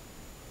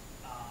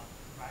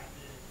provide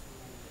the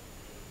tool with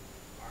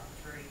an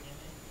arbitrary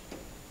image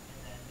and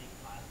then make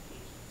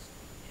modifications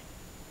to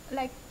it?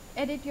 Like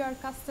edit your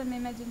custom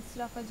image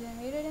instead of a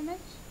generated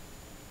image?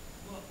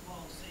 Well,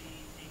 say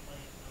you take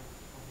like a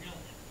real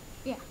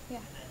image Yeah.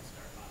 and then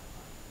start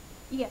modifying.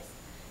 Yes.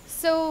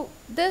 So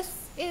this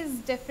is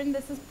different.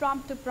 This is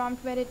prompt to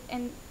prompt where it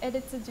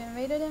edits a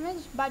generated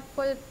image. But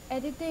for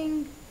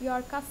editing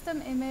your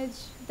custom image,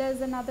 there's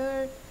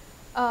another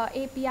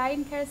API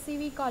in Keras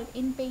CV called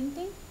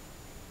in-painting,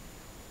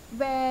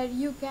 where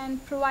you can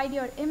provide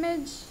your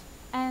image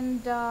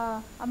and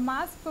a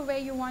mask for where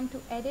you want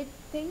to edit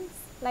things.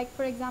 Like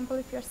for example,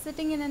 if you're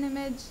sitting in an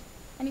image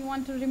and you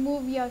want to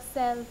remove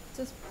yourself,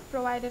 just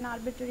provide an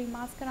arbitrary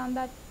mask around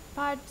that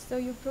part. So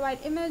you provide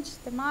image,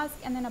 the mask,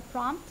 and then a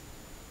prompt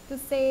to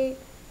say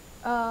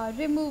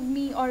remove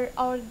me or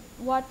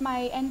what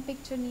my end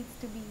picture needs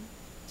to be.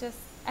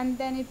 And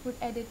then it would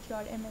edit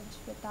your image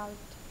without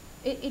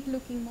it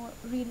looking more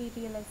really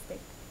realistic.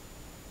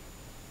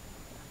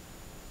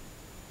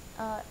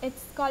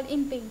 It's called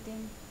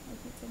in-painting.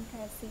 It's in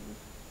Keras CV.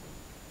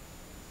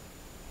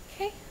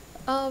 Okay.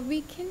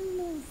 We can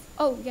move.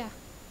 Oh yeah.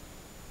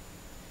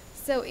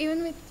 So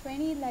even with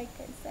 20, like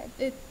I said,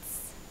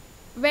 it's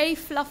very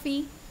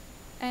fluffy,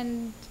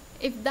 and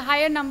if the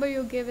higher number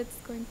you give, it's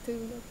going to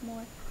look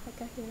more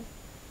like a hero.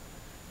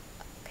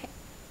 Okay.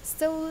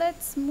 So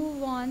let's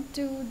move on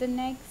to the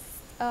next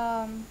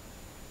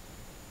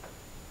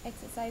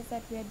exercise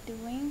that we are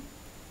doing,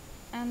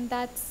 and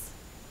that's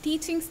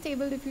teaching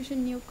Stable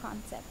Diffusion new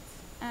concepts.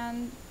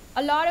 And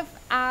a lot of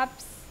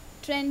apps,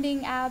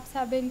 trending apps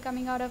have been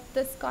coming out of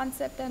this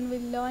concept, and we'll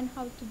learn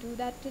how to do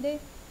that today.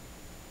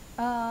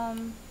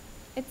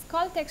 It's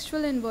called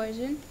textual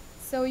inversion.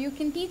 So you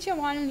can teach your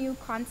model a new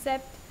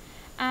concept,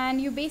 and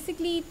you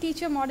basically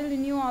teach your model a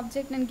new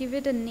object and give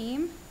it a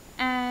name,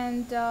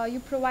 and you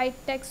provide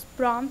text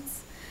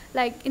prompts.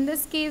 Like in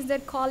this case, they're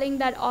calling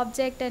that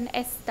object an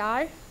S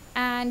star,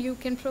 and you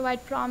can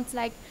provide prompts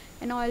like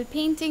an oil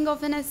painting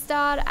of an S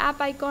star, app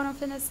icon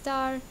of an S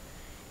star,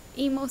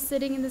 emo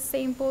sitting in the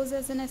same pose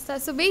as an S star.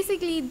 So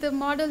basically, the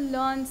model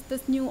learns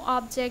this new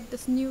object,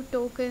 this new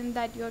token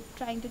that you're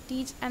trying to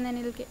teach, and then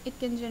it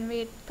can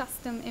generate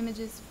custom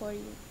images for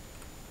you.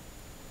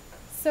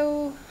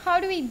 So how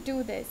do we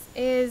do this?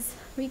 Is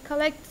we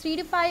collect 3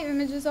 to 5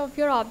 images of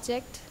your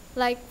object,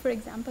 like for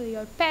example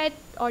your pet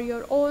or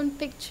your own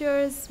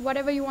pictures,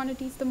 whatever you want to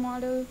teach the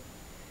model,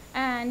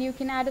 and you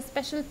can add a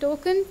special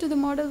token to the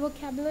model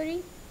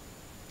vocabulary.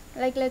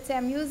 Like let's say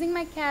I'm using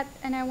my cat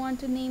and I want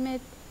to name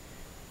it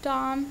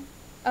Tom.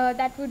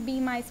 That would be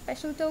my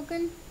special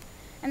token.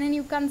 And then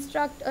you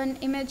construct an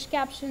image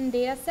caption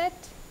data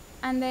set,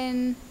 and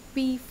then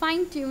we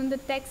fine-tune the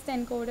text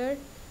encoder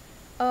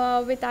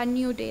with our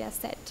new data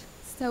set.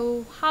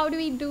 So how do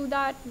we do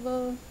that?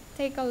 We'll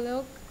take a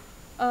look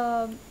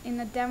in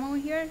the demo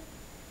here.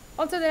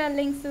 Also, there are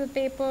links to the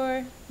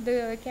paper,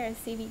 the Keras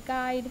CV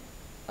guide,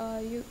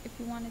 if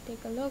you want to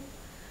take a look.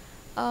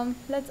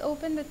 Let's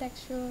open the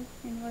textual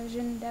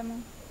inversion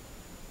demo.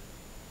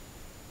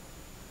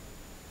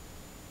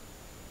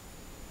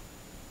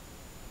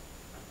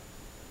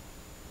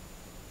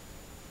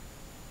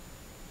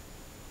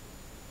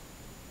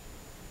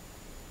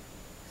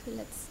 So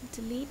let's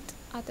delete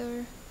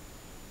other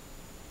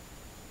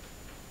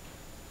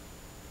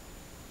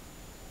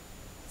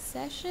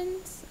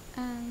sessions,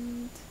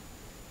 and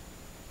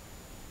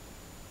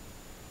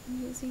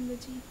I'm using the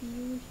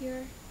GPU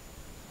here.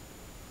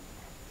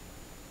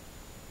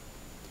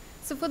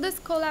 So for this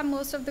collab,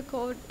 most of the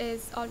code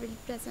is already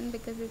present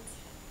because it's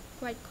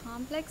quite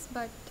complex,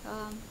 but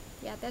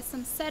yeah, there's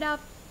some setup.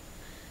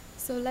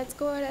 So let's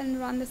go ahead and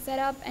run the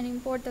setup and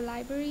import the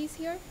libraries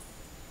here.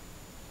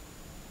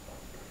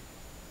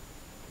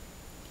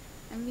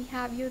 And we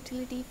have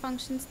utility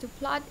functions to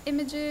plot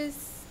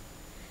images,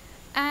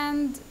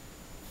 and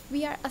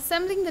we are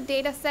assembling the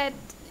data set.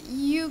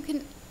 You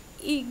can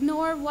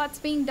ignore what's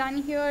being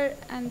done here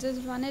and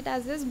just run it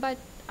as is, but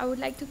I would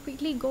like to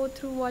quickly go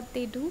through what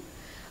they do.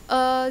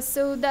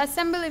 So the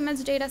assemble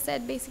image data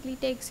set basically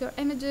takes your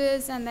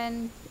images and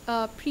then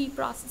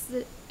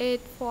pre-processes it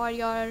for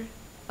your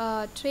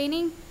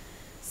training.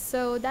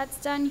 So that's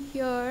done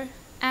here.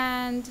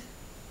 And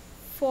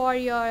for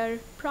your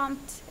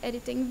prompt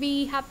editing,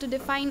 we have to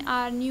define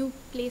our new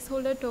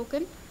placeholder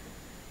token.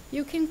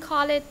 You can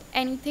call it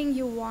anything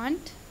you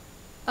want.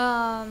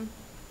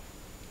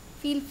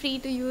 Feel free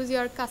to use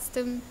your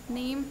custom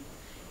name.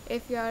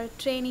 If you're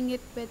training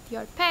it with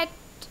your pet,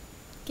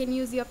 you can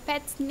use your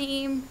pet's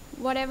name,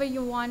 whatever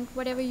you want,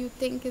 whatever you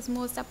think is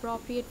most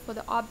appropriate for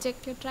the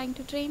object you're trying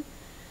to train.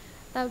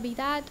 That'll be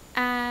that.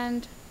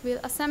 And we'll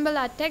assemble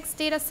our text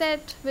data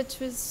set,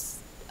 which is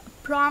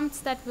prompts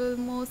that will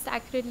most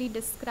accurately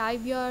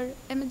describe your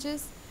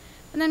images.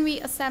 And then we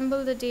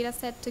assemble the data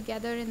set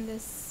together in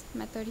this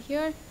method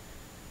here.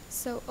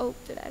 So, oh,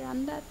 did I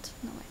run that?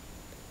 No,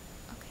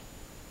 okay.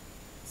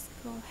 Let's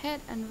go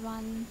ahead and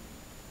run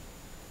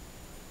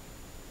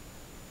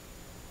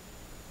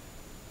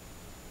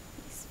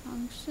these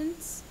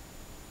functions.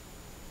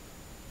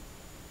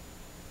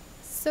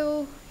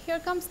 So here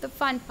comes the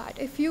fun part.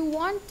 If you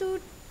want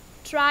to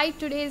try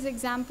today's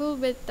example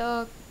with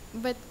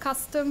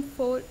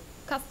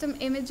custom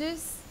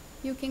images,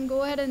 you can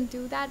go ahead and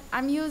do that.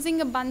 I'm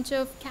using a bunch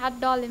of cat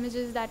doll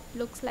images that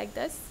looks like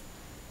this.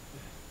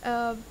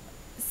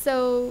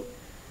 So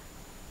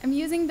I'm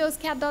using those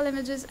cat doll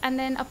images and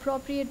then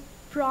appropriate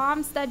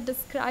prompts that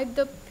describe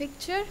the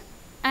picture.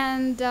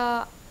 And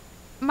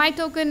my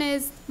token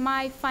is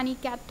my funny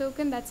cat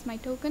token. That's my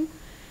token.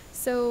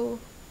 So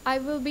I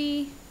will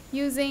be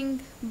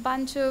using a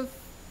bunch of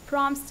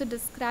prompts to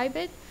describe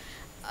it.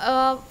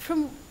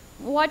 From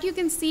what you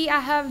can see, I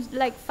have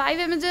like 5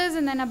 images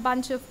and then a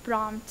bunch of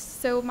prompts.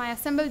 So my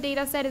assembled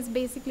data set is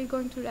basically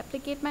going to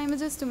replicate my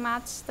images to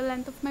match the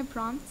length of my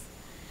prompts.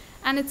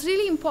 And it's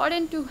really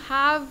important to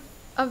have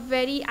a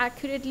very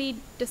accurately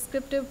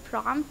descriptive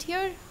prompt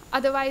here.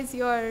 Otherwise,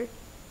 your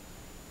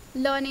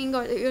learning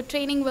or your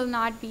training will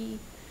not be,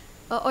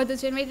 or the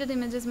generated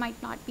images might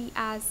not be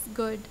as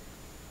good.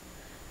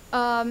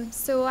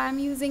 So I'm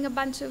using a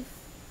bunch of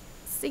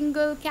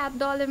single cat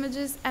doll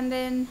images, and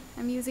then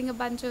I'm using a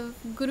bunch of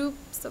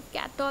groups of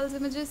cat dolls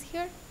images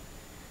here.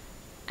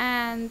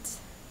 And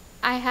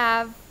I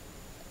have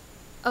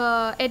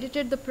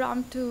edited the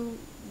prompt to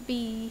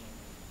be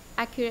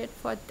accurate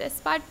for this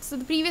part. So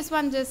the previous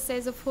one just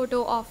says a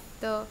photo of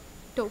the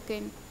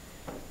token,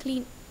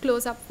 clean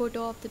close-up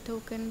photo of the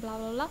token, blah,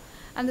 blah, blah.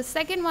 And the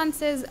second one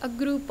says a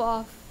group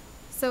of.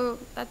 So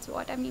that's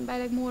what I mean by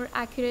like more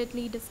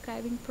accurately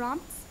describing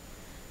prompts.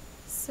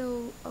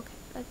 So, okay,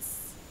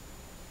 let's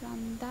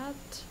run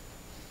that.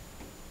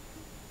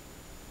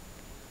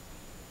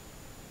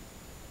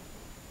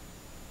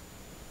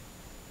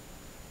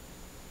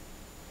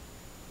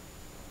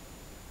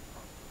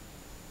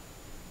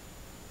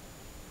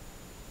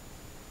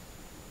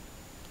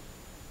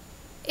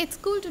 it's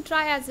cool to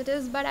try as it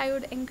is, but I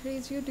would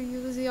encourage you to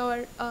use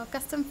your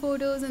custom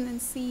photos and then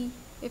see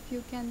if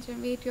you can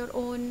generate your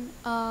own,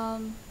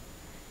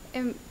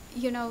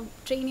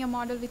 train your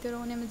model with your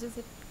own images.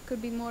 It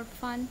could be more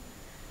fun.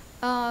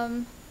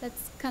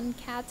 Let's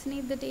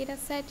concatenate the data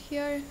set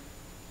here.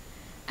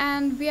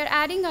 And we are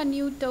adding a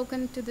new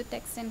token to the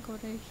text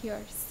encoder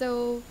here.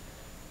 So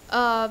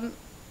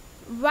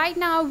right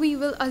now we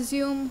will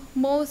assume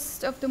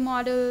most of the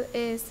model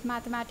is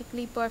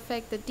mathematically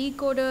perfect. The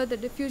decoder, the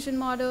diffusion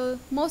model,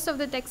 most of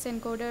the text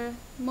encoder,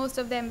 most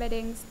of the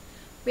embeddings.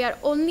 We are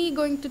only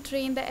going to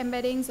train the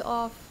embeddings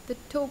of the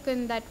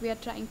token that we are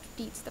trying to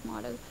teach the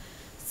model.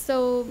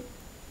 So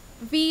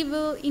we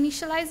will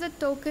initialize a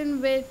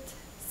token with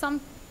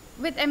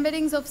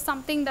embeddings of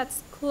something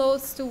that's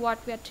close to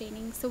what we are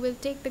training. So we'll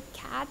take the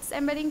cat's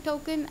embedding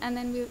token and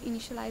then we'll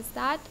initialize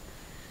that.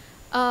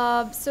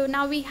 So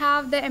now we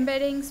have the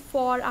embeddings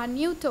for our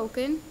new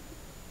token,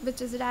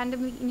 which is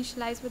randomly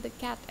initialized with the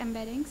cat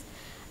embeddings.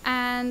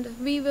 And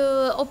we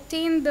will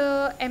obtain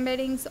the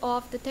embeddings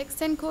of the text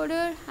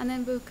encoder and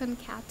then we'll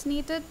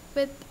concatenate it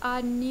with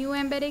our new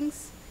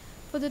embeddings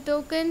for the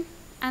token.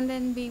 And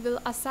then we will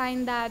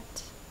assign that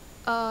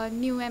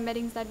new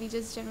embeddings that we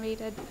just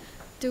generated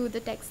to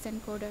the text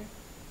encoder.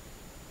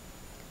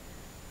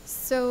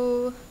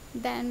 So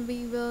then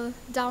we will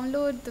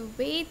download the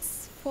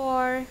weights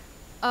for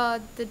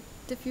the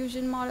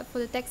diffusion model for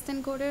the text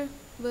encoder.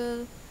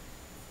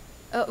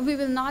 We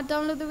will not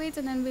download the weights,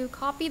 and then we'll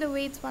copy the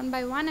weights one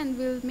by one, and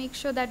we'll make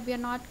sure that we are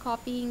not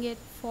copying it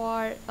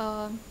for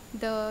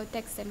the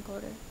text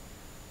encoder.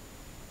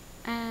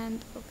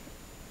 And okay,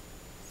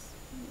 let's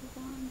move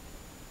on.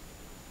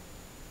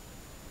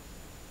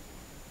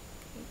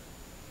 Okay,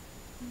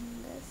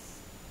 and this.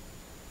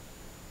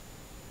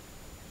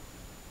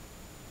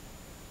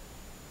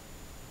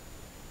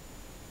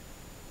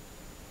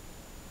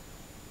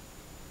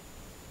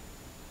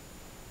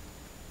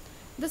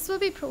 This will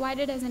be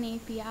provided as an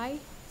API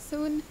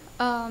soon.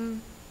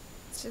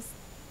 It's just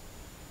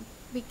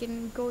we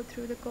can go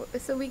through the code,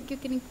 so you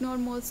can ignore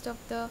most of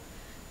the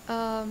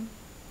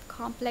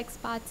complex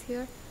parts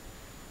here.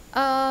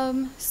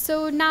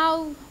 So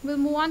now we'll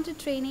move on to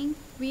training.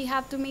 We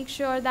have to make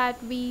sure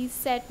that we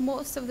set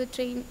most of the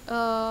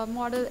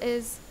model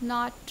is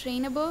not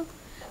trainable.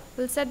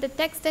 We'll set the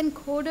text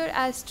encoder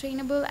as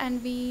trainable,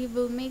 and we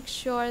will make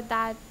sure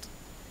that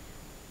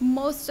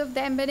most of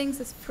the embeddings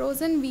is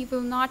frozen. We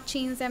will not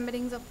change the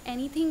embeddings of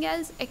anything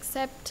else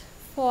except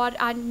for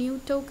our new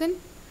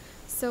token.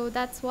 So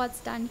that's what's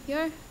done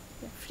here.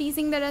 We're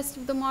freezing the rest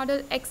of the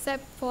model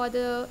except for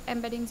the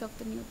embeddings of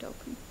the new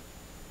token.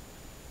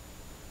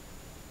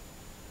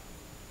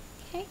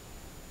 Okay.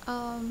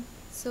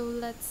 So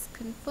let's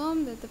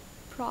confirm that the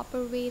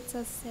proper weights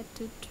are set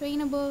to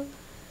trainable.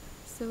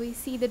 So we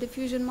see the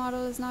diffusion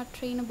model is not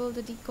trainable,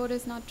 the decoder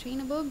is not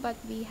trainable, but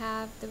we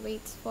have the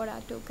weights for our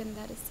token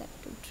that is set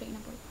to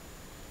trainable.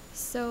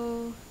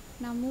 So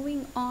now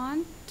moving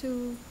on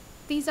to,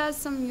 these are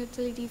some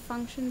utility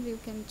functions. You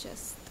can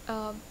just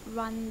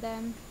run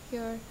them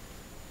here.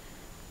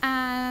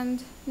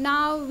 And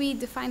now we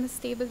define the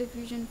stable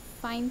diffusion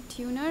fine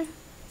tuner.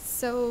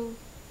 So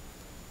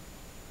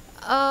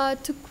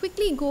to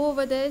quickly go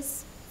over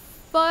this,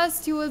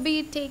 first you will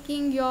be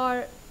taking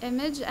your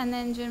image and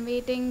then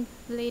generating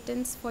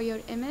latents for your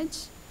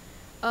image,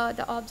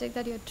 the object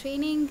that you're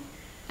training,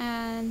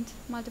 and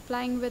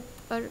multiplying with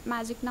a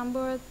magic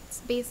number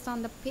based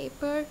on the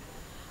paper.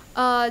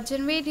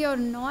 Generate your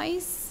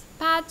noise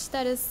patch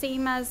that is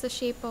same as the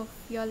shape of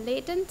your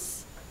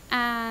latents,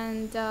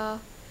 and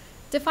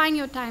define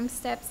your time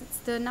steps. It's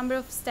the number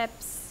of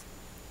steps,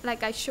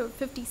 like I showed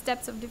 50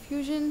 steps of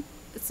diffusion.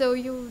 So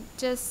you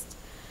just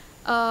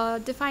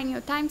define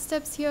your time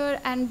steps here,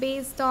 and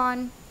based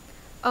on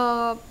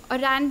a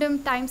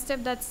random time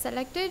step that's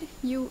selected,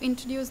 you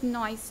introduce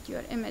noise to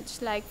your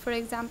image. Like for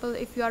example,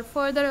 if you are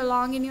further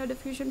along in your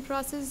diffusion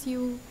process,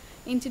 you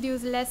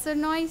introduce lesser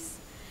noise,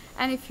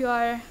 and if you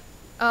are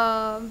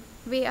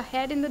way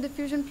ahead in the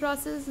diffusion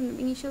process in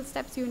the initial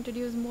steps, you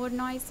introduce more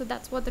noise. So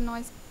that's what the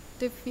noise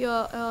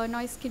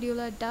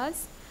scheduler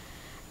does.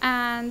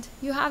 And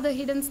you have the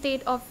hidden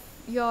state of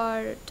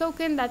your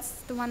token.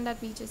 That's the one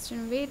that we just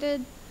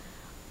generated.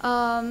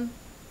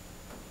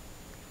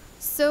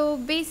 So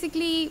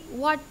basically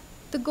what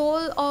the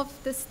goal of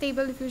the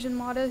stable diffusion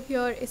model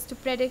here is to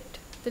predict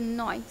the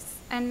noise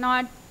and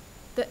not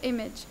the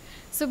image.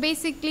 So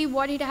basically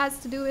what it has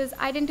to do is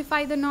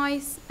identify the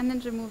noise and then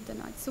remove the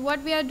noise. So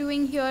what we are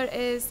doing here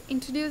is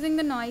introducing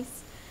the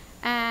noise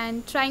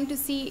and trying to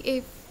see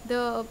if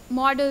the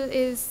model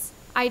is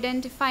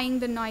identifying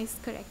the noise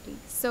correctly.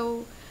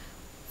 So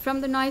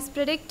from the noise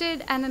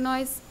predicted and the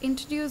noise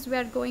introduced, we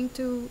are going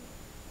to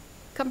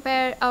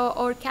compare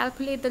or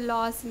calculate the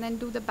loss and then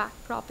do the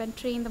backprop and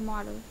train the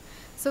model.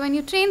 So when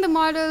you train the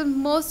model,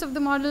 most of the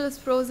model is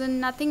frozen.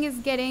 Nothing is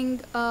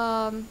getting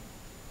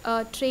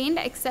trained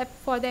except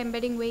for the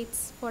embedding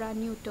weights for our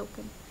new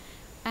token.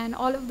 And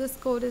all of this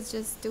code is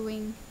just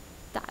doing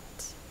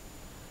that.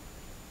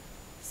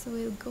 So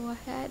we'll go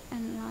ahead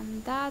and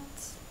run that.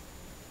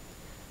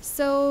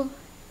 So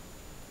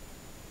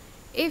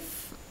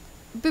if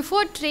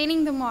before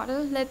training the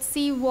model, let's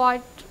see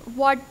what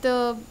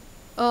the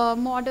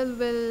model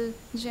will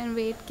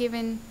generate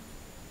given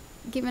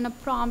a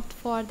prompt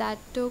for that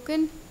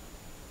token.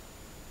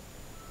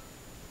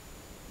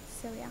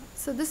 So yeah,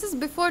 so this is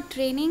before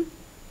training.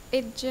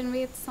 It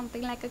generates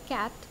something like a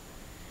cat.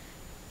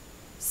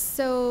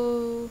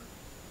 So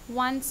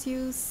once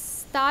you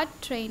start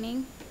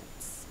training,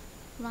 let's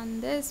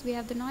run this. We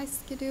have the noise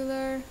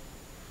scheduler,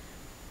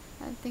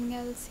 everything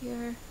else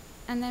here.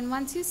 And then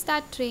once you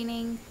start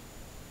training,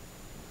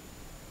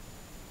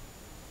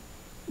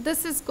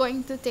 this is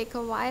going to take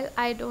a while.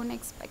 I don't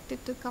expect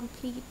it to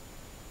complete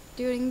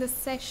during the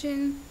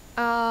session.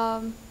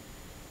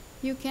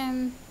 You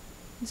can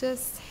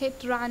just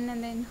hit run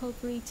and then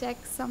hopefully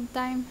check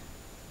sometime.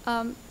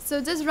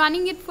 So just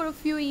running it for a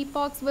few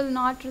epochs will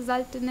not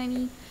result in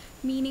any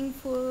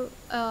meaningful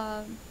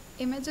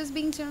images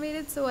being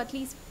generated. So at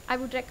least I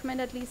would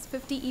recommend at least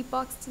 50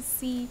 epochs to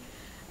see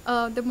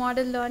the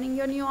model learning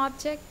your new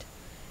object.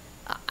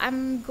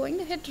 I'm going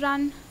to hit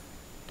run.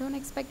 Don't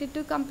expect it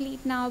to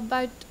complete now,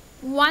 but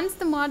once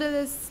the model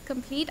is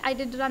complete, I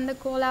did run the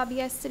Colab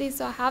yesterday,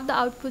 so I have the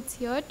outputs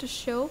here to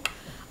show.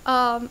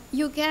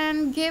 You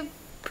can give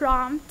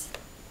prompt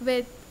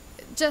with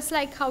just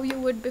like how you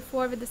would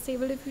before with the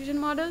Stable Diffusion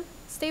model,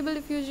 Stable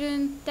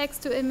Diffusion,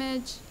 text to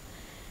image,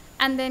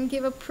 and then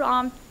give a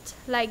prompt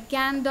like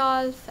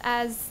Gandalf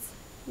as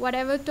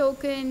whatever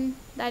token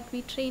that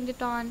we trained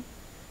it on,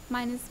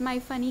 minus my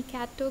funny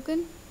cat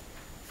token.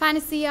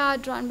 Fantasy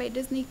art drawn by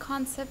Disney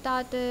concept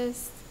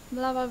artist,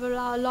 blah blah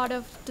blah, a lot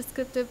of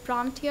descriptive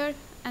prompt here,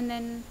 and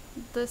then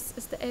this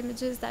is the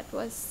images that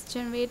was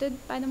generated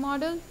by the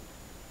model.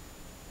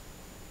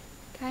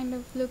 Kind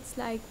of looks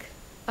like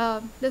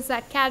this is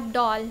a cat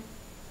doll,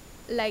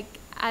 like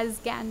as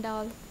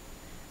Gandalf.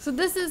 So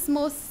this is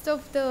most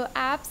of the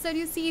apps that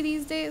you see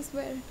these days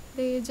where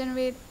they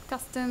generate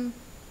custom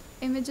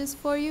images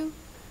for you.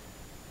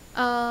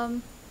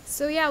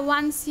 So yeah,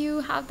 once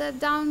you have that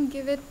down,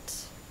 give it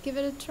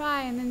a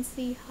try and then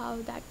see how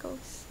that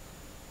goes.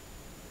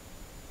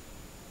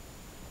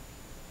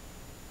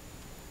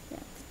 Yeah,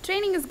 the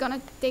training is gonna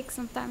take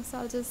some time, so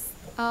I'll just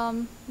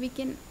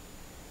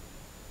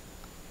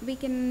we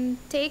can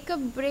take a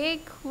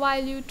break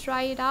while you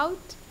try it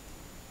out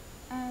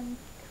and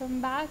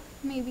come back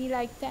maybe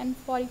like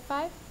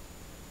 10:45.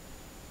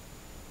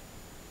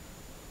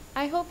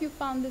 I hope you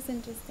found this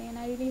interesting, and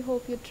I really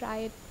hope you try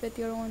it with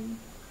your own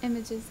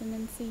images and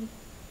then see if you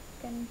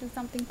can do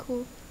something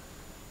cool.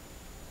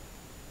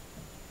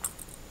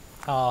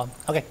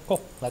 Okay,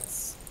 cool.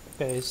 Let's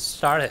get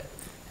started.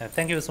 And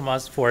thank you so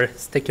much for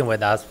sticking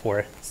with us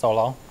for so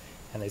long.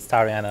 And it's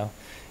tiring, I know.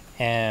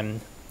 And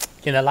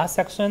in the last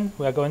section,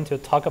 we are going to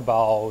talk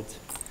about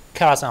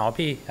Keras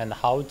NLP and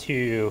how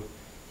to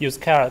use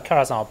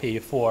Keras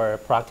NLP for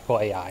practical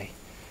AI,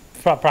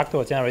 for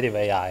practical generative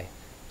AI.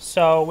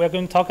 So we're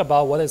going to talk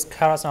about what is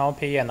Keras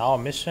NLP and our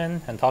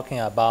mission, and talking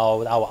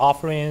about our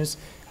offerings.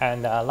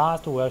 And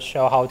last, we'll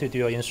show how to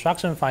do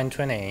instruction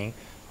fine-tuning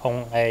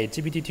on a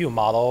GPT-2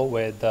 model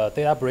with the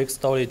Databricks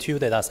Story 2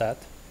 dataset,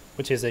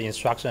 which is an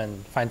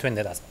instruction fine-tuning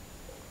dataset.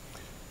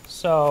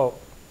 So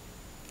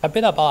a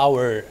bit about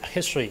our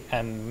history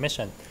and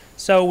mission.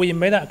 So we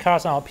made a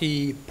Keras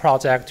NLP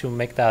project to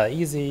make that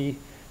easy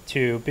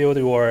to build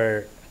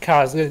your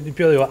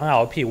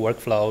NLP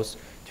workflows,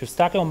 to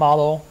stack your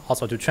model,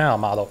 also to train our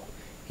model.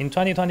 In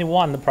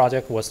 2021, the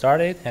project was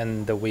started,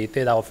 and we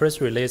did our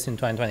first release in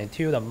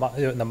 2022,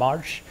 the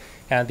March.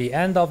 And at the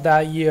end of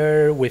that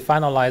year, we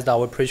finalized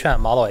our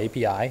pre-trained model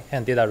API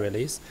and did a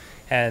release.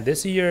 And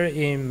this year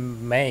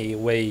in May,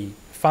 we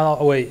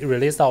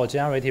released our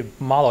generative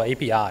model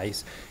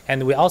APIs.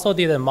 And we also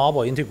did a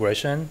mobile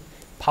integration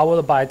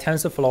powered by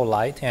TensorFlow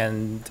Lite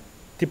and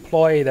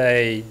deployed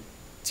a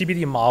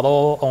GPT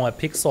model on a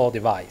Pixel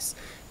device.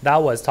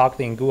 That was talked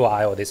in Google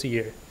I/O this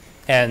year.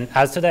 And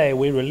as today,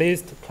 we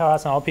released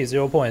Keras NLP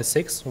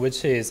 0.6,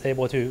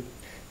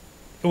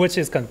 which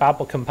is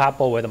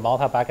compatible with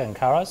multi-backend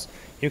Keras.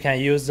 You can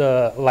use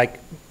the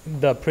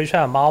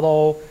pre-trained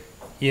model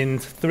in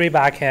 3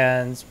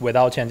 backends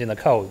without changing the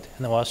code.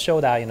 And we'll show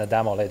that in the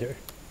demo later.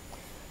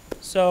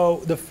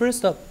 So the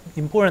first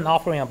important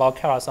offering about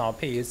Keras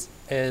NLP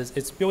is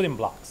its building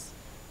blocks.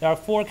 There are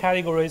 4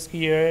 categories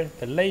here: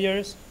 the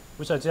layers,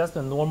 which are just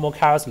the normal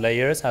Keras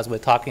layers, as we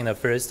talked in the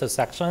first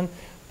section,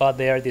 but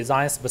they are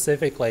designed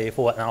specifically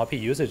for NLP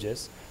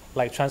usages,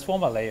 like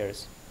transformer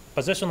layers,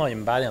 positional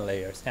embedding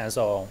layers, and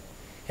so on.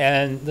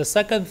 And the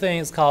second thing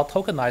is called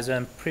tokenizer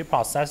and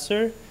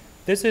preprocessor.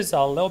 This is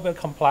a little bit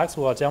complex.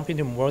 We'll jump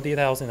into more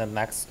details in the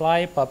next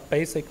slide, but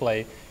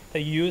basically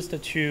they're used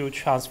to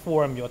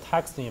transform your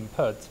text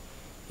input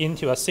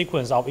into a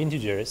sequence of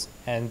integers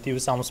and do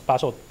some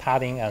special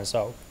padding and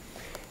so.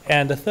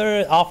 And the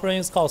third offering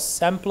is called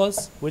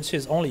samplers, which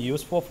is only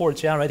useful for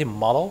generative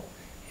model.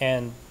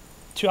 And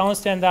to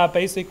understand that,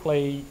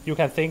 basically, you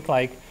can think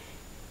like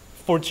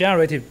for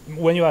generative,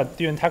 when you are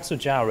doing text to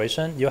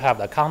generation, you have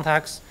the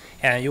context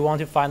and you want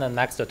to find the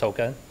next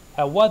token.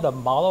 And what the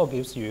model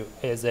gives you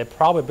is a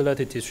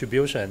probability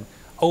distribution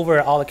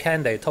over all the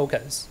candidate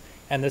tokens,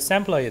 and the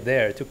sampler is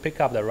there to pick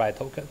up the right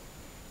token.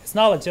 It's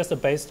not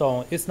just based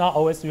on, it's not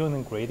always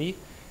using greedy.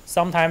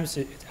 Sometimes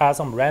it has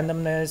some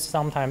randomness,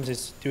 sometimes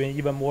it's doing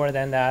even more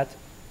than that.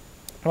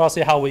 We'll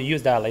see how we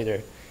use that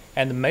later.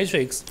 And the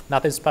matrix,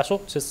 nothing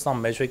special, just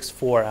some matrix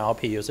for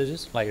NLP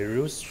usages, like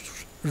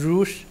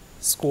rouge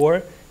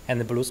score and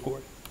the blue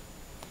score.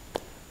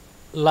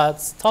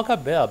 Let's talk a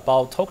bit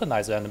about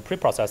tokenizer and the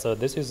preprocessor.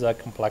 This is a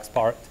complex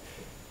part.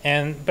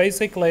 And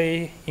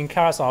basically, in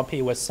Keras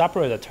NLP, we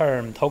separate the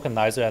term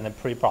tokenizer and the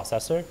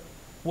preprocessor.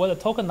 What a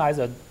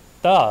tokenizer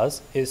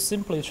does is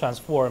simply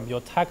transform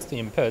your text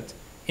input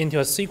into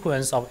a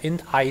sequence of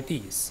int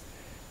IDs,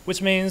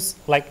 which means,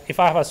 like, if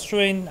I have a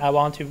string, I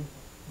want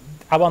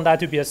that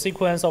to be a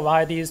sequence of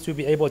IDs to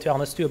be able to be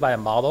understood by a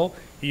model.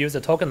 You use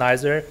a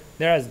tokenizer.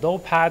 There is no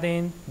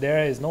padding.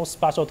 There is no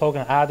special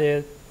token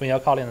added when you're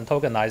calling a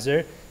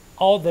tokenizer.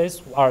 All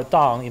this are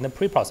done in the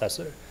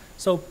preprocessor.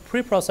 So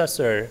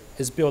preprocessor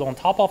is built on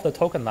top of the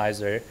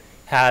tokenizer.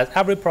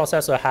 Every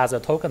processor has a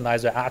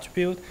tokenizer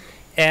attribute.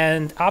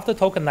 And after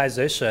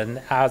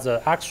tokenization, has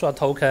extra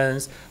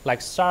tokens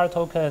like star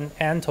token,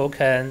 and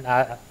token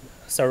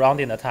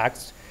surrounding the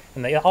text.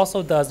 And it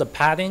also does the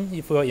padding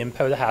if your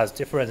input has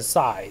different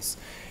size,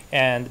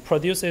 and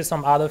produces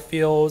some other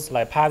fields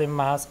like padding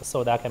mask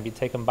so that can be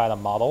taken by the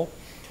model.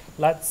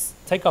 Let's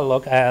take a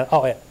look at,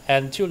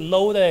 and to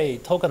load a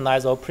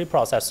tokenizer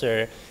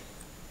preprocessor,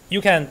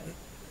 you can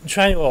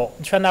train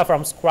that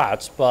from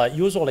scratch, but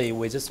usually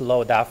we just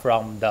load that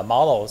from the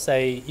model.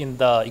 Say in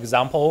the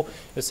example,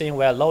 you're seeing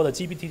we load the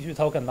GPT-2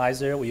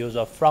 tokenizer, we use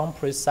a from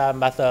preset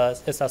method,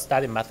 it's a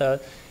static method,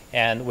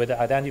 and with the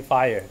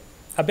identifier.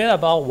 A bit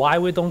about why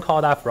we don't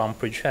call that from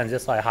pre-train,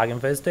 just like Hugging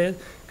Face did,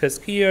 because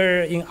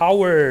here in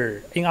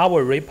our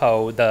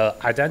repo, the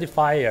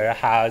identifier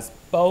has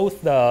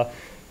both the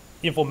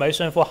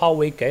information for how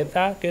we get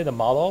the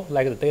model,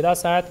 like the data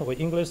set, with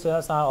English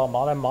data set or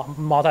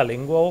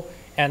multilingual,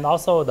 and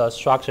also the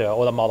structure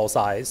or the model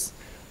size.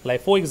 Like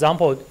for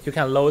example, you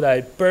can load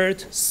a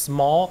bird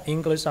small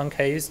English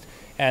uncased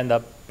and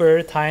a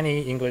bird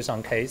tiny English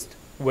uncased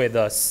with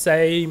the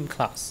same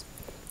class.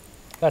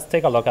 Let's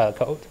take a look at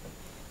the code.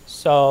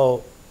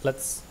 So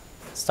let's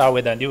start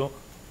with a new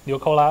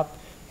collab,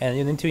 and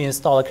you need to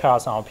install the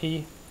Keras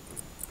NLP.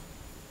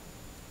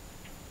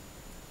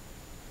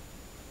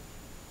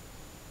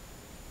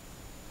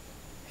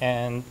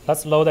 And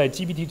let's load a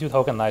GPT-2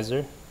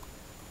 tokenizer.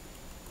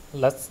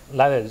 Let's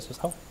let it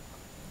just,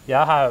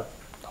 yeah, I have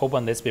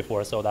opened this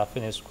before, so that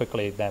finished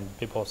quickly than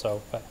people,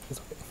 so, but it's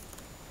okay.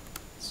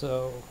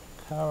 So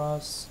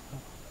Keras,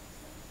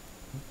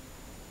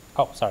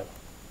 sorry.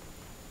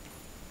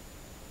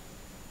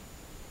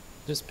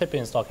 Just pip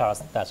install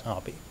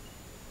Keras-NLP.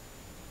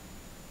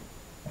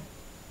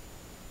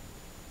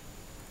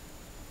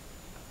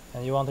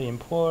 And you want to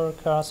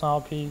import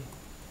Keras-NLP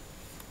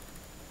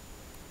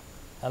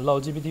and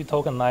load GPT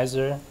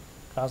tokenizer,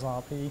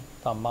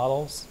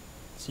 Keras-NLP.models,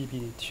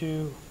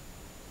 GPT-2.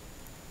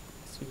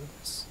 Let's see what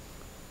this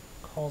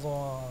calls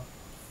on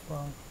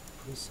from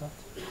preset,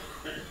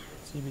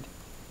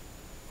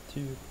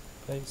 GPT-2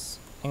 base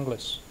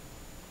English.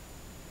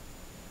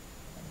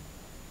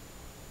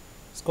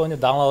 It's going to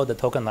download the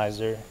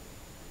tokenizer,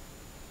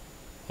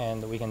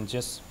 and we can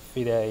just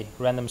feed a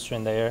random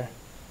string there.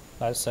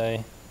 Let's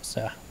say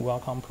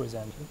welcome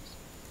presenters.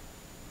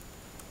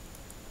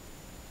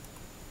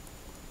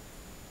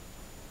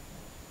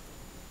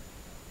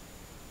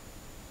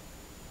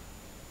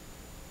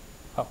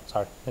 Oh,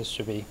 sorry, this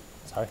should be,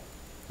 sorry,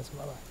 this is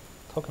my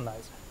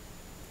tokenizer.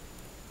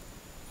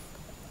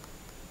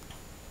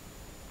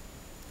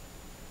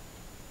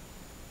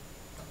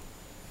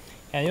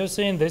 And you're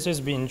seeing this is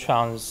being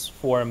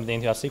transformed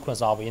into a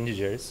sequence of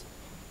integers.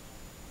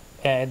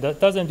 And it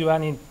doesn't do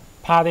any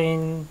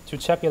padding to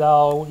check it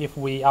out if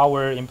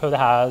our input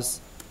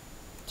has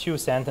 2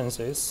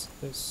 sentences.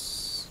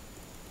 This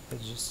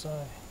is just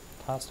a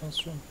casting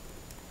string.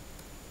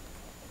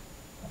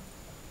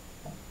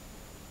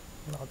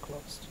 Not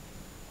closed.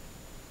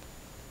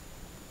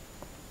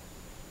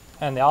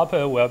 And the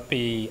output will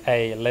be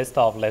a list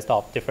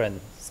of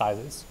different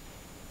sizes.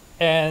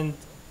 And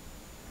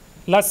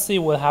let's see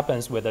what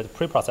happens with the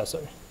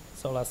preprocessor.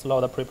 So let's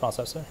load the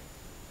preprocessor.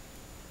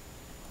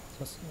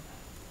 Just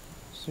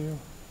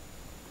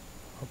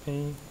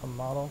open the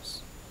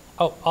models.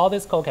 Oh, all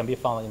this code can be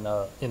found in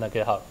the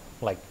GitHub,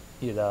 like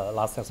in the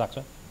last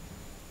section.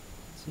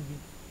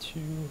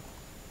 CV2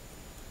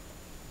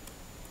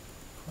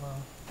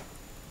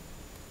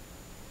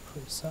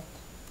 preset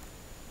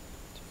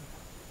to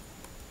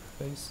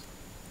base.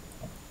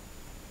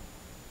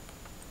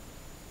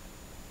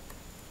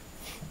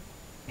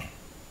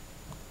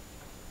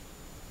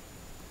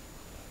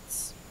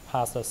 Let's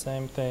pass the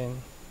same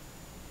thing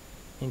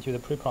into the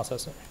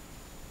preprocessor.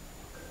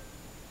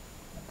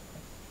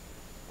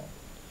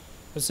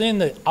 We're seeing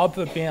the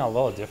output being a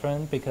little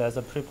different because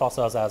the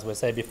preprocessor, as we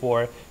said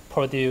before,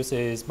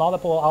 produces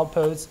multiple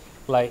outputs.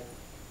 Like,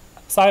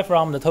 aside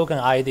from the token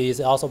IDs,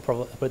 it also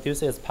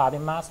produces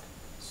padding mask,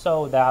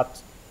 so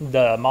that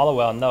the model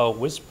will know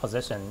which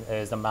position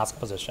is the mask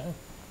position.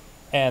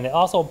 And it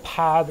also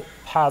pass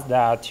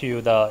that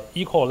to the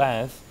equal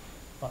length.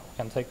 Well, we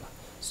can take,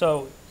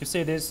 so you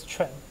see these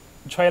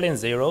trailing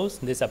zeros,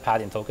 these are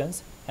padding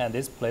tokens, and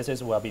these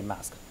places will be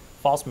masked.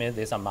 False means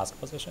these are mask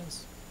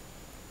positions.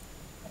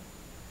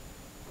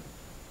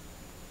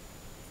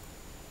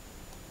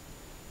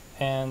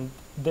 And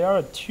there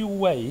are two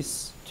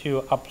ways to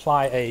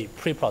apply a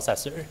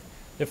preprocessor.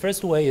 The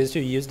first way is to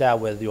use that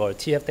with your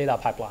TF data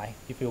pipeline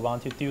if you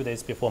want to do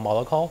this before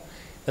model call.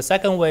 The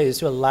second way is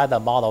to let the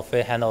model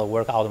fit handle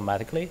work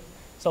automatically.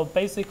 So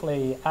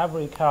basically,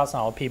 every Keras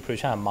NLP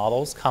pre-trained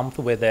models comes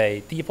with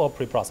a default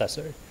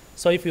preprocessor.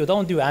 So if you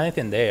don't do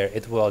anything there,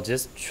 it will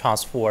just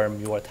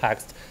transform your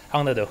text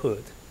under the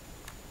hood.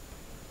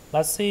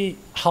 Let's see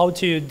how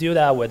to do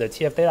that with the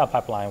TF data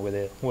pipeline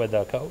with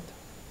the code.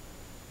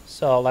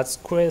 So let's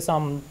create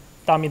some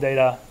dummy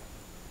data.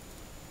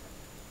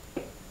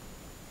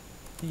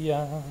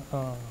 Yeah,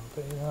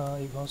 data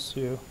equals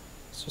to,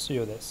 let's just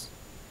use this.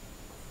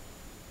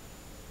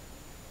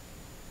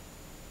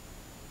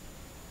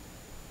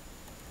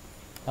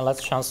 And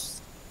let's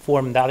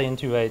transform that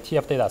into a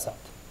TF data set.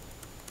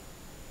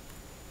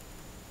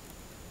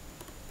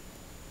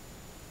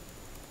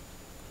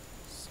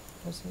 So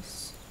this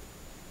is,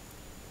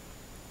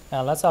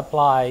 and let's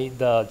apply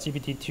the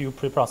GPT-2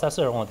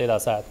 preprocessor on the data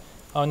set.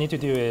 All I need to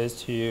do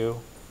is to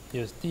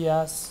use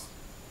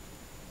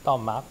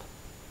ds.map,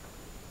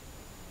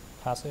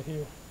 pass it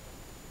here.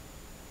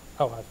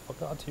 Oh, I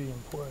forgot to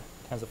import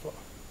TensorFlow.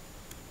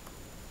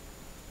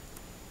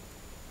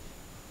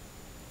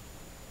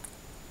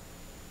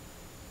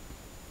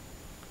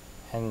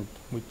 And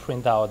we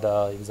print out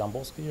the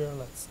examples here.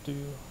 Let's do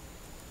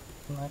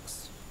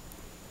next.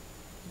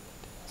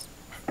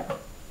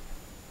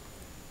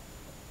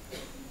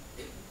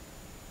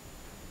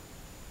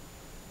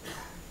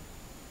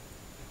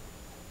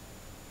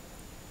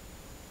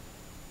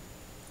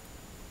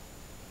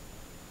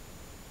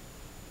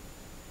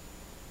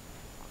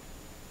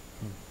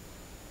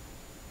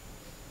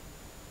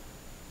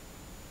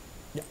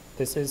 Yeah,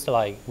 this is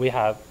like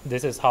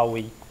this is how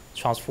we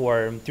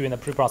transform doing the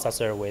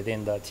preprocessor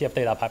within the TF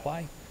data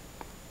pipeline.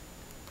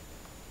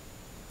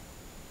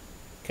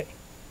 Okay,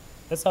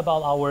 that's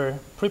about our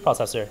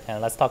preprocessor,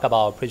 and let's talk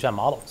about pre-trained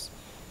models.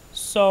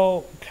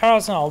 So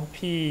Keras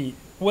NLP,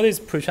 what is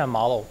pre-trained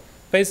model?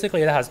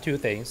 Basically, it has two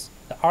things: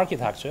 the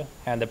architecture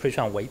and the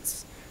pre-trained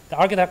weights. The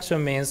architecture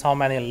means how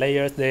many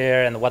layers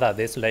there and what are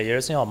these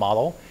layers in your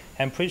model,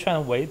 and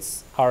pre-trained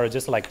weights are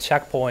just like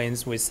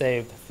checkpoints we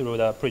saved through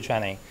the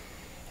pre-training.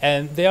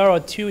 And there are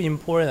two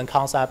important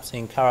concepts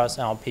in Keras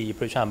NLP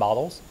pre-trained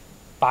models: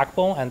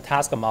 backbone and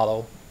task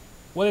model.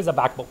 What is a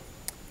backbone?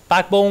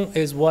 Backbone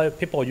is what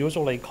people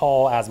usually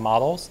call as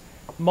models.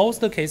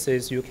 Most of the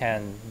cases, you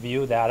can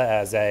view that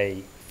as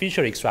a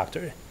feature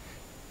extractor.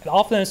 It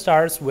often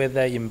starts with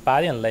an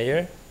embedding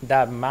layer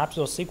that maps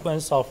a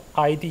sequence of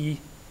ID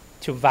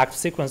to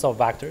sequence of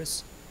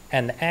vectors,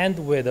 and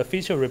end with a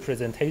feature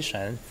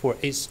representation for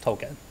each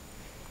token.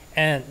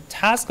 And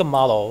task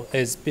model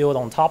is built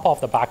on top of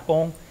the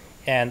backbone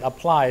and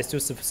applies to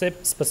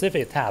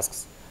specific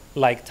tasks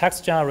like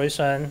text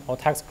generation or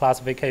text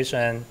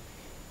classification.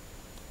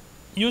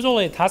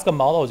 Usually, task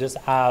model just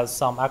adds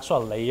some extra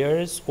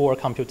layers or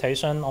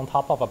computation on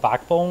top of a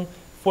backbone.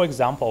 For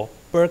example,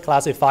 bird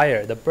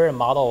classifier, the bird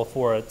model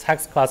for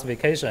text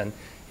classification,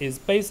 is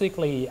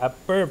basically a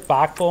bird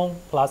backbone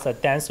plus a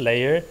dense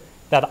layer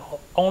that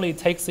only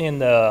takes in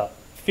the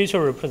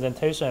feature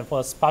representation for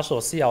a special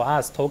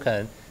CLS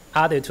token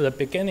added to the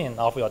beginning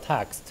of your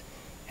text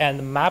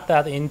and map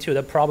that into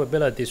the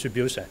probability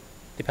distribution.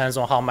 Depends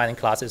on how many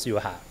classes you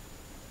have.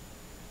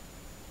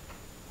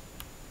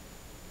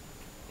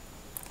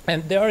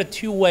 And there are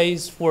two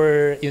ways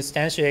for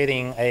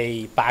instantiating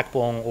a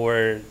backbone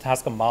or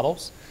task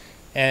models.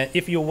 And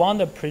if you want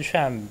the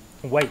pre-trained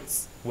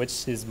weights,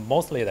 which is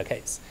mostly the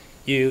case,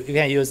 you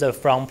can use the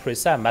from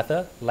preset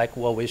method, like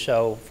what we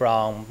show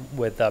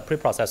with the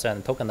preprocessor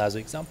and tokenizer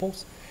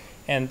examples.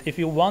 And if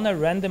you want to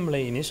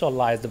randomly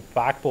initialize the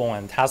backbone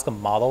and task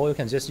model, you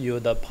can just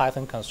use the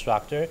Python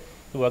constructor.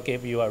 It will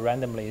give you a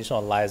randomly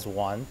initialized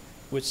one,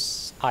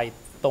 which I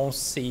don't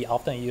see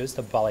often used,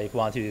 but if you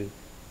want to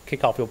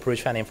kick off your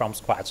pre-training from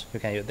scratch, you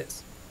can use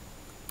this.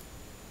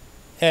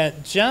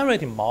 And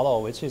generative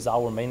model, which is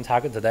our main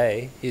target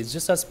today, is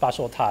just a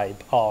special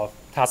type of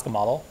task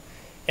model.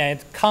 And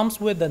it comes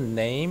with the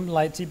name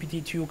like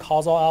GPT-2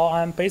 causal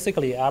LM.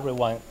 Basically,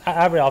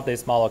 every of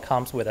these model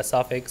comes with a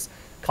suffix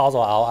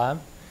causal LM.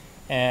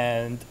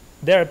 And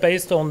they're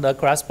based on the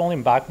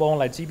corresponding backbone,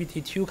 like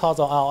GPT-2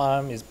 causal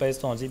LM is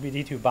based on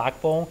GPT-2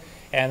 backbone,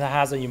 and it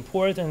has an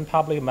important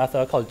public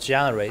method called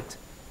generate,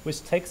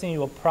 which takes in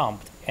your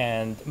prompt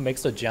and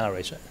makes the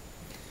generation.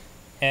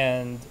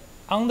 And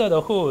under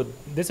the hood,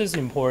 this is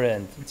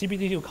important.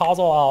 GPT-2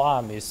 causal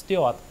LM is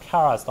still a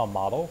Keras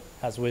model,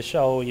 as we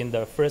show in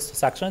the first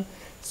section.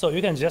 So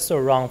you can just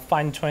run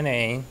fine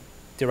tuning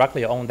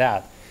directly on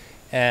that.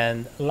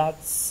 And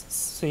let's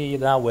see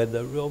that with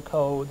the real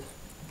code.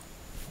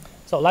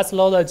 So let's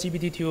load the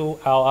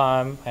GPT-2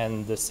 LM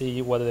and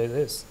see what it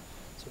is.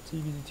 So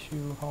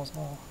GPT-2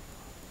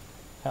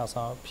 has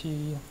our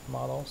P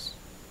models.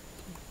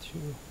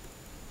 GPT-2.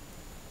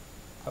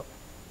 Oh,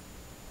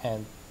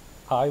 and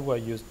I will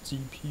use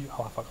GPU.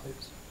 Oh, I forgot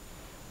this.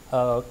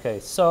 Okay,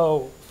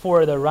 so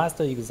for the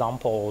rest of the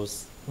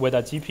examples with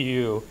a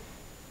GPU,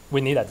 we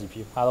need a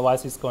GPU.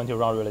 Otherwise, it's going to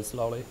run really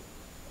slowly.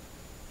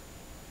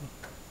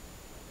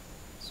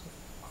 So,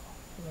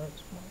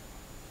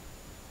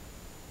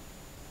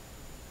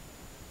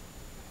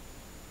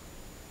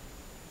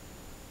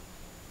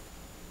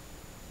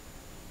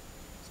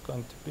 it's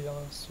going to be a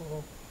little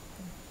slow.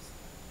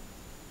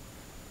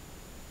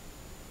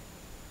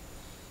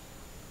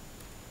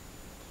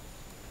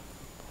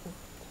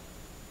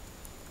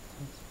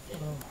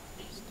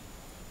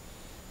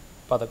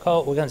 But the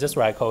code, we can just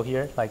write code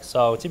here. Like,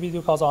 so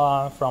GPT-2 calls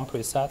on from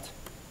preset.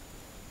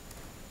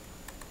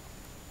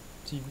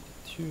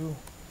 GPT-2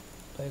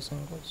 base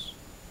English.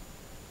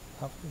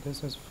 After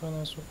this is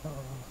finished.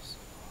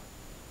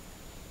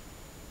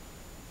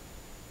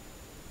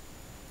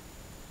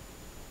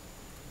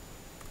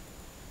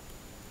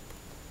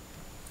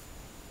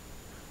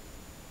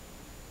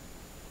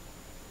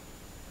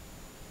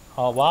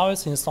 While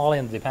it's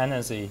installing the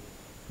dependency,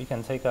 we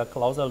can take a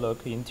closer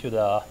look into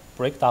the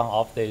breakdown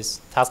of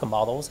these task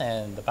models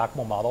and the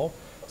backbone model.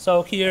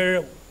 So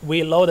here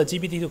we load the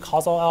GPT-2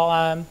 causal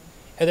LM.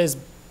 It is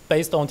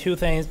based on two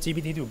things: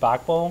 GPT-2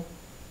 backbone,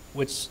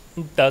 which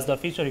does the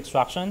feature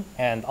extraction,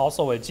 and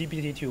also a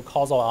GPT-2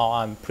 causal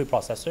LM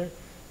preprocessor,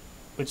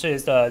 which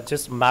is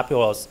just map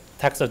your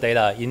text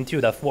data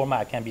into the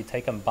format can be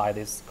taken by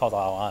this causal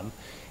LM.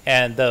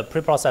 And the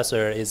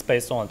preprocessor is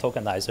based on a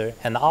tokenizer,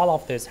 and all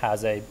of this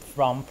has a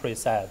from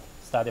preset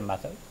static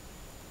method.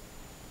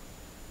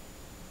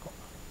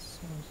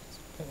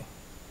 Okay.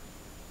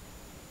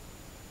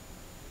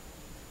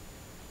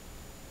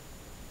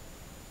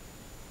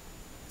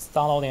 It's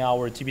downloading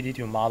our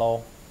GPT-2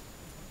 model.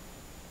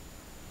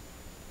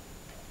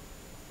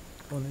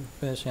 Going to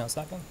finish in a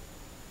second.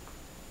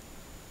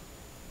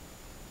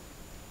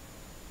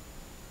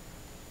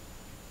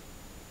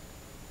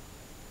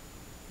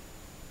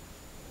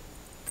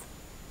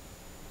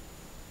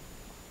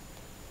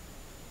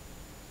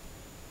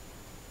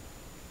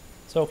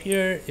 So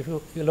here, if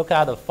you look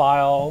at the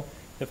file,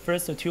 the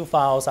first two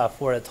files are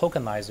for the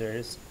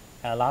tokenizers,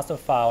 and the last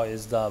file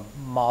is the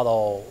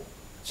model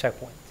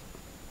checkpoint.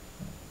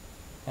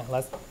 And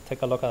let's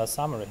take a look at the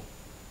summary.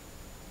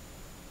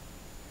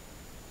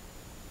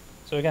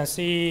 So you can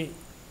see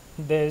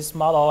this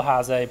model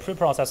has a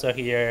preprocessor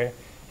here,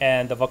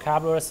 and the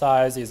vocabulary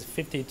size is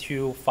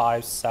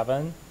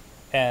 5257.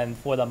 And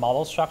for the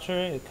model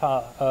structure,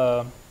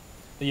 the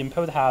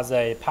input has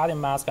a pattern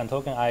mask and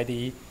token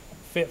ID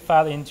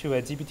fed into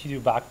a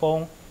GPT-2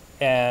 backbone,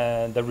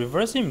 and the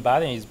reverse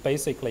embedding is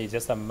basically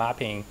just a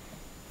mapping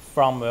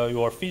from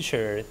your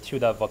feature to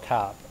the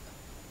vocab.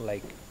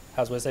 Like,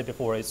 as we said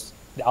before,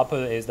 the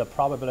output is the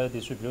probability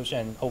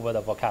distribution over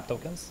the vocab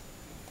tokens.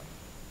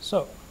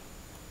 So,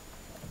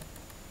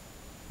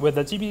 with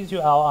the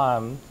GPT-2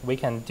 LM, we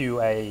can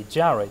do a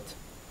generate.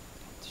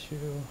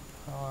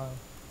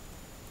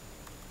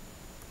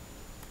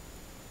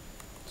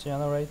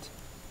 Generate.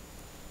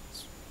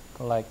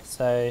 Like,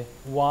 say,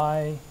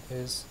 Y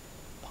is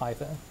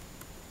Python.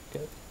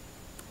 Good.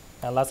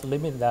 And let's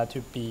limit that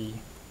to be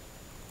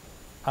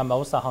at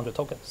most 100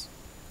 tokens.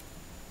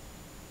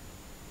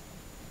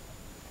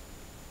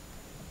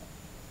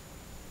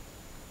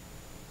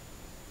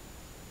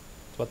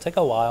 It will take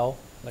a while.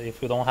 Like,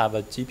 if you don't have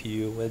a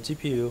GPU. With a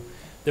GPU,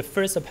 the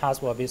first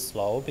pass will be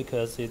slow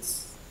because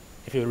it's,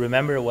 if you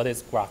remember what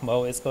is graph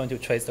mode, it's going to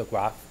trace the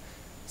graph.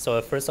 So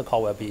the first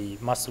call will be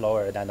much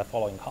slower than the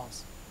following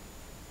calls.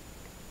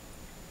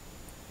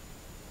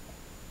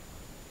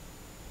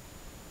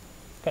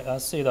 Okay,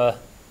 let's see the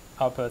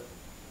output.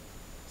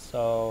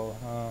 So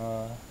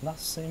that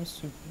seems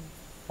to be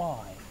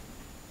fine.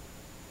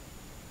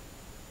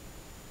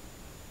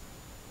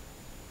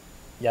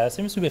 Yeah, it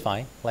seems to be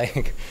fine.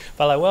 Like,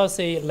 but I will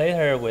see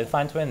later with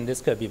fine tuning,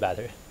 this could be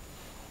better.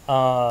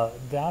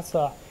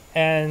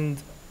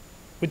 And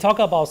we talked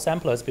about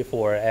samplers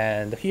before,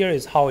 and here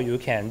is how you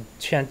can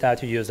change that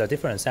to use a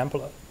different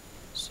sampler.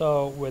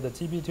 So with the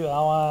GPT-2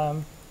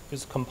 LM,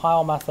 with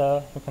compile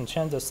method, you can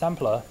change the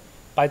sampler.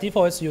 By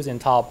default, it's using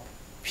top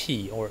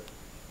P, or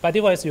by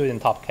default, it's using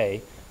top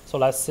K. So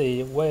let's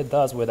see what it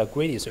does with a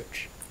greedy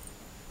search.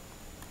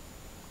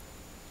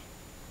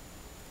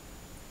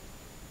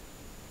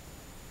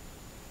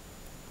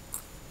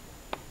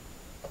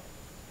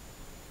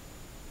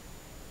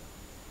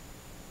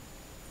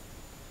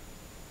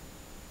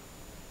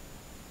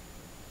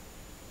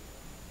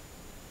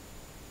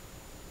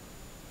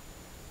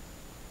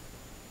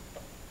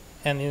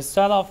 And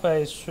instead of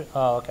a,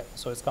 okay,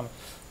 so it's coming.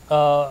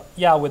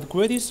 Yeah, with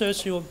greedy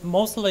search, you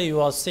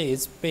will see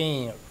it's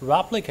being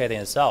replicating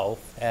itself,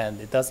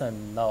 and it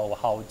doesn't know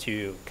how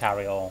to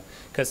carry on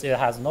because it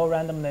has no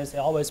randomness. It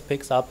always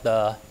picks up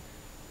the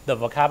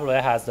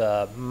vocabulary has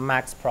the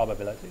max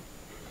probability.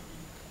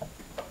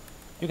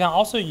 You can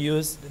also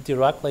use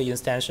directly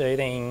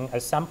instantiating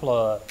a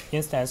sampler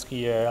instance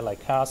here,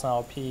 like Keras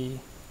NLP,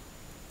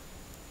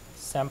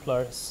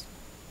 samplers.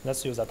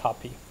 Let's use a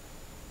top P,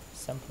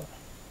 sampler.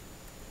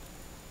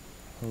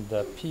 And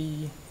the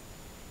P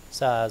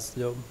says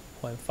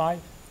 0.5.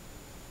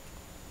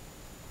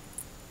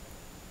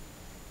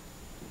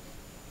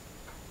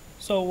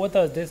 So what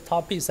does this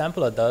top P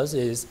sampler does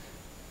is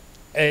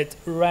it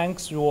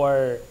ranks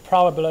your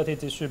probability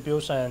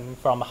distribution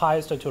from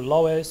highest to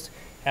lowest,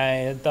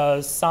 and it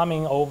does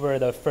summing over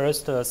the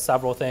first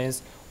several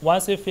things.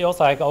 Once it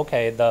feels like,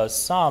 okay, the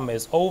sum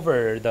is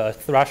over the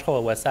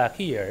threshold we set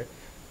here,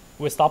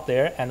 we stop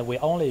there and we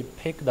only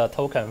pick the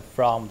token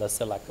from the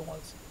selected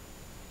ones.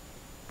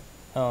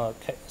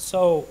 Okay,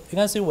 so you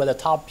can see with the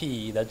top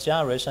P, the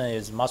generation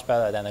is much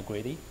better than the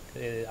greedy.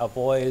 It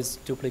avoids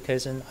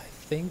duplication, I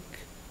think.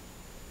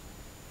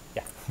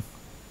 Yeah.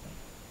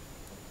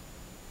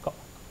 Cool.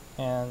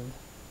 And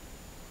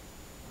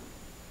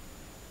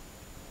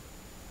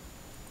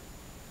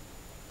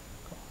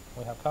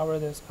we have covered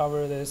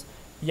this.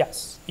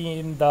 Yes,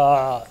 in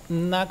the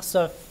next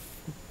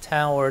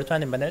 10 or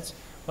 20 minutes,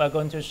 we're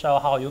going to show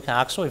how you can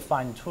actually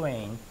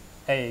fine-tune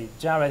a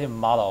generative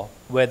model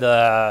with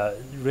a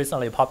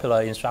recently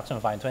popular instruction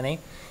fine-tuning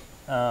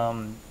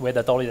with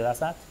the Dolly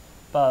dataset.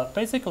 But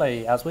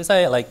basically, as we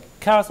say, like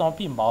Keras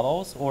NLP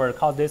models or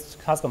this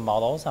custom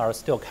models are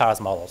still Keras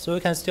models. So we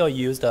can still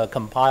use the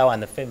compile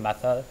and the fit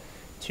method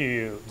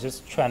to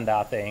just train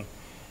that thing.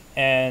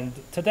 And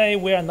today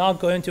we are not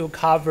going to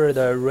cover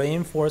the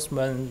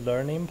reinforcement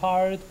learning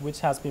part,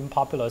 which has been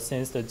popular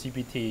since the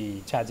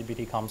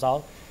ChatGPT comes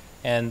out,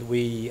 and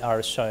we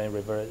are showing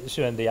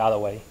the other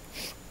way.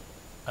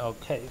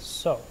 Okay,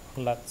 so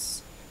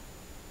let's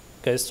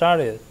get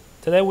started.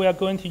 Today we are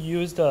going to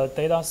use the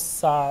data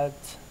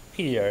set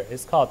here.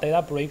 It's called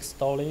Databricks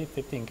Dolly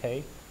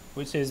 15K,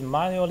 which is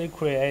manually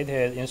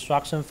created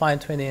instruction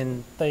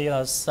fine-tuning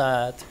data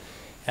set.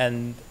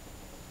 And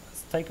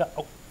let's take a,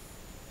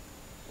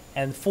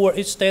 and for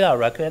each data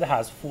record, it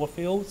has 4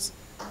 fields.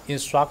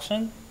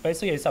 Instruction,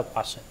 basically it's a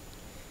question.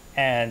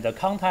 And the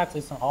context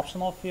is an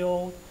optional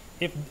field.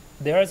 If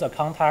there is a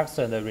context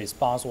and the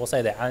response, we'll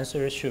say the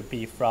answer should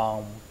be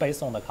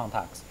based on the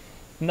context.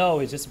 No,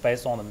 it's just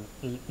based on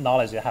the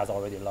knowledge it has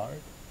already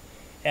learned.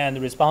 And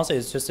the response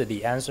is just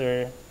the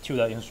answer to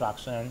the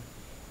instruction.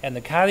 And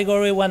the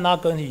category, we're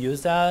not going to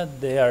use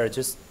that. They are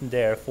just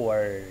there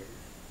for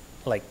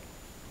like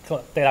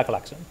data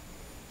collection.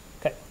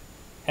 Okay,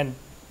 and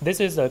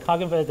this is a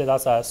cognitive data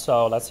set,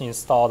 so let's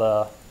install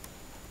the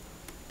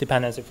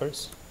dependency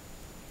first.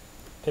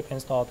 Pip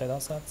install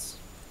data sets.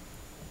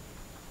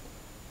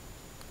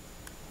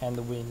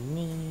 And we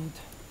need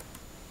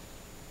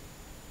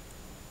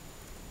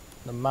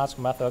the match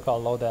method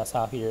called load data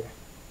set here.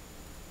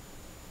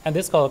 And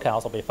this code can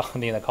also be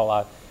found in the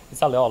code.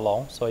 It's a little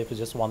long, so if you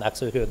just want to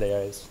execute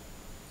there, it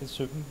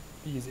should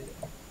be easy.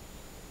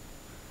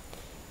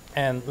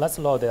 And let's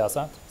load data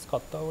set. It's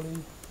called Dolly.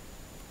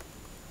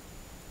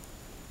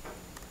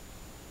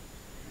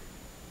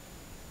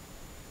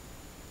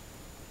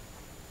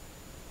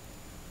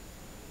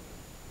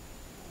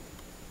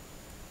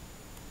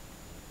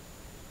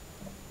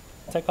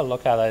 Take a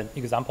look at an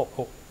example.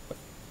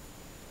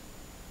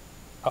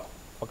 Oh,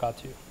 forgot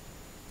to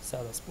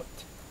set a split.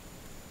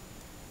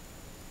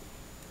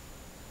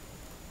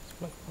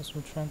 Let's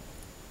return.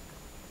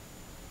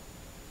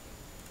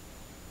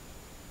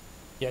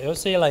 Yeah, you'll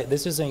see like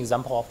this is an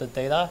example of the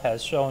data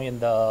as shown in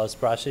the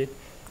spreadsheet.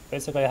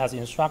 Basically, it has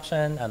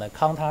instruction and the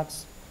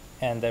context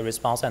and the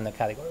response and the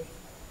category.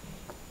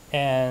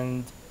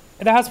 And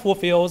it has 4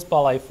 fields,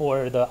 but like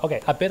for the,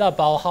 okay, a bit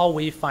about how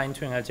we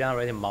fine-tune a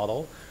generative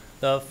model.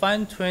 The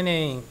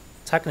fine-tuning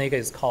technique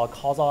is called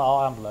causal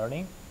LLM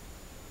learning.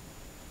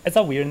 It's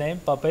a weird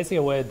name, but basically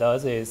what it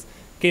does is,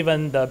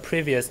 given the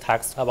previous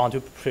text, I want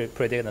to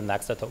predict the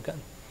next token.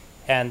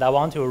 And I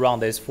want to run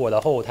this for the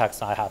whole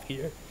text I have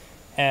here.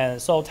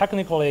 And so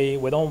technically,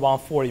 we don't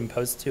want 4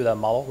 inputs to the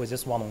model, we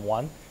just want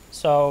 1.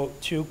 So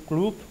to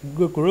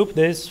group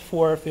these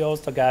 4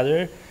 fields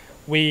together,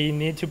 we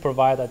need to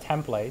provide a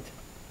template.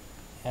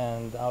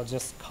 And I'll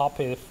just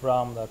copy it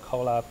from the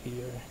Colab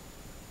here.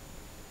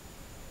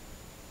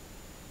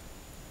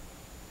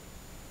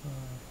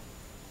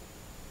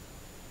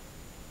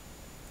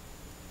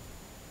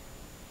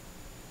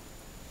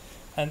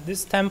 And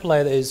this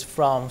template is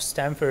from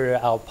Stanford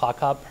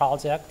Alpaca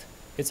project.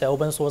 It's an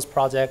open source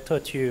project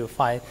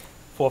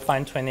for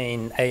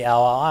fine-tuning a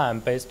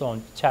LLM based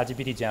on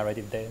ChatGPT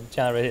generated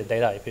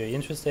data. If you're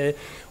interested,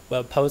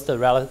 we'll post the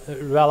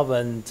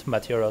relevant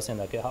materials in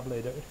the GitHub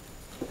later.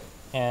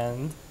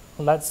 And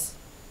let's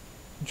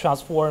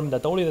transform the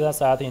Dolly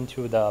dataset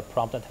into the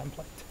prompt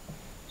template.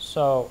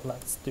 So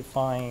let's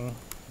define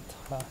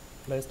the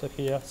list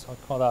here. So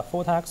call that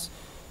full text.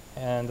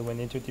 And we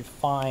need to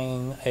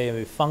define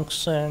a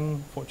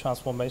function for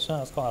transformation.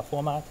 Let's call it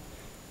format.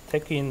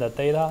 Take in the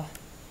data.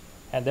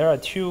 And there are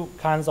 2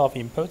 kinds of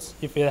inputs,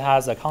 if it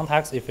has a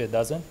context, if it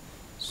doesn't.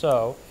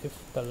 So if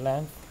the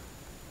length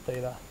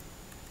data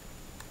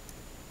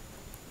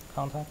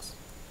context,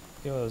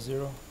 Still a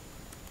 0.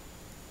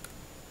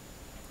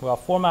 We'll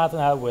format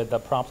that with the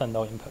prompt and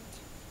no input.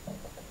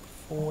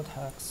 Full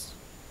text.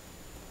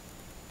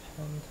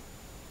 Append.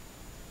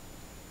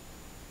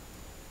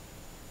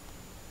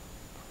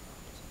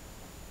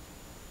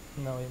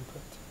 No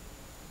input.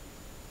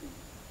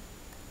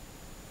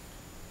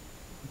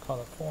 We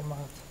call it format.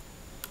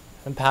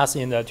 And pass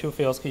in the 2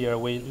 fields here.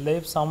 We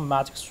leave some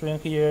magic string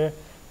here,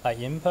 like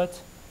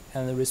input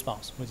and the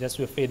response. We just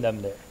will feed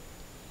them there.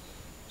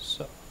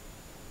 So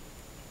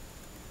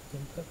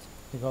input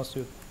equals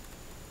to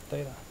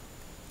data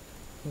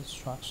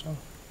instruction,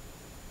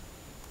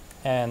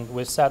 and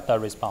we set the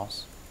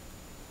response.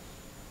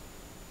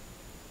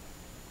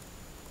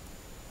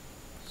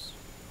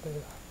 Data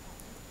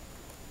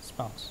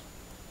response.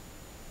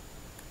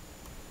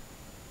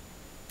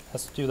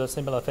 Let's do the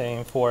similar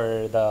thing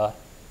for the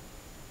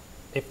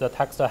if the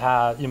text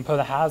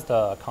input has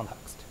the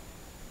context.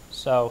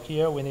 So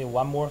here we need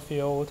one more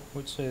field,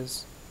 which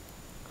is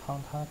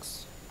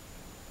context.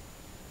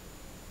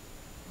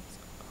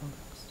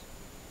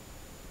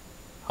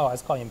 Oh,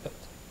 it's called input.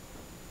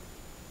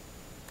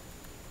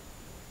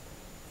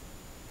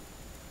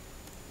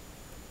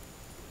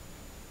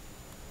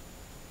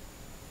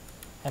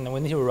 And we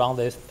need to run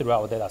this through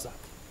our data set.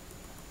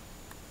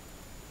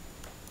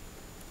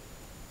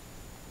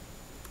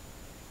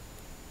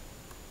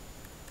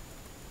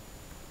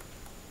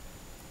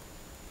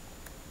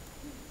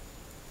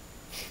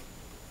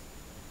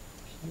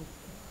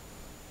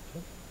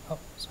 Oh,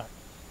 sorry.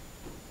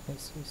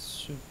 This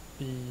should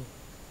be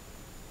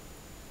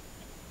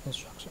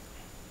instruction.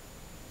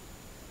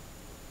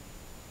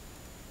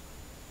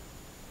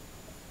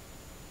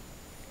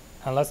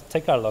 And let's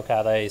take a look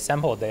at a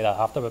sample data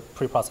after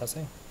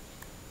pre-processing.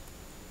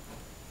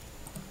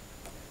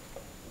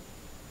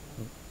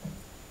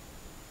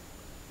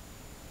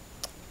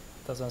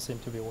 Doesn't seem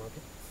to be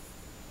working.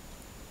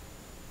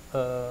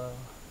 Oh.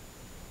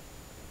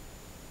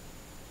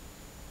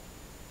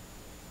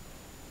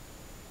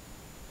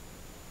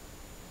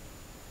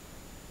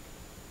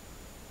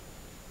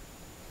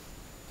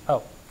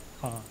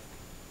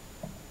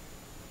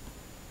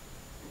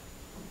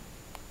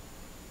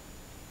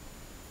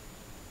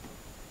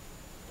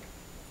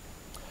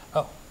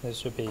 Oh, this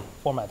should be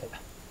formatted.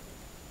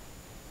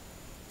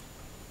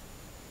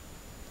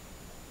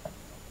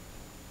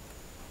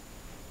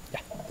 Yeah,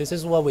 this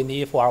is what we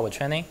need for our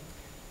training.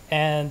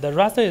 And the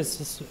rest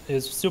is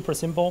super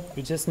simple.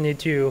 You just need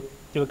to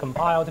do a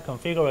compile to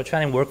configure a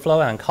training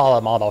workflow and call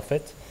a model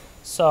fit.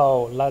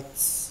 So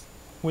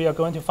we are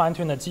going to fine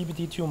tune the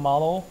GPT-2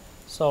 model.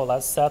 So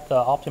let's set the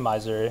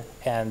optimizer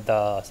and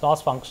the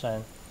loss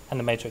function and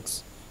the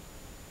matrix.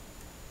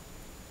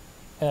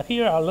 And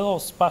here a little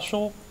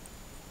special,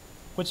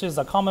 which is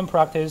a common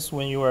practice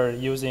when you are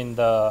using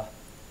when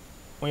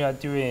you are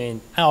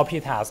doing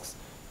NLP tasks.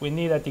 We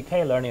need a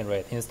decay learning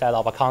rate instead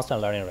of a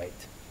constant learning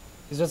rate.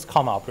 It's just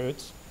common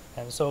approach.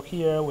 And so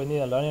here we need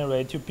a learning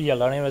rate to be a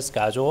learning rate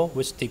schedule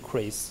which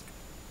decrease.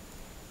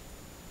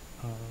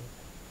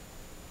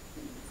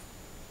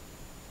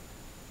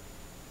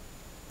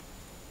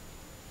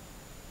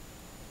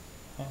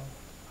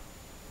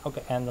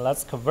 Okay, and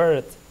let's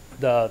convert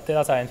the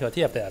data set into a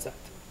TF data set.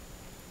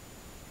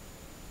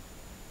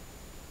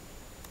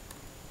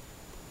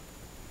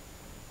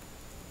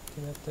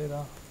 TF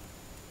data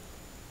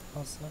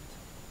set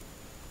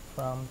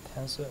from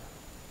tensor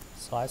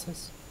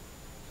slices.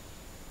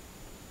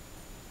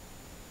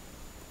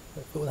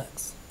 The full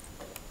text.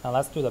 Now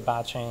let's do the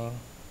batching.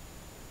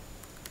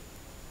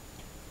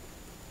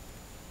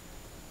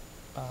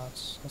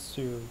 Batch, let's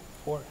do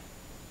 4.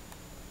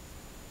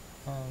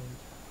 And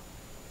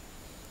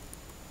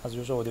as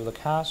usual, we'll do the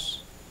cache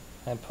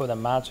and put a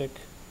magic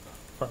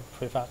for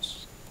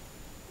prefetch.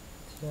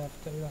 TF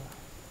data.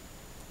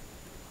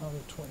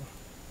 Twin.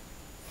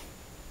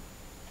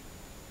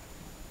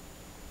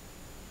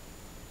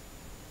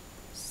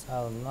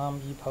 So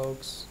num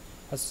epochs.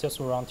 Let's just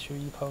run 2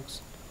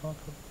 epochs. If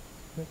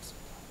you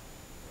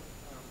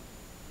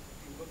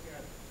look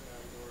at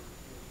your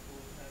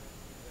full text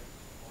index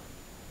 1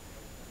 and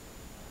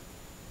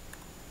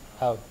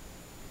Oh. you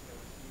can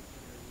see in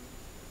your use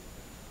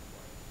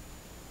twice.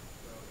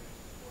 So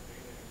for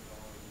data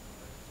install, you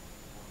know that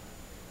format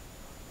data.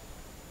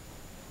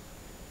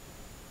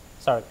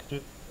 Sorry, could you?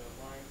 The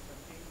line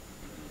 17,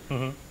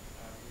 Mm-hmm. you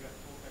got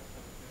full text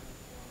 17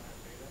 format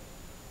data.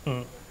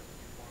 Mm-hmm. So if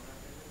you format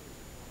data,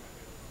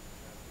 you can format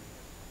data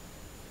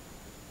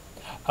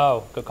from that.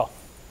 Oh, good call.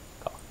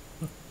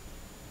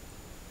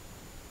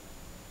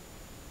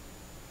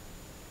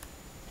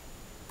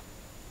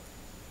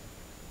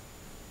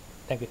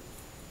 Thank you.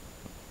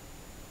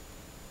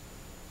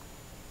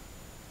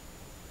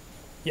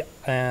 Yeah,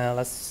 and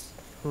let's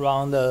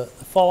run the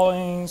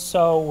following.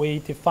 So we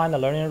define the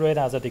learning rate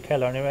as a decay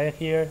learning rate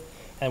here,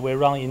 and we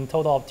run in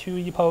total of 2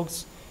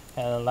 epochs.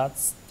 And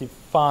let's do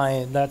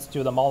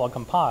the model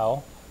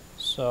compile.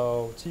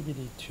 So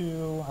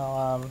GPT-2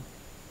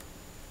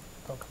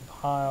 go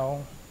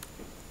compile.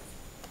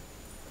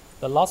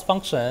 The loss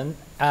function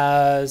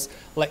as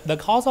like the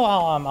causal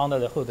LLM under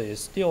the hood is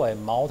still a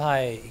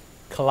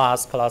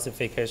class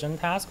classification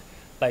task.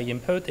 Like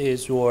input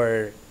is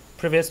your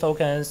previous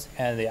tokens,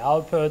 and the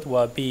output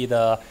will be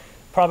the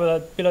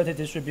probability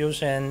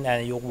distribution,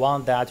 and you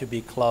want that to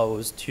be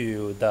close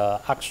to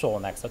the actual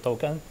next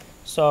token.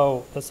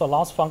 So the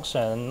loss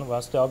function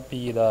will still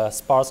be the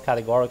sparse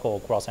categorical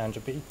cross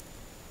entropy.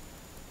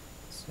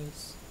 This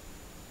is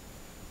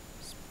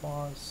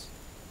sparse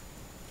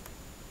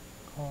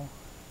cross.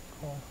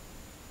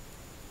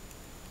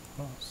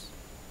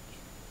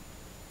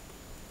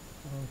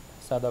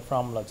 Set the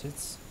from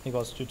logits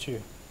equals to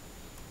 2.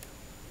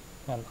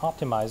 And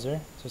optimizer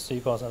just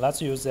equals,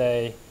 let's use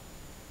a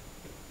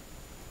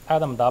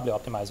Adam W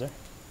optimizer.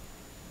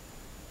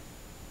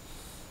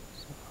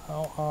 So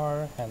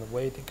LR and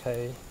weight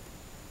decay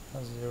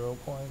 0.01.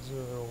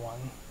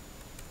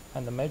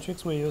 And the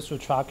matrix we use to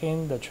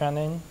tracking the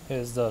training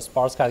is the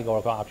sparse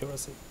categorical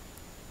accuracy.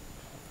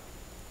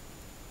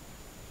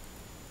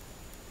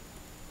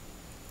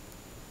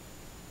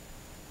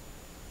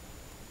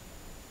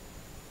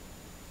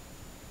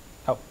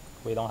 Oh,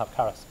 we don't have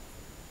Keras.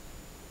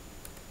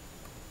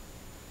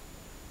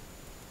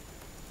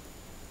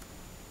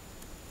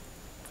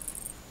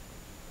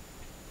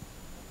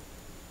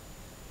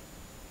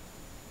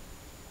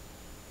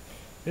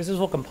 This is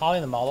for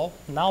compiling the model.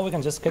 Now we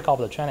can just kick off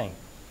the training,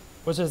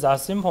 which is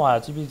as simple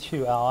as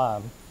GPT-2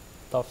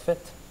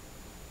 LM.fit.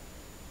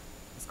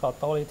 It's called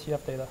Dolly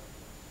TF data.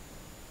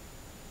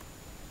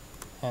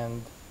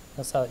 And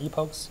let's set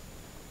epochs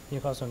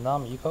equals to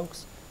num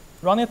epochs.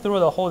 Running through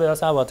the whole data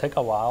set will take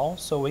a while,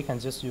 so we can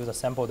just use a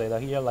sample data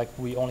here, like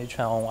we only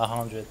train on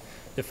 100,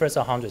 the first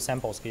 100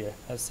 samples here.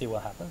 Let's see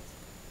what happens.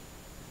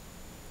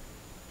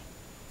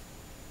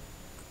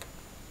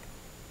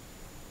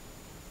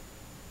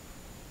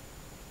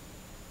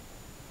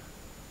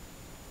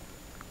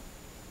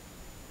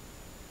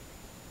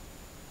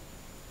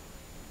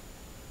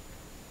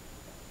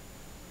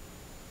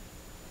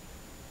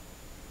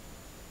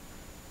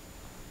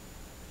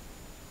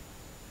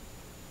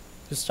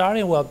 The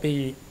starting will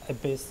be a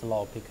bit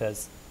slow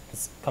because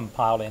it's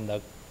compiled in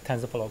the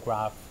TensorFlow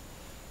graph.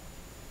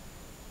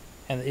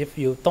 And if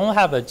you don't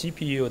have a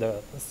GPU,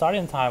 the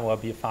starting time will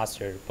be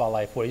faster, but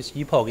like for each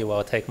epoch, it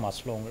will take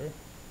much longer.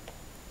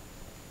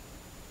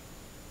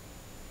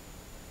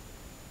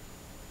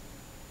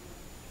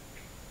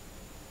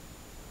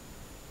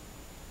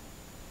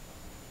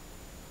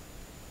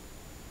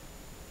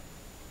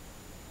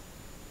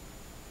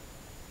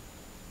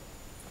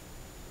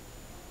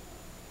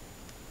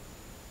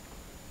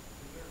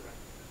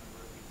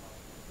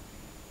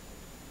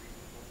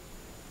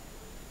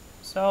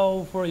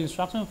 So for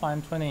instruction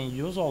fine tuning,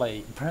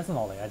 usually,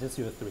 personally, I just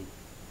use 3.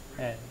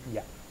 And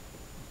yeah.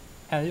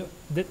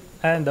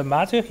 And the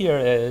magic here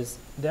is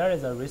there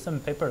is a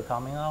recent paper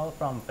coming out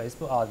from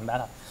Facebook or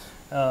Meta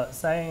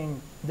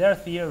saying their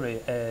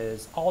theory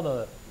is all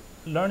the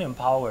learning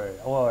power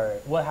or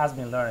what has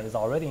been learned is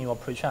already in your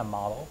pre-trained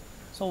model.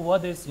 So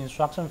what this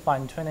instruction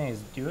fine tuning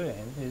is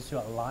doing is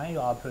to align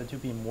your output to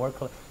be more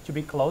to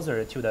be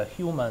closer to the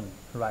human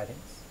writings.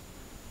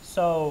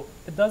 So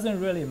it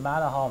doesn't really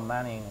matter how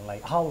many,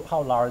 like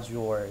how large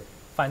your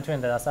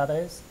fine-tuned data set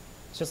is.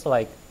 Just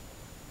like,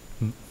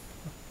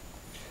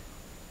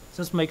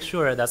 just make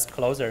sure that's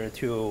closer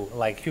to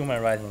like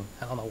human writing.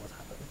 I don't know what's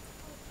happening.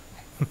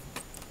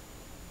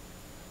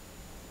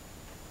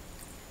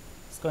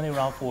 It's going to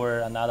run for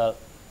another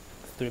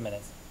 3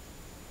 minutes.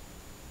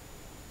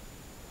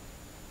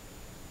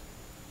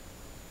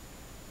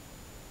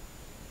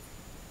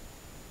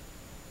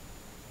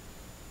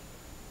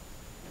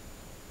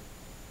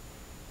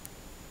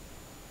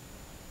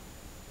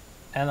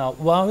 And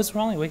while it's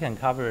running, we can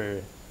talk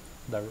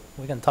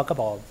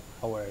about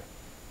our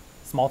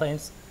small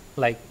things.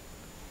 Like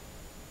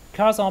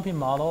Keras NLP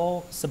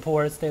model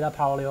supports data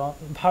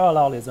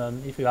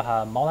parallelism. If you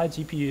have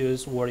multi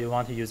GPUs or you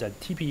want to use a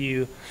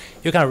TPU,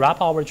 you can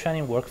wrap our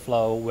training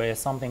workflow with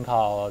something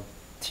called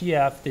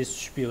TF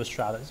distribute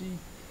strategy.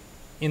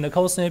 In the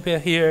code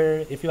snippet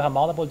here, if you have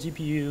multiple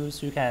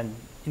GPUs, you can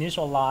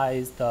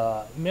initialize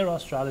the mirror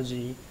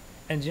strategy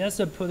and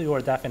just put your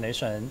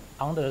definition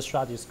under the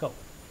strategy scope.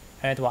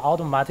 And it will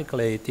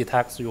automatically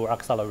detect your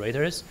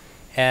accelerators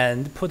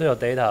and put your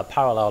data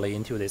parallelly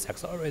into these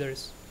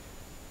accelerators.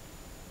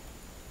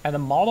 And the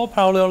model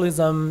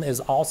parallelism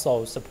is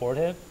also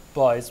supported,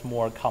 but it's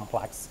more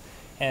complex.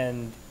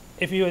 And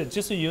if you're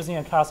just using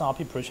a Keras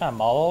NLP pre-trained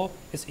model,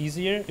 it's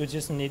easier. You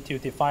just need to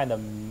define the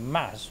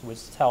mesh,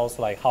 which tells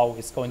like how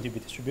it's going to be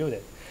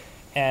distributed,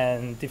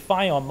 and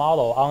define your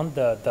model on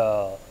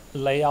the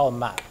layout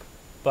map.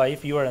 But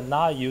if you are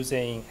not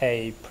using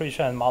a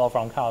pre-trained model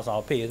from Keras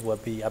NLP, it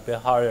would be a bit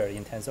harder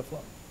in TensorFlow.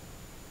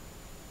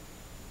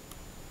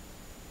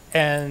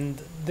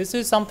 And this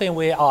is something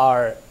we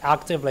are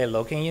actively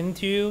looking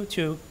into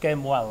to get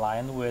more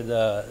aligned with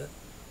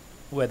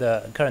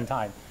the current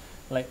time.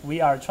 Like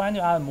we are trying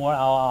to add more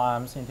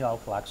LLMs into our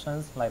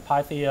collections, like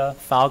Pythia,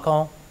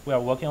 Falcon. We are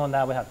working on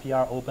that. We have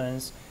PR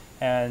opens,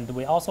 and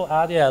we also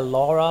added a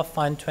LoRa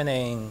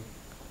fine-tuning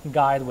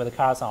guide with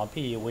Keras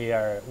NLP. We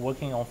are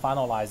working on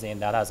finalizing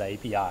that as an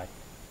API.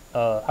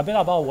 a bit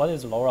about what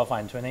is LoRa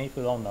fine-tuning if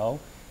you don't know.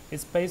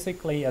 It's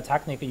basically a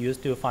technique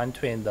used to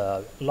fine-tune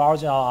the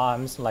large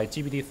LLMs like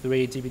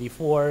GPT-3,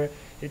 GPT-4.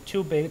 It's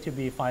too big to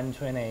be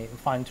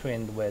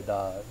fine-tuned with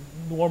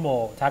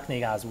normal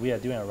technique as we are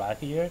doing right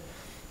here.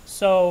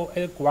 So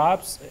it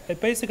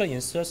basically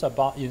inserts a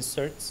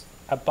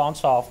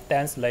bunch of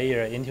dense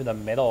layer into the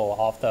middle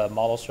of the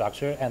model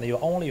structure, and you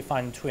only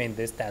fine-tune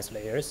these dense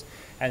layers,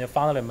 and you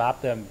finally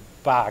map them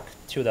back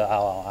to the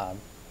LLM.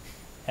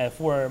 And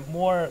for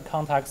more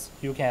context,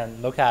 you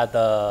can look at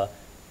the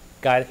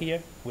guide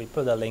here. We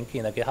put a link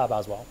in the GitHub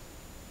as well.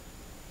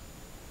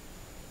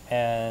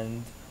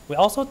 And we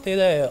also did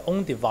a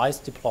own device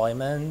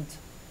deployment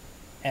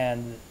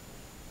and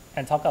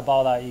talk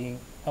about that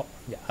oh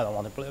yeah, I don't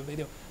want to play a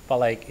video. But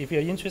like if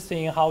you're interested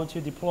in how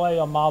to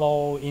deploy a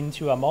model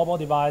into a mobile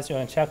device, you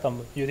can check the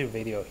YouTube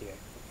video here.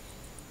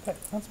 Okay,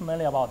 that's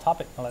mainly about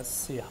topic. Now let's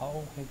see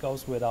how it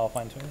goes with our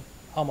fine-tuning.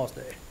 Almost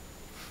there.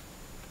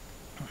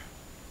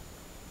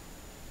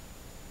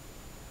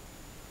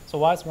 So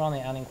while it's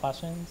running, any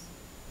questions?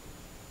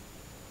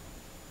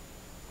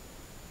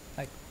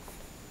 Like,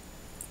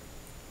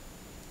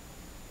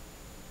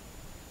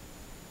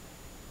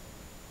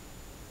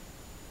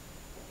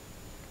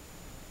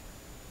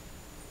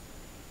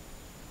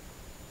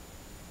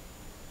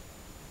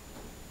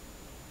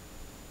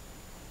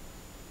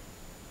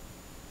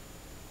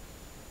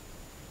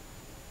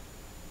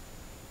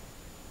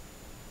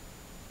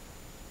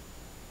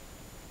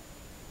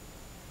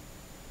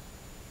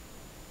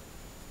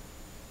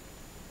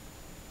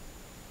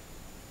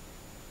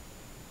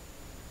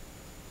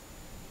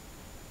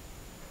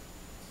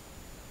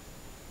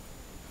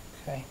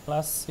 okay,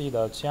 let's see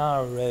the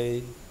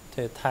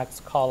generated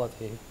text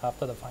quality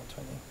after the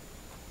fine-tuning.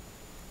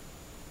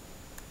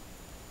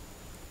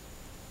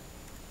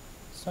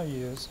 So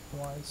use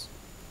voice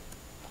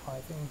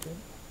typing good.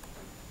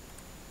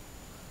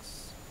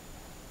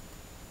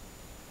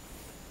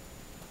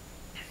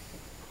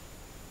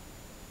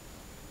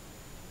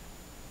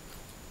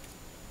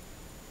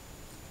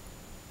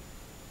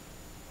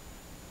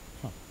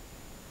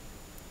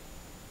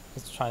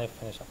 It's trying to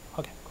finish up.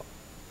 Okay, cool.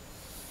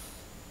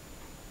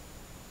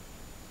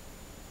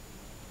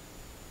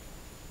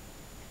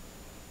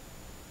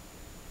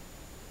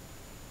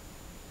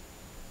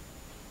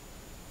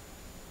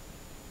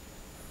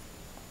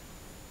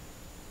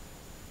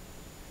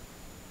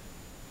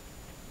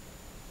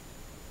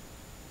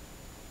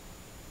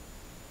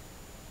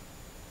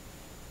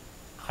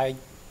 I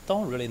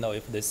don't really know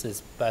if this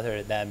is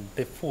better than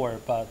before,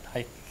 but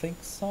I think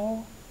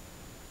so.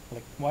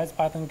 Like, why is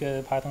Python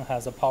good? Python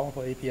has a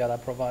powerful API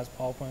that provides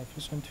powerful and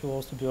efficient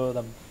tools to build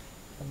and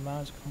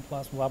manage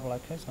complex web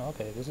applications.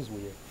 Okay, this is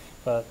weird,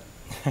 but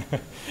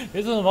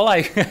this is more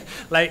like,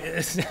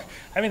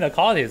 I mean, the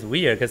quality is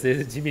weird because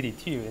it's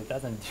GPT-2. It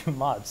doesn't do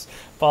much,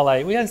 but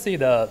like we can see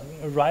the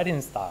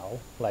writing style,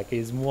 like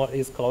is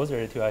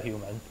closer to a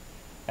human.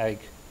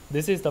 Like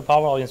this is the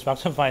power of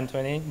instruction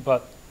fine-tuning,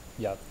 but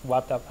yeah,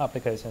 web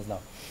applications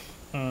now.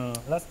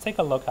 Let's take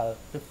a look at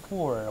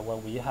before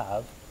what we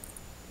have.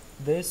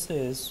 This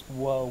is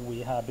what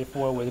we had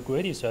before with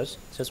greedy search,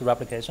 just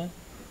replication.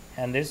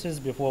 And this is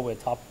before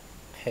with top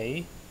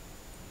K.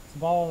 It's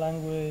about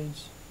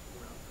language.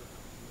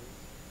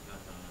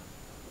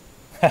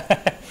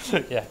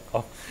 Yeah,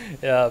 cool.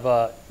 Yeah,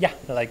 but yeah,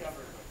 like.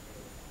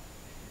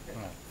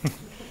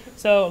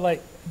 So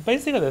like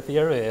basically the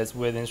theory is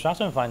with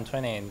instruction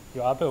fine-tuning,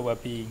 your output will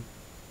be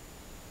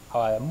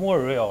more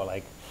real,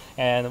 like,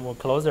 and more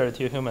closer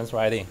to humans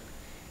writing.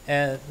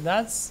 And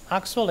that's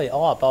actually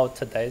all about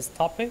today's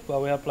topic,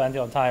 but we have plenty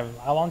of time.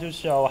 I want to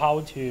show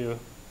how to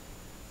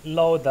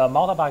load the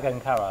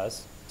multi-backend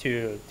Keras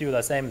to do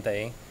the same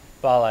thing,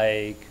 but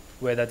like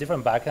with a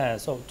different backend.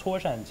 So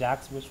Torch and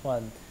Jax, which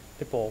one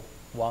people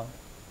want?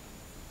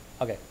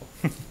 Okay.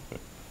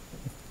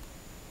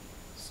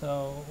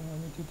 So we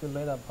need to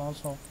delete a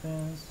bunch of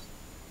things.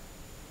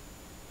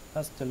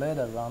 Let's delete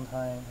the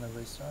runtime and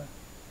restart.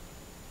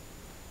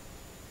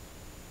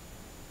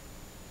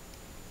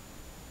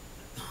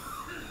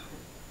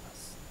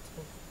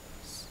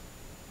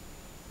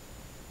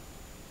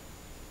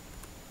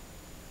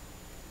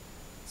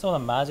 So the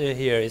magic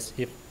here is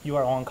if you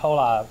are on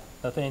Colab,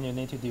 the thing you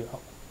need to do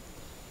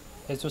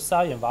is to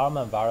set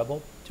environment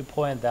variable to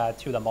point that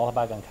to the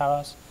multi-backend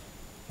Keras.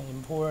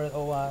 Import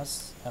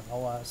OS and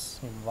OS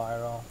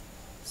environment.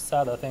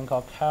 Set a thing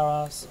called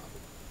Keras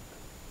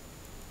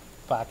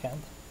backend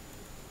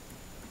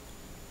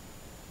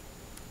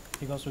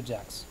equals to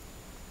Jax.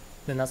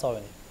 Then that's all we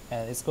need.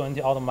 And it's going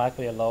to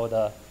automatically load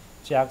the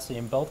Jax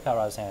in both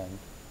Keras and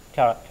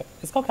Keras.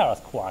 It's called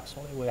Keras core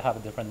actually. We have a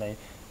different name.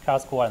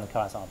 Keras core and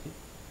Keras RP.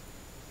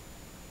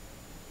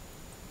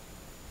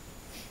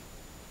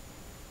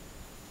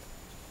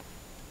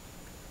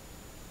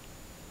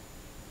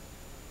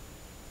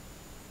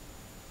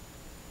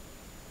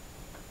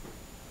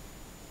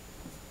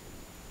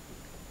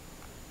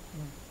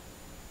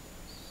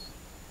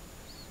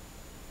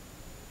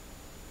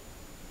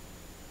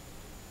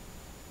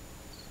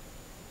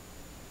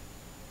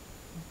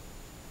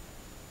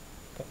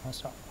 Okay, let's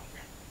start.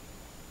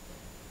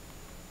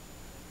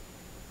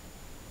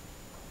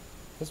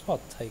 This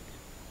will take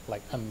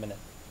like a minute.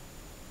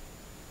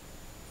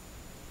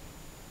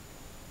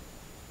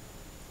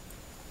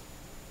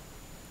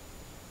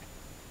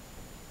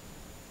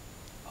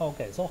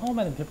 Okay, so how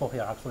many people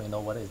here actually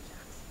know what is JAX?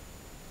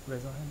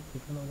 Raise your hand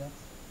if you know JAX.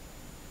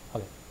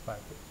 Okay, right.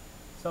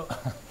 So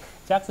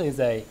JAX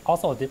is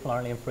also a deep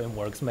learning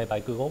framework made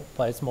by Google,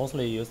 but it's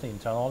mostly used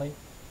internally,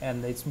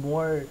 and it's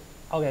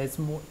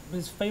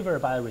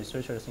favored by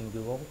researchers in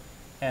Google,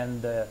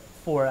 and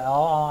for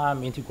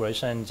LLM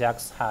integration,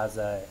 JAX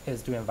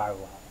is doing very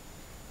well,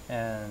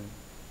 and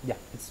yeah,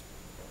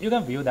 you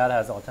can view that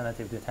as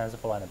alternative to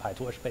TensorFlow and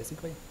PyTorch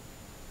basically.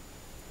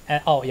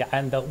 And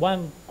and the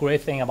one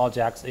great thing about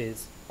JAX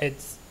is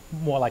it's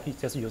more like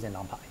just using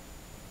NumPy.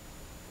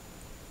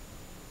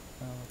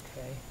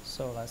 Okay,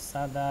 so let's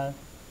set that.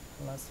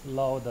 Let's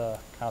load the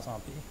Keras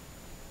RP.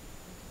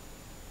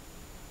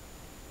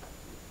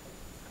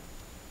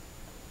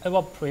 It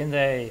will print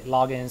a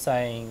login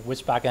saying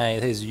which backend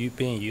it is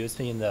being used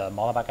in the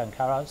model backend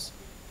Keras.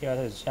 Here it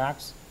is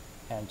JAX.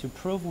 And to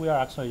prove we are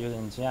actually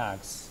using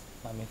JAX,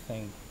 let me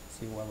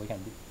see what we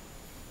can do.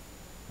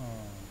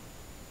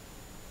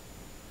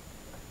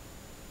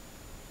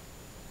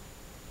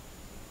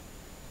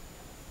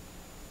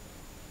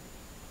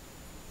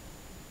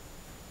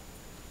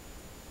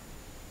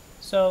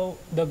 So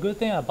the good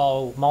thing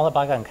about model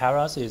backend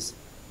Keras is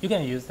you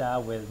can use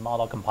that with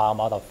model compile,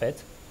 model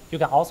fit. You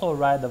can also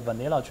write the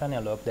vanilla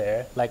training loop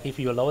there. Like if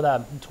you load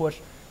a Torch,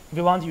 if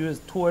you want to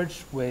use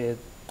Torch with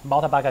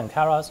model backend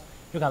Keras,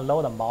 you can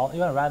load a model.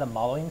 You can write a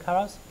model in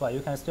Keras, but you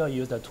can still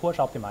use the Torch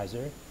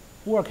optimizer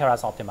or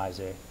Keras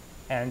optimizer,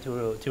 and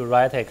to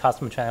write a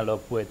custom training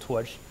loop with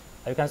Torch.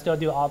 You can still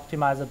do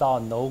optimizer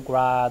dot no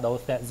grad,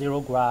 zero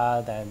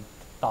grad, and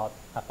dot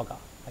I forgot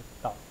like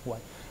dot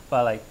one.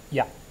 But like,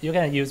 yeah, you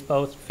can use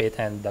both fit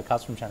and the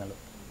custom channel loop.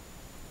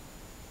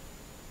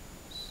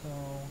 So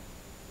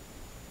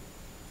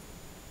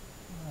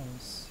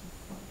let's see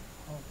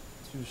how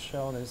to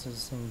show this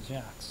is in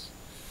JAX.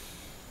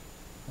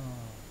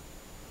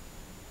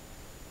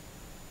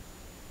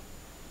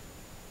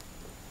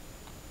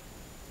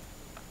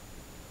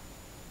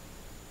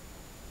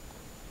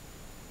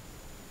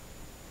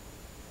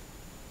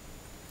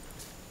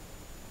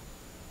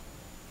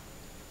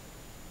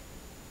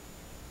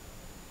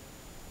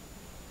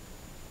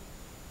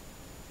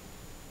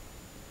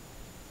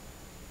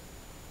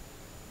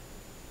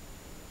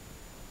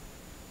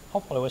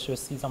 Hopefully we should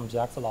see some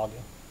JAX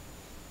logging.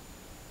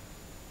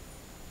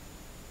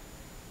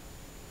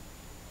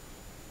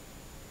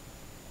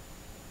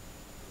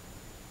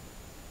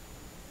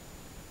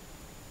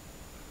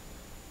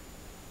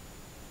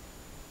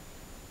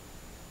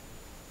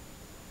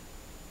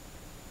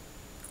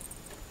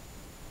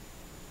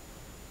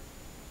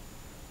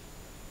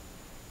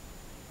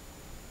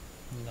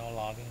 No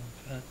logging.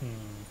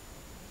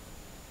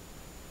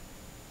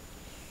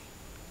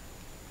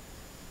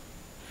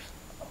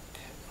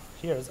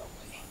 Here's a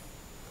way.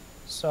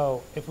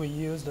 So if we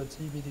use the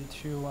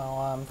TBD2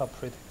 LM to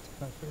predict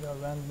and create a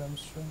random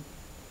string.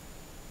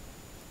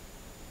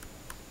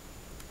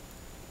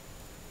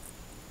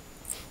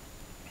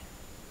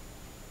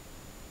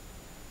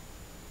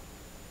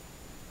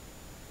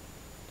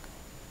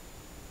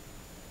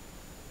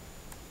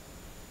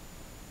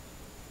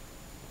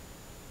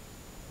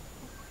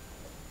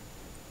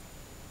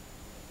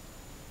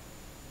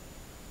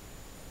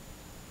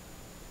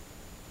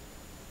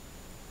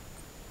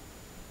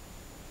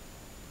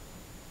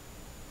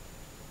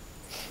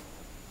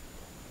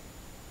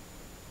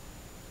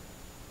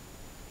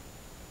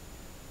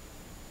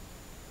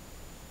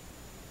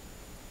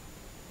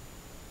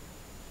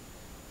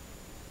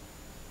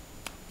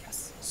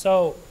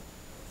 So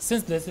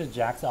since this is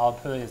JAX,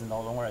 output is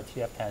no longer a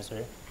TF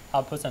tensor,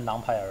 output is a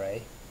NumPy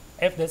array.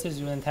 If this is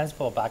using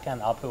TensorFlow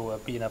backend, output will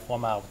be in the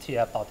format of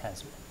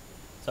tf.tensor.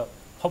 So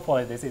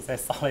hopefully this is a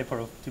solid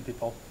proof to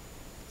people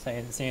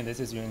saying this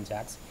is using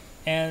JAX.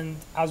 And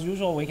as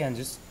usual, we can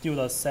just do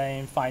the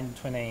same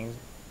fine-tuning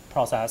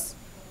process.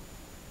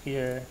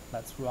 Here,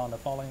 let's run the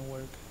following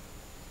work.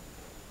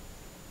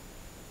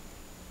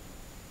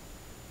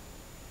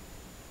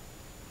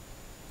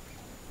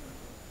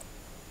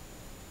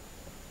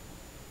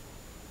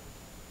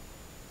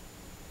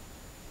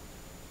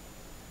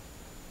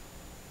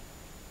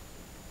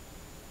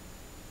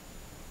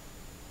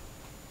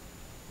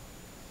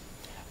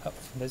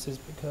 This is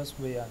because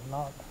we are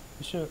not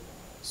sure.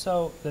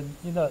 So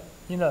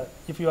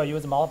if you are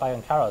using model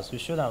backend Keras, you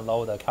shouldn't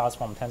load the Keras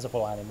from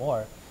TensorFlow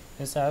anymore.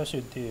 Instead, you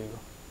should do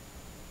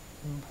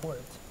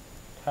import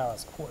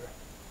Keras core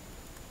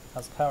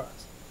as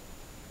Keras.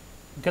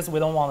 Because we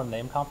don't want a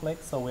name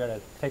conflict, so we are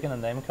taking the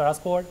name Keras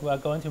core. We are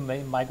going to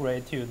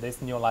migrate to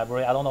this new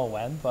library. I don't know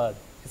when, but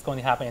it's going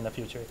to happen in the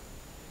future.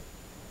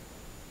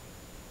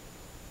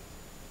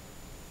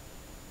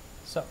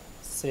 So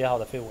see how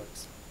the field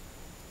works.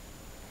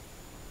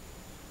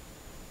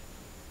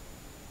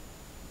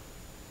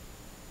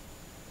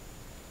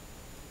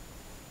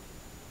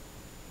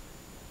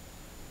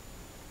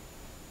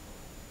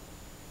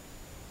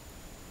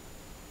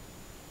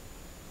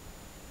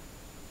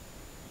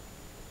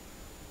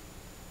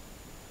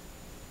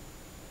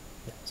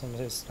 Seems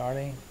it's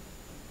starting.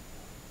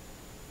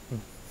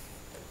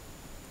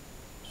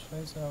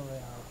 Trace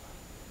over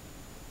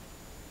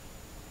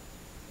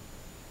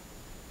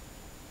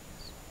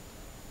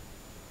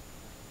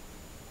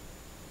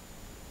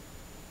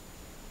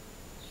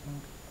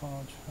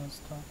our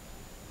transfer.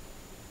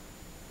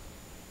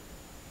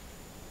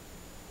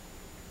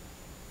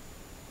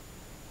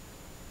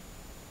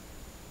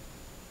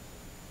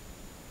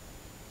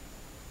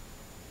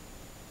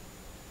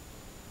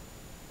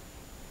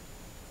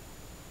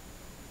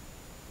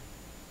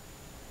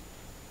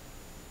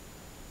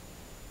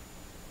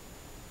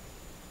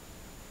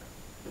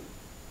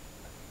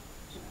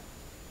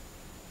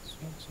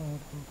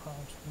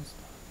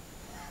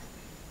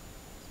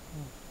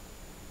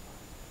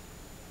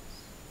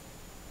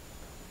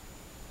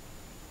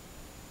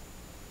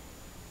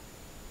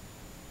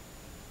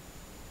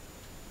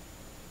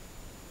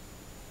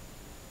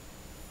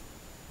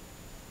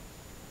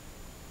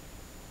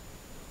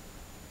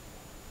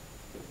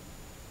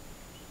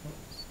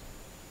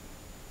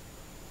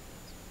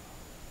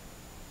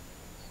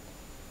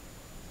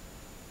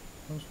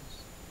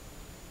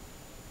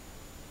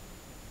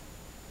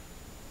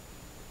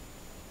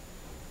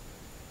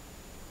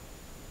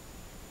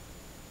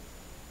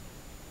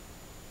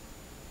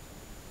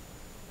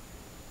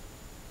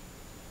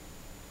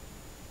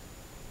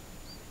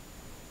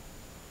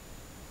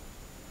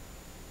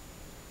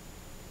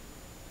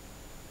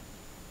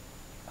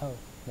 Oh,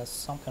 there's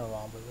something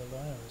wrong with the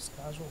learner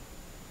schedule.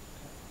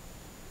 Okay.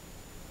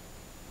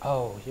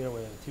 Oh, here we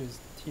use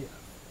TF.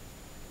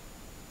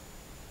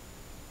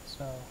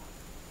 So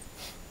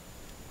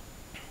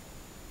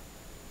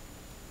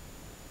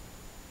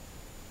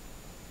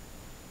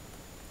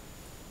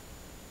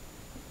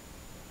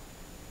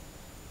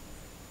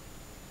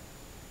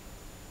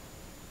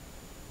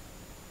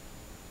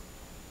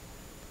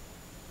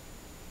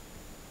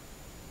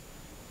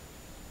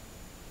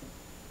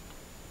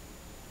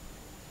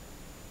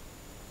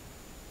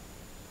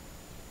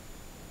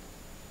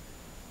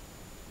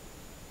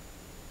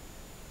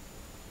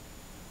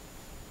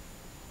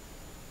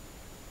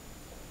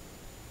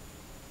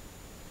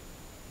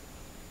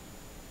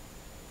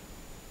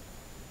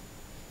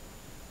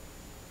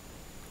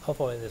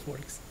hopefully this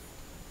works.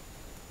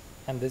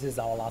 And this is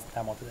our last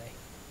demo today.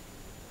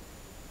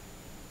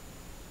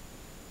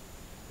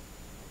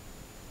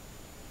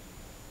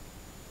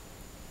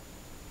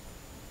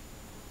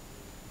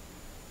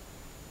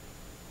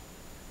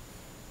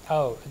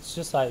 Oh, it's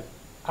just I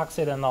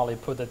accidentally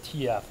put the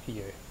TF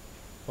here.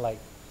 Like,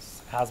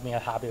 has been a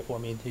habit for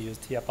me to use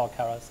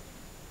TF.Keras,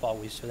 but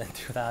we shouldn't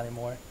do that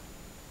anymore.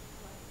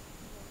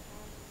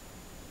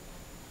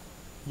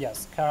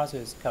 Yes, Keras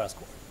is Keras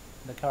core.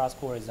 The Keras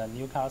core is a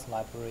new Keras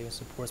library,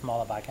 supports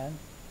model backend,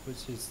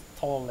 which is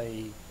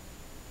totally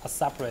a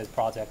separate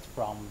project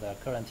from the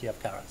current TF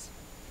Keras.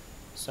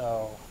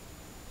 So,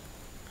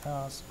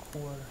 Keras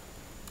core.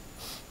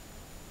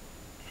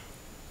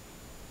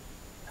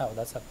 Oh,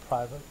 that's a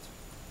private.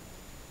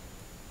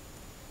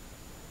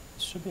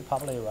 It should be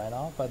public right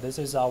now, but this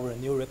is our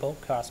new repo,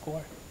 Keras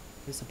core.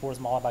 It supports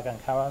model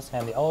backend Keras,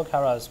 and the old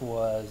Keras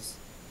was.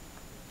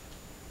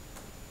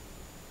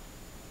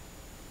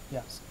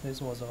 Yes, this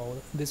was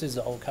old. This is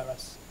the old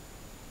Keras.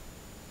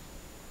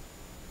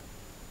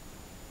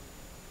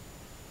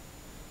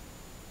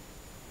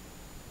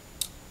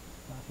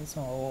 It's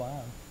an old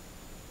one.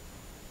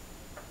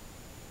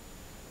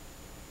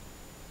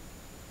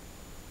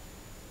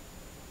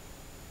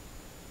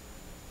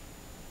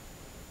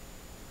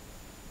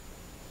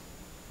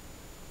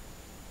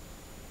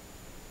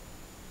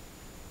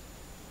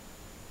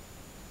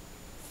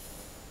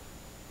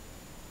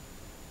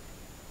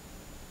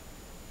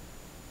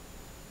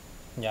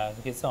 Yeah,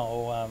 it's an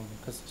old one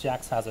because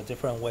JAX has a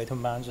different way to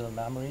manage the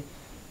memory.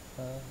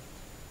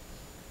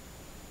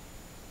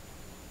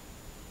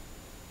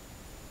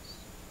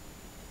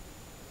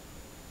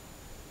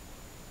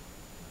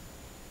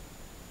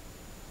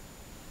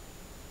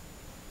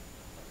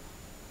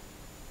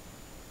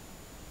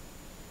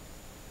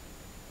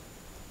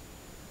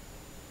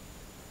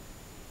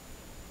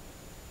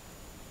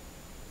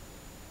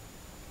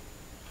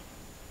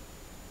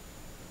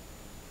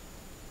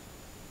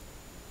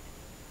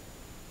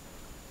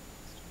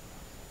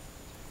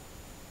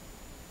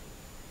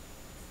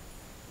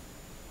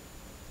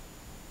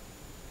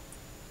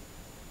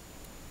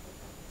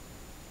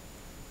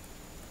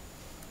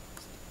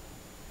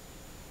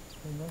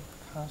 Remove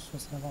cache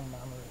instead of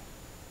memory.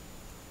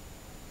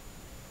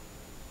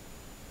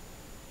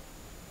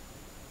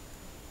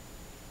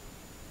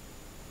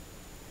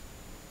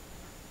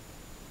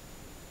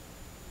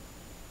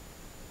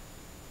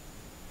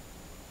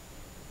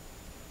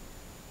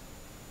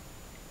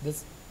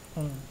 This,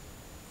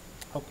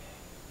 okay.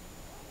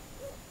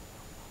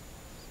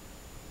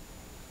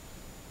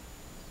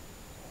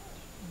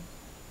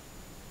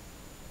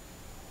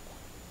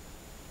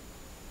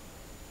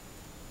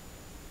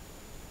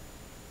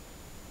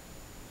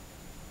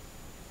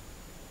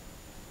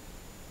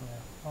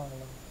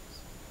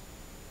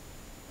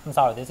 I'm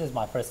sorry, this is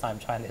my first time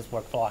trying this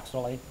workflow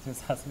actually,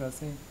 as you can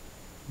see.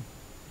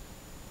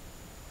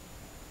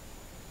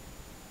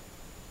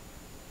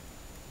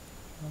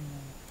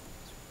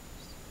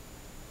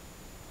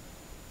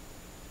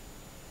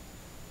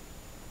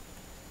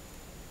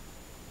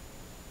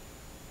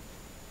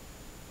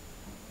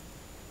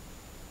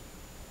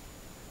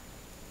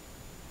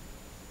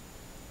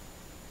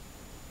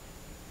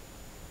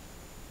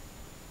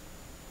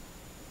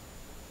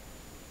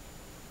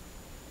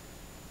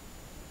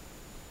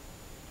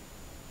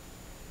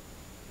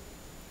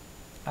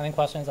 Any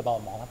questions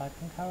about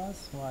multiplexing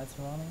Keras while it's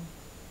running?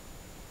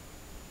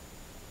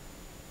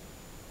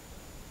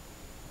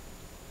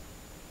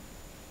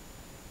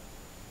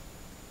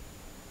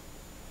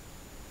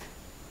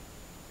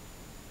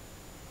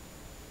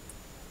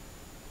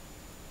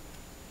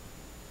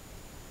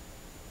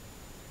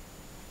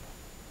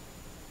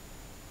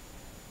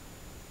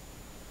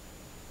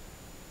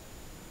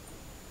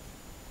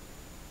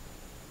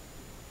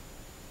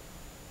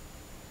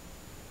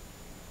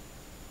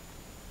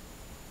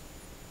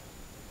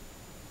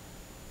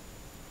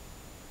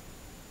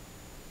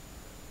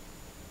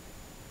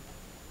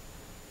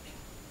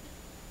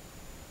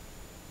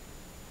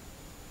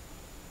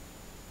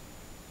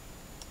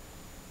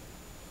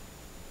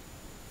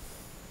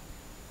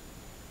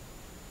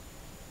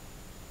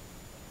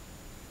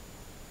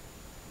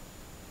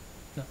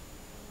 No.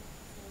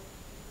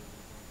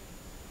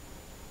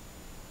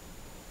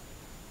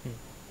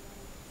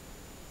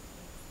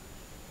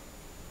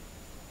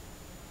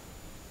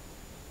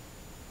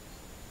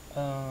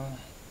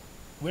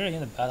 We're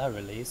in the beta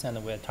release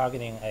and we're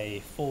targeting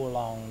a full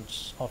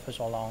launch,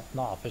 official launch,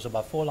 not official,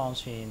 but full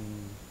launch in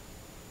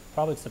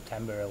probably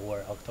September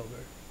or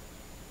October.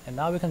 And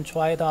now we can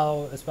try it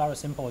out. It's very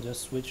simple.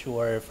 Just switch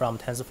your from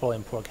TensorFlow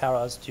import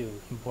Keras to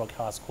import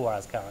Keras core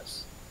as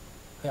Keras.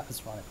 Yeah,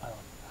 it's running. I don't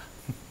know.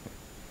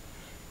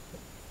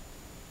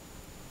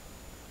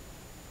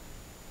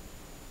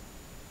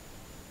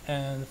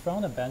 And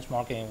from the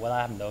benchmarking, what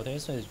I have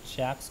noticed is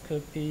JAX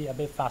could be a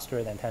bit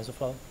faster than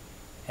TensorFlow,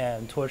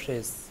 and Torch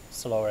is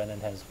slower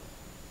than TensorFlow.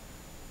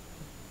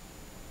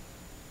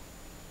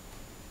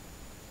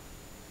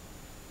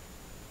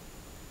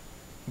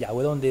 Yeah,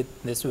 we don't need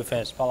this to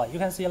finish, but like you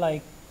can see,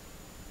 like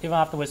even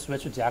after we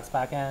switch to JAX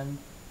backend,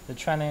 the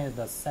training is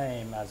the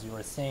same as you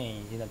were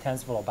seeing in the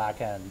TensorFlow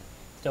backend.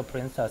 Still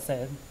prints out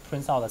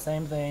the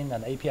same thing,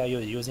 and the API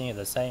you're using is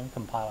the same,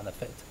 compile and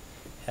fit.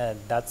 And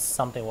that's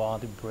something we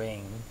want to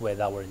bring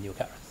with our new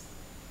Keras.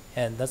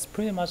 And that's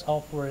pretty much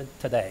all for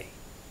today.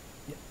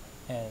 Yeah.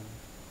 And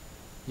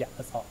yeah,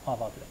 that's all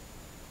about today.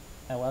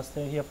 And we'll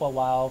stay here for a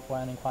while for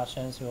any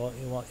questions if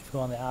you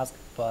want to ask,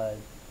 but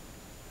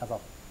that's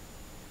all.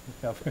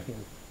 Feel free.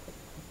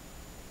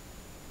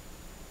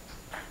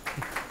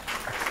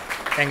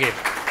 Thank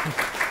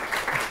you.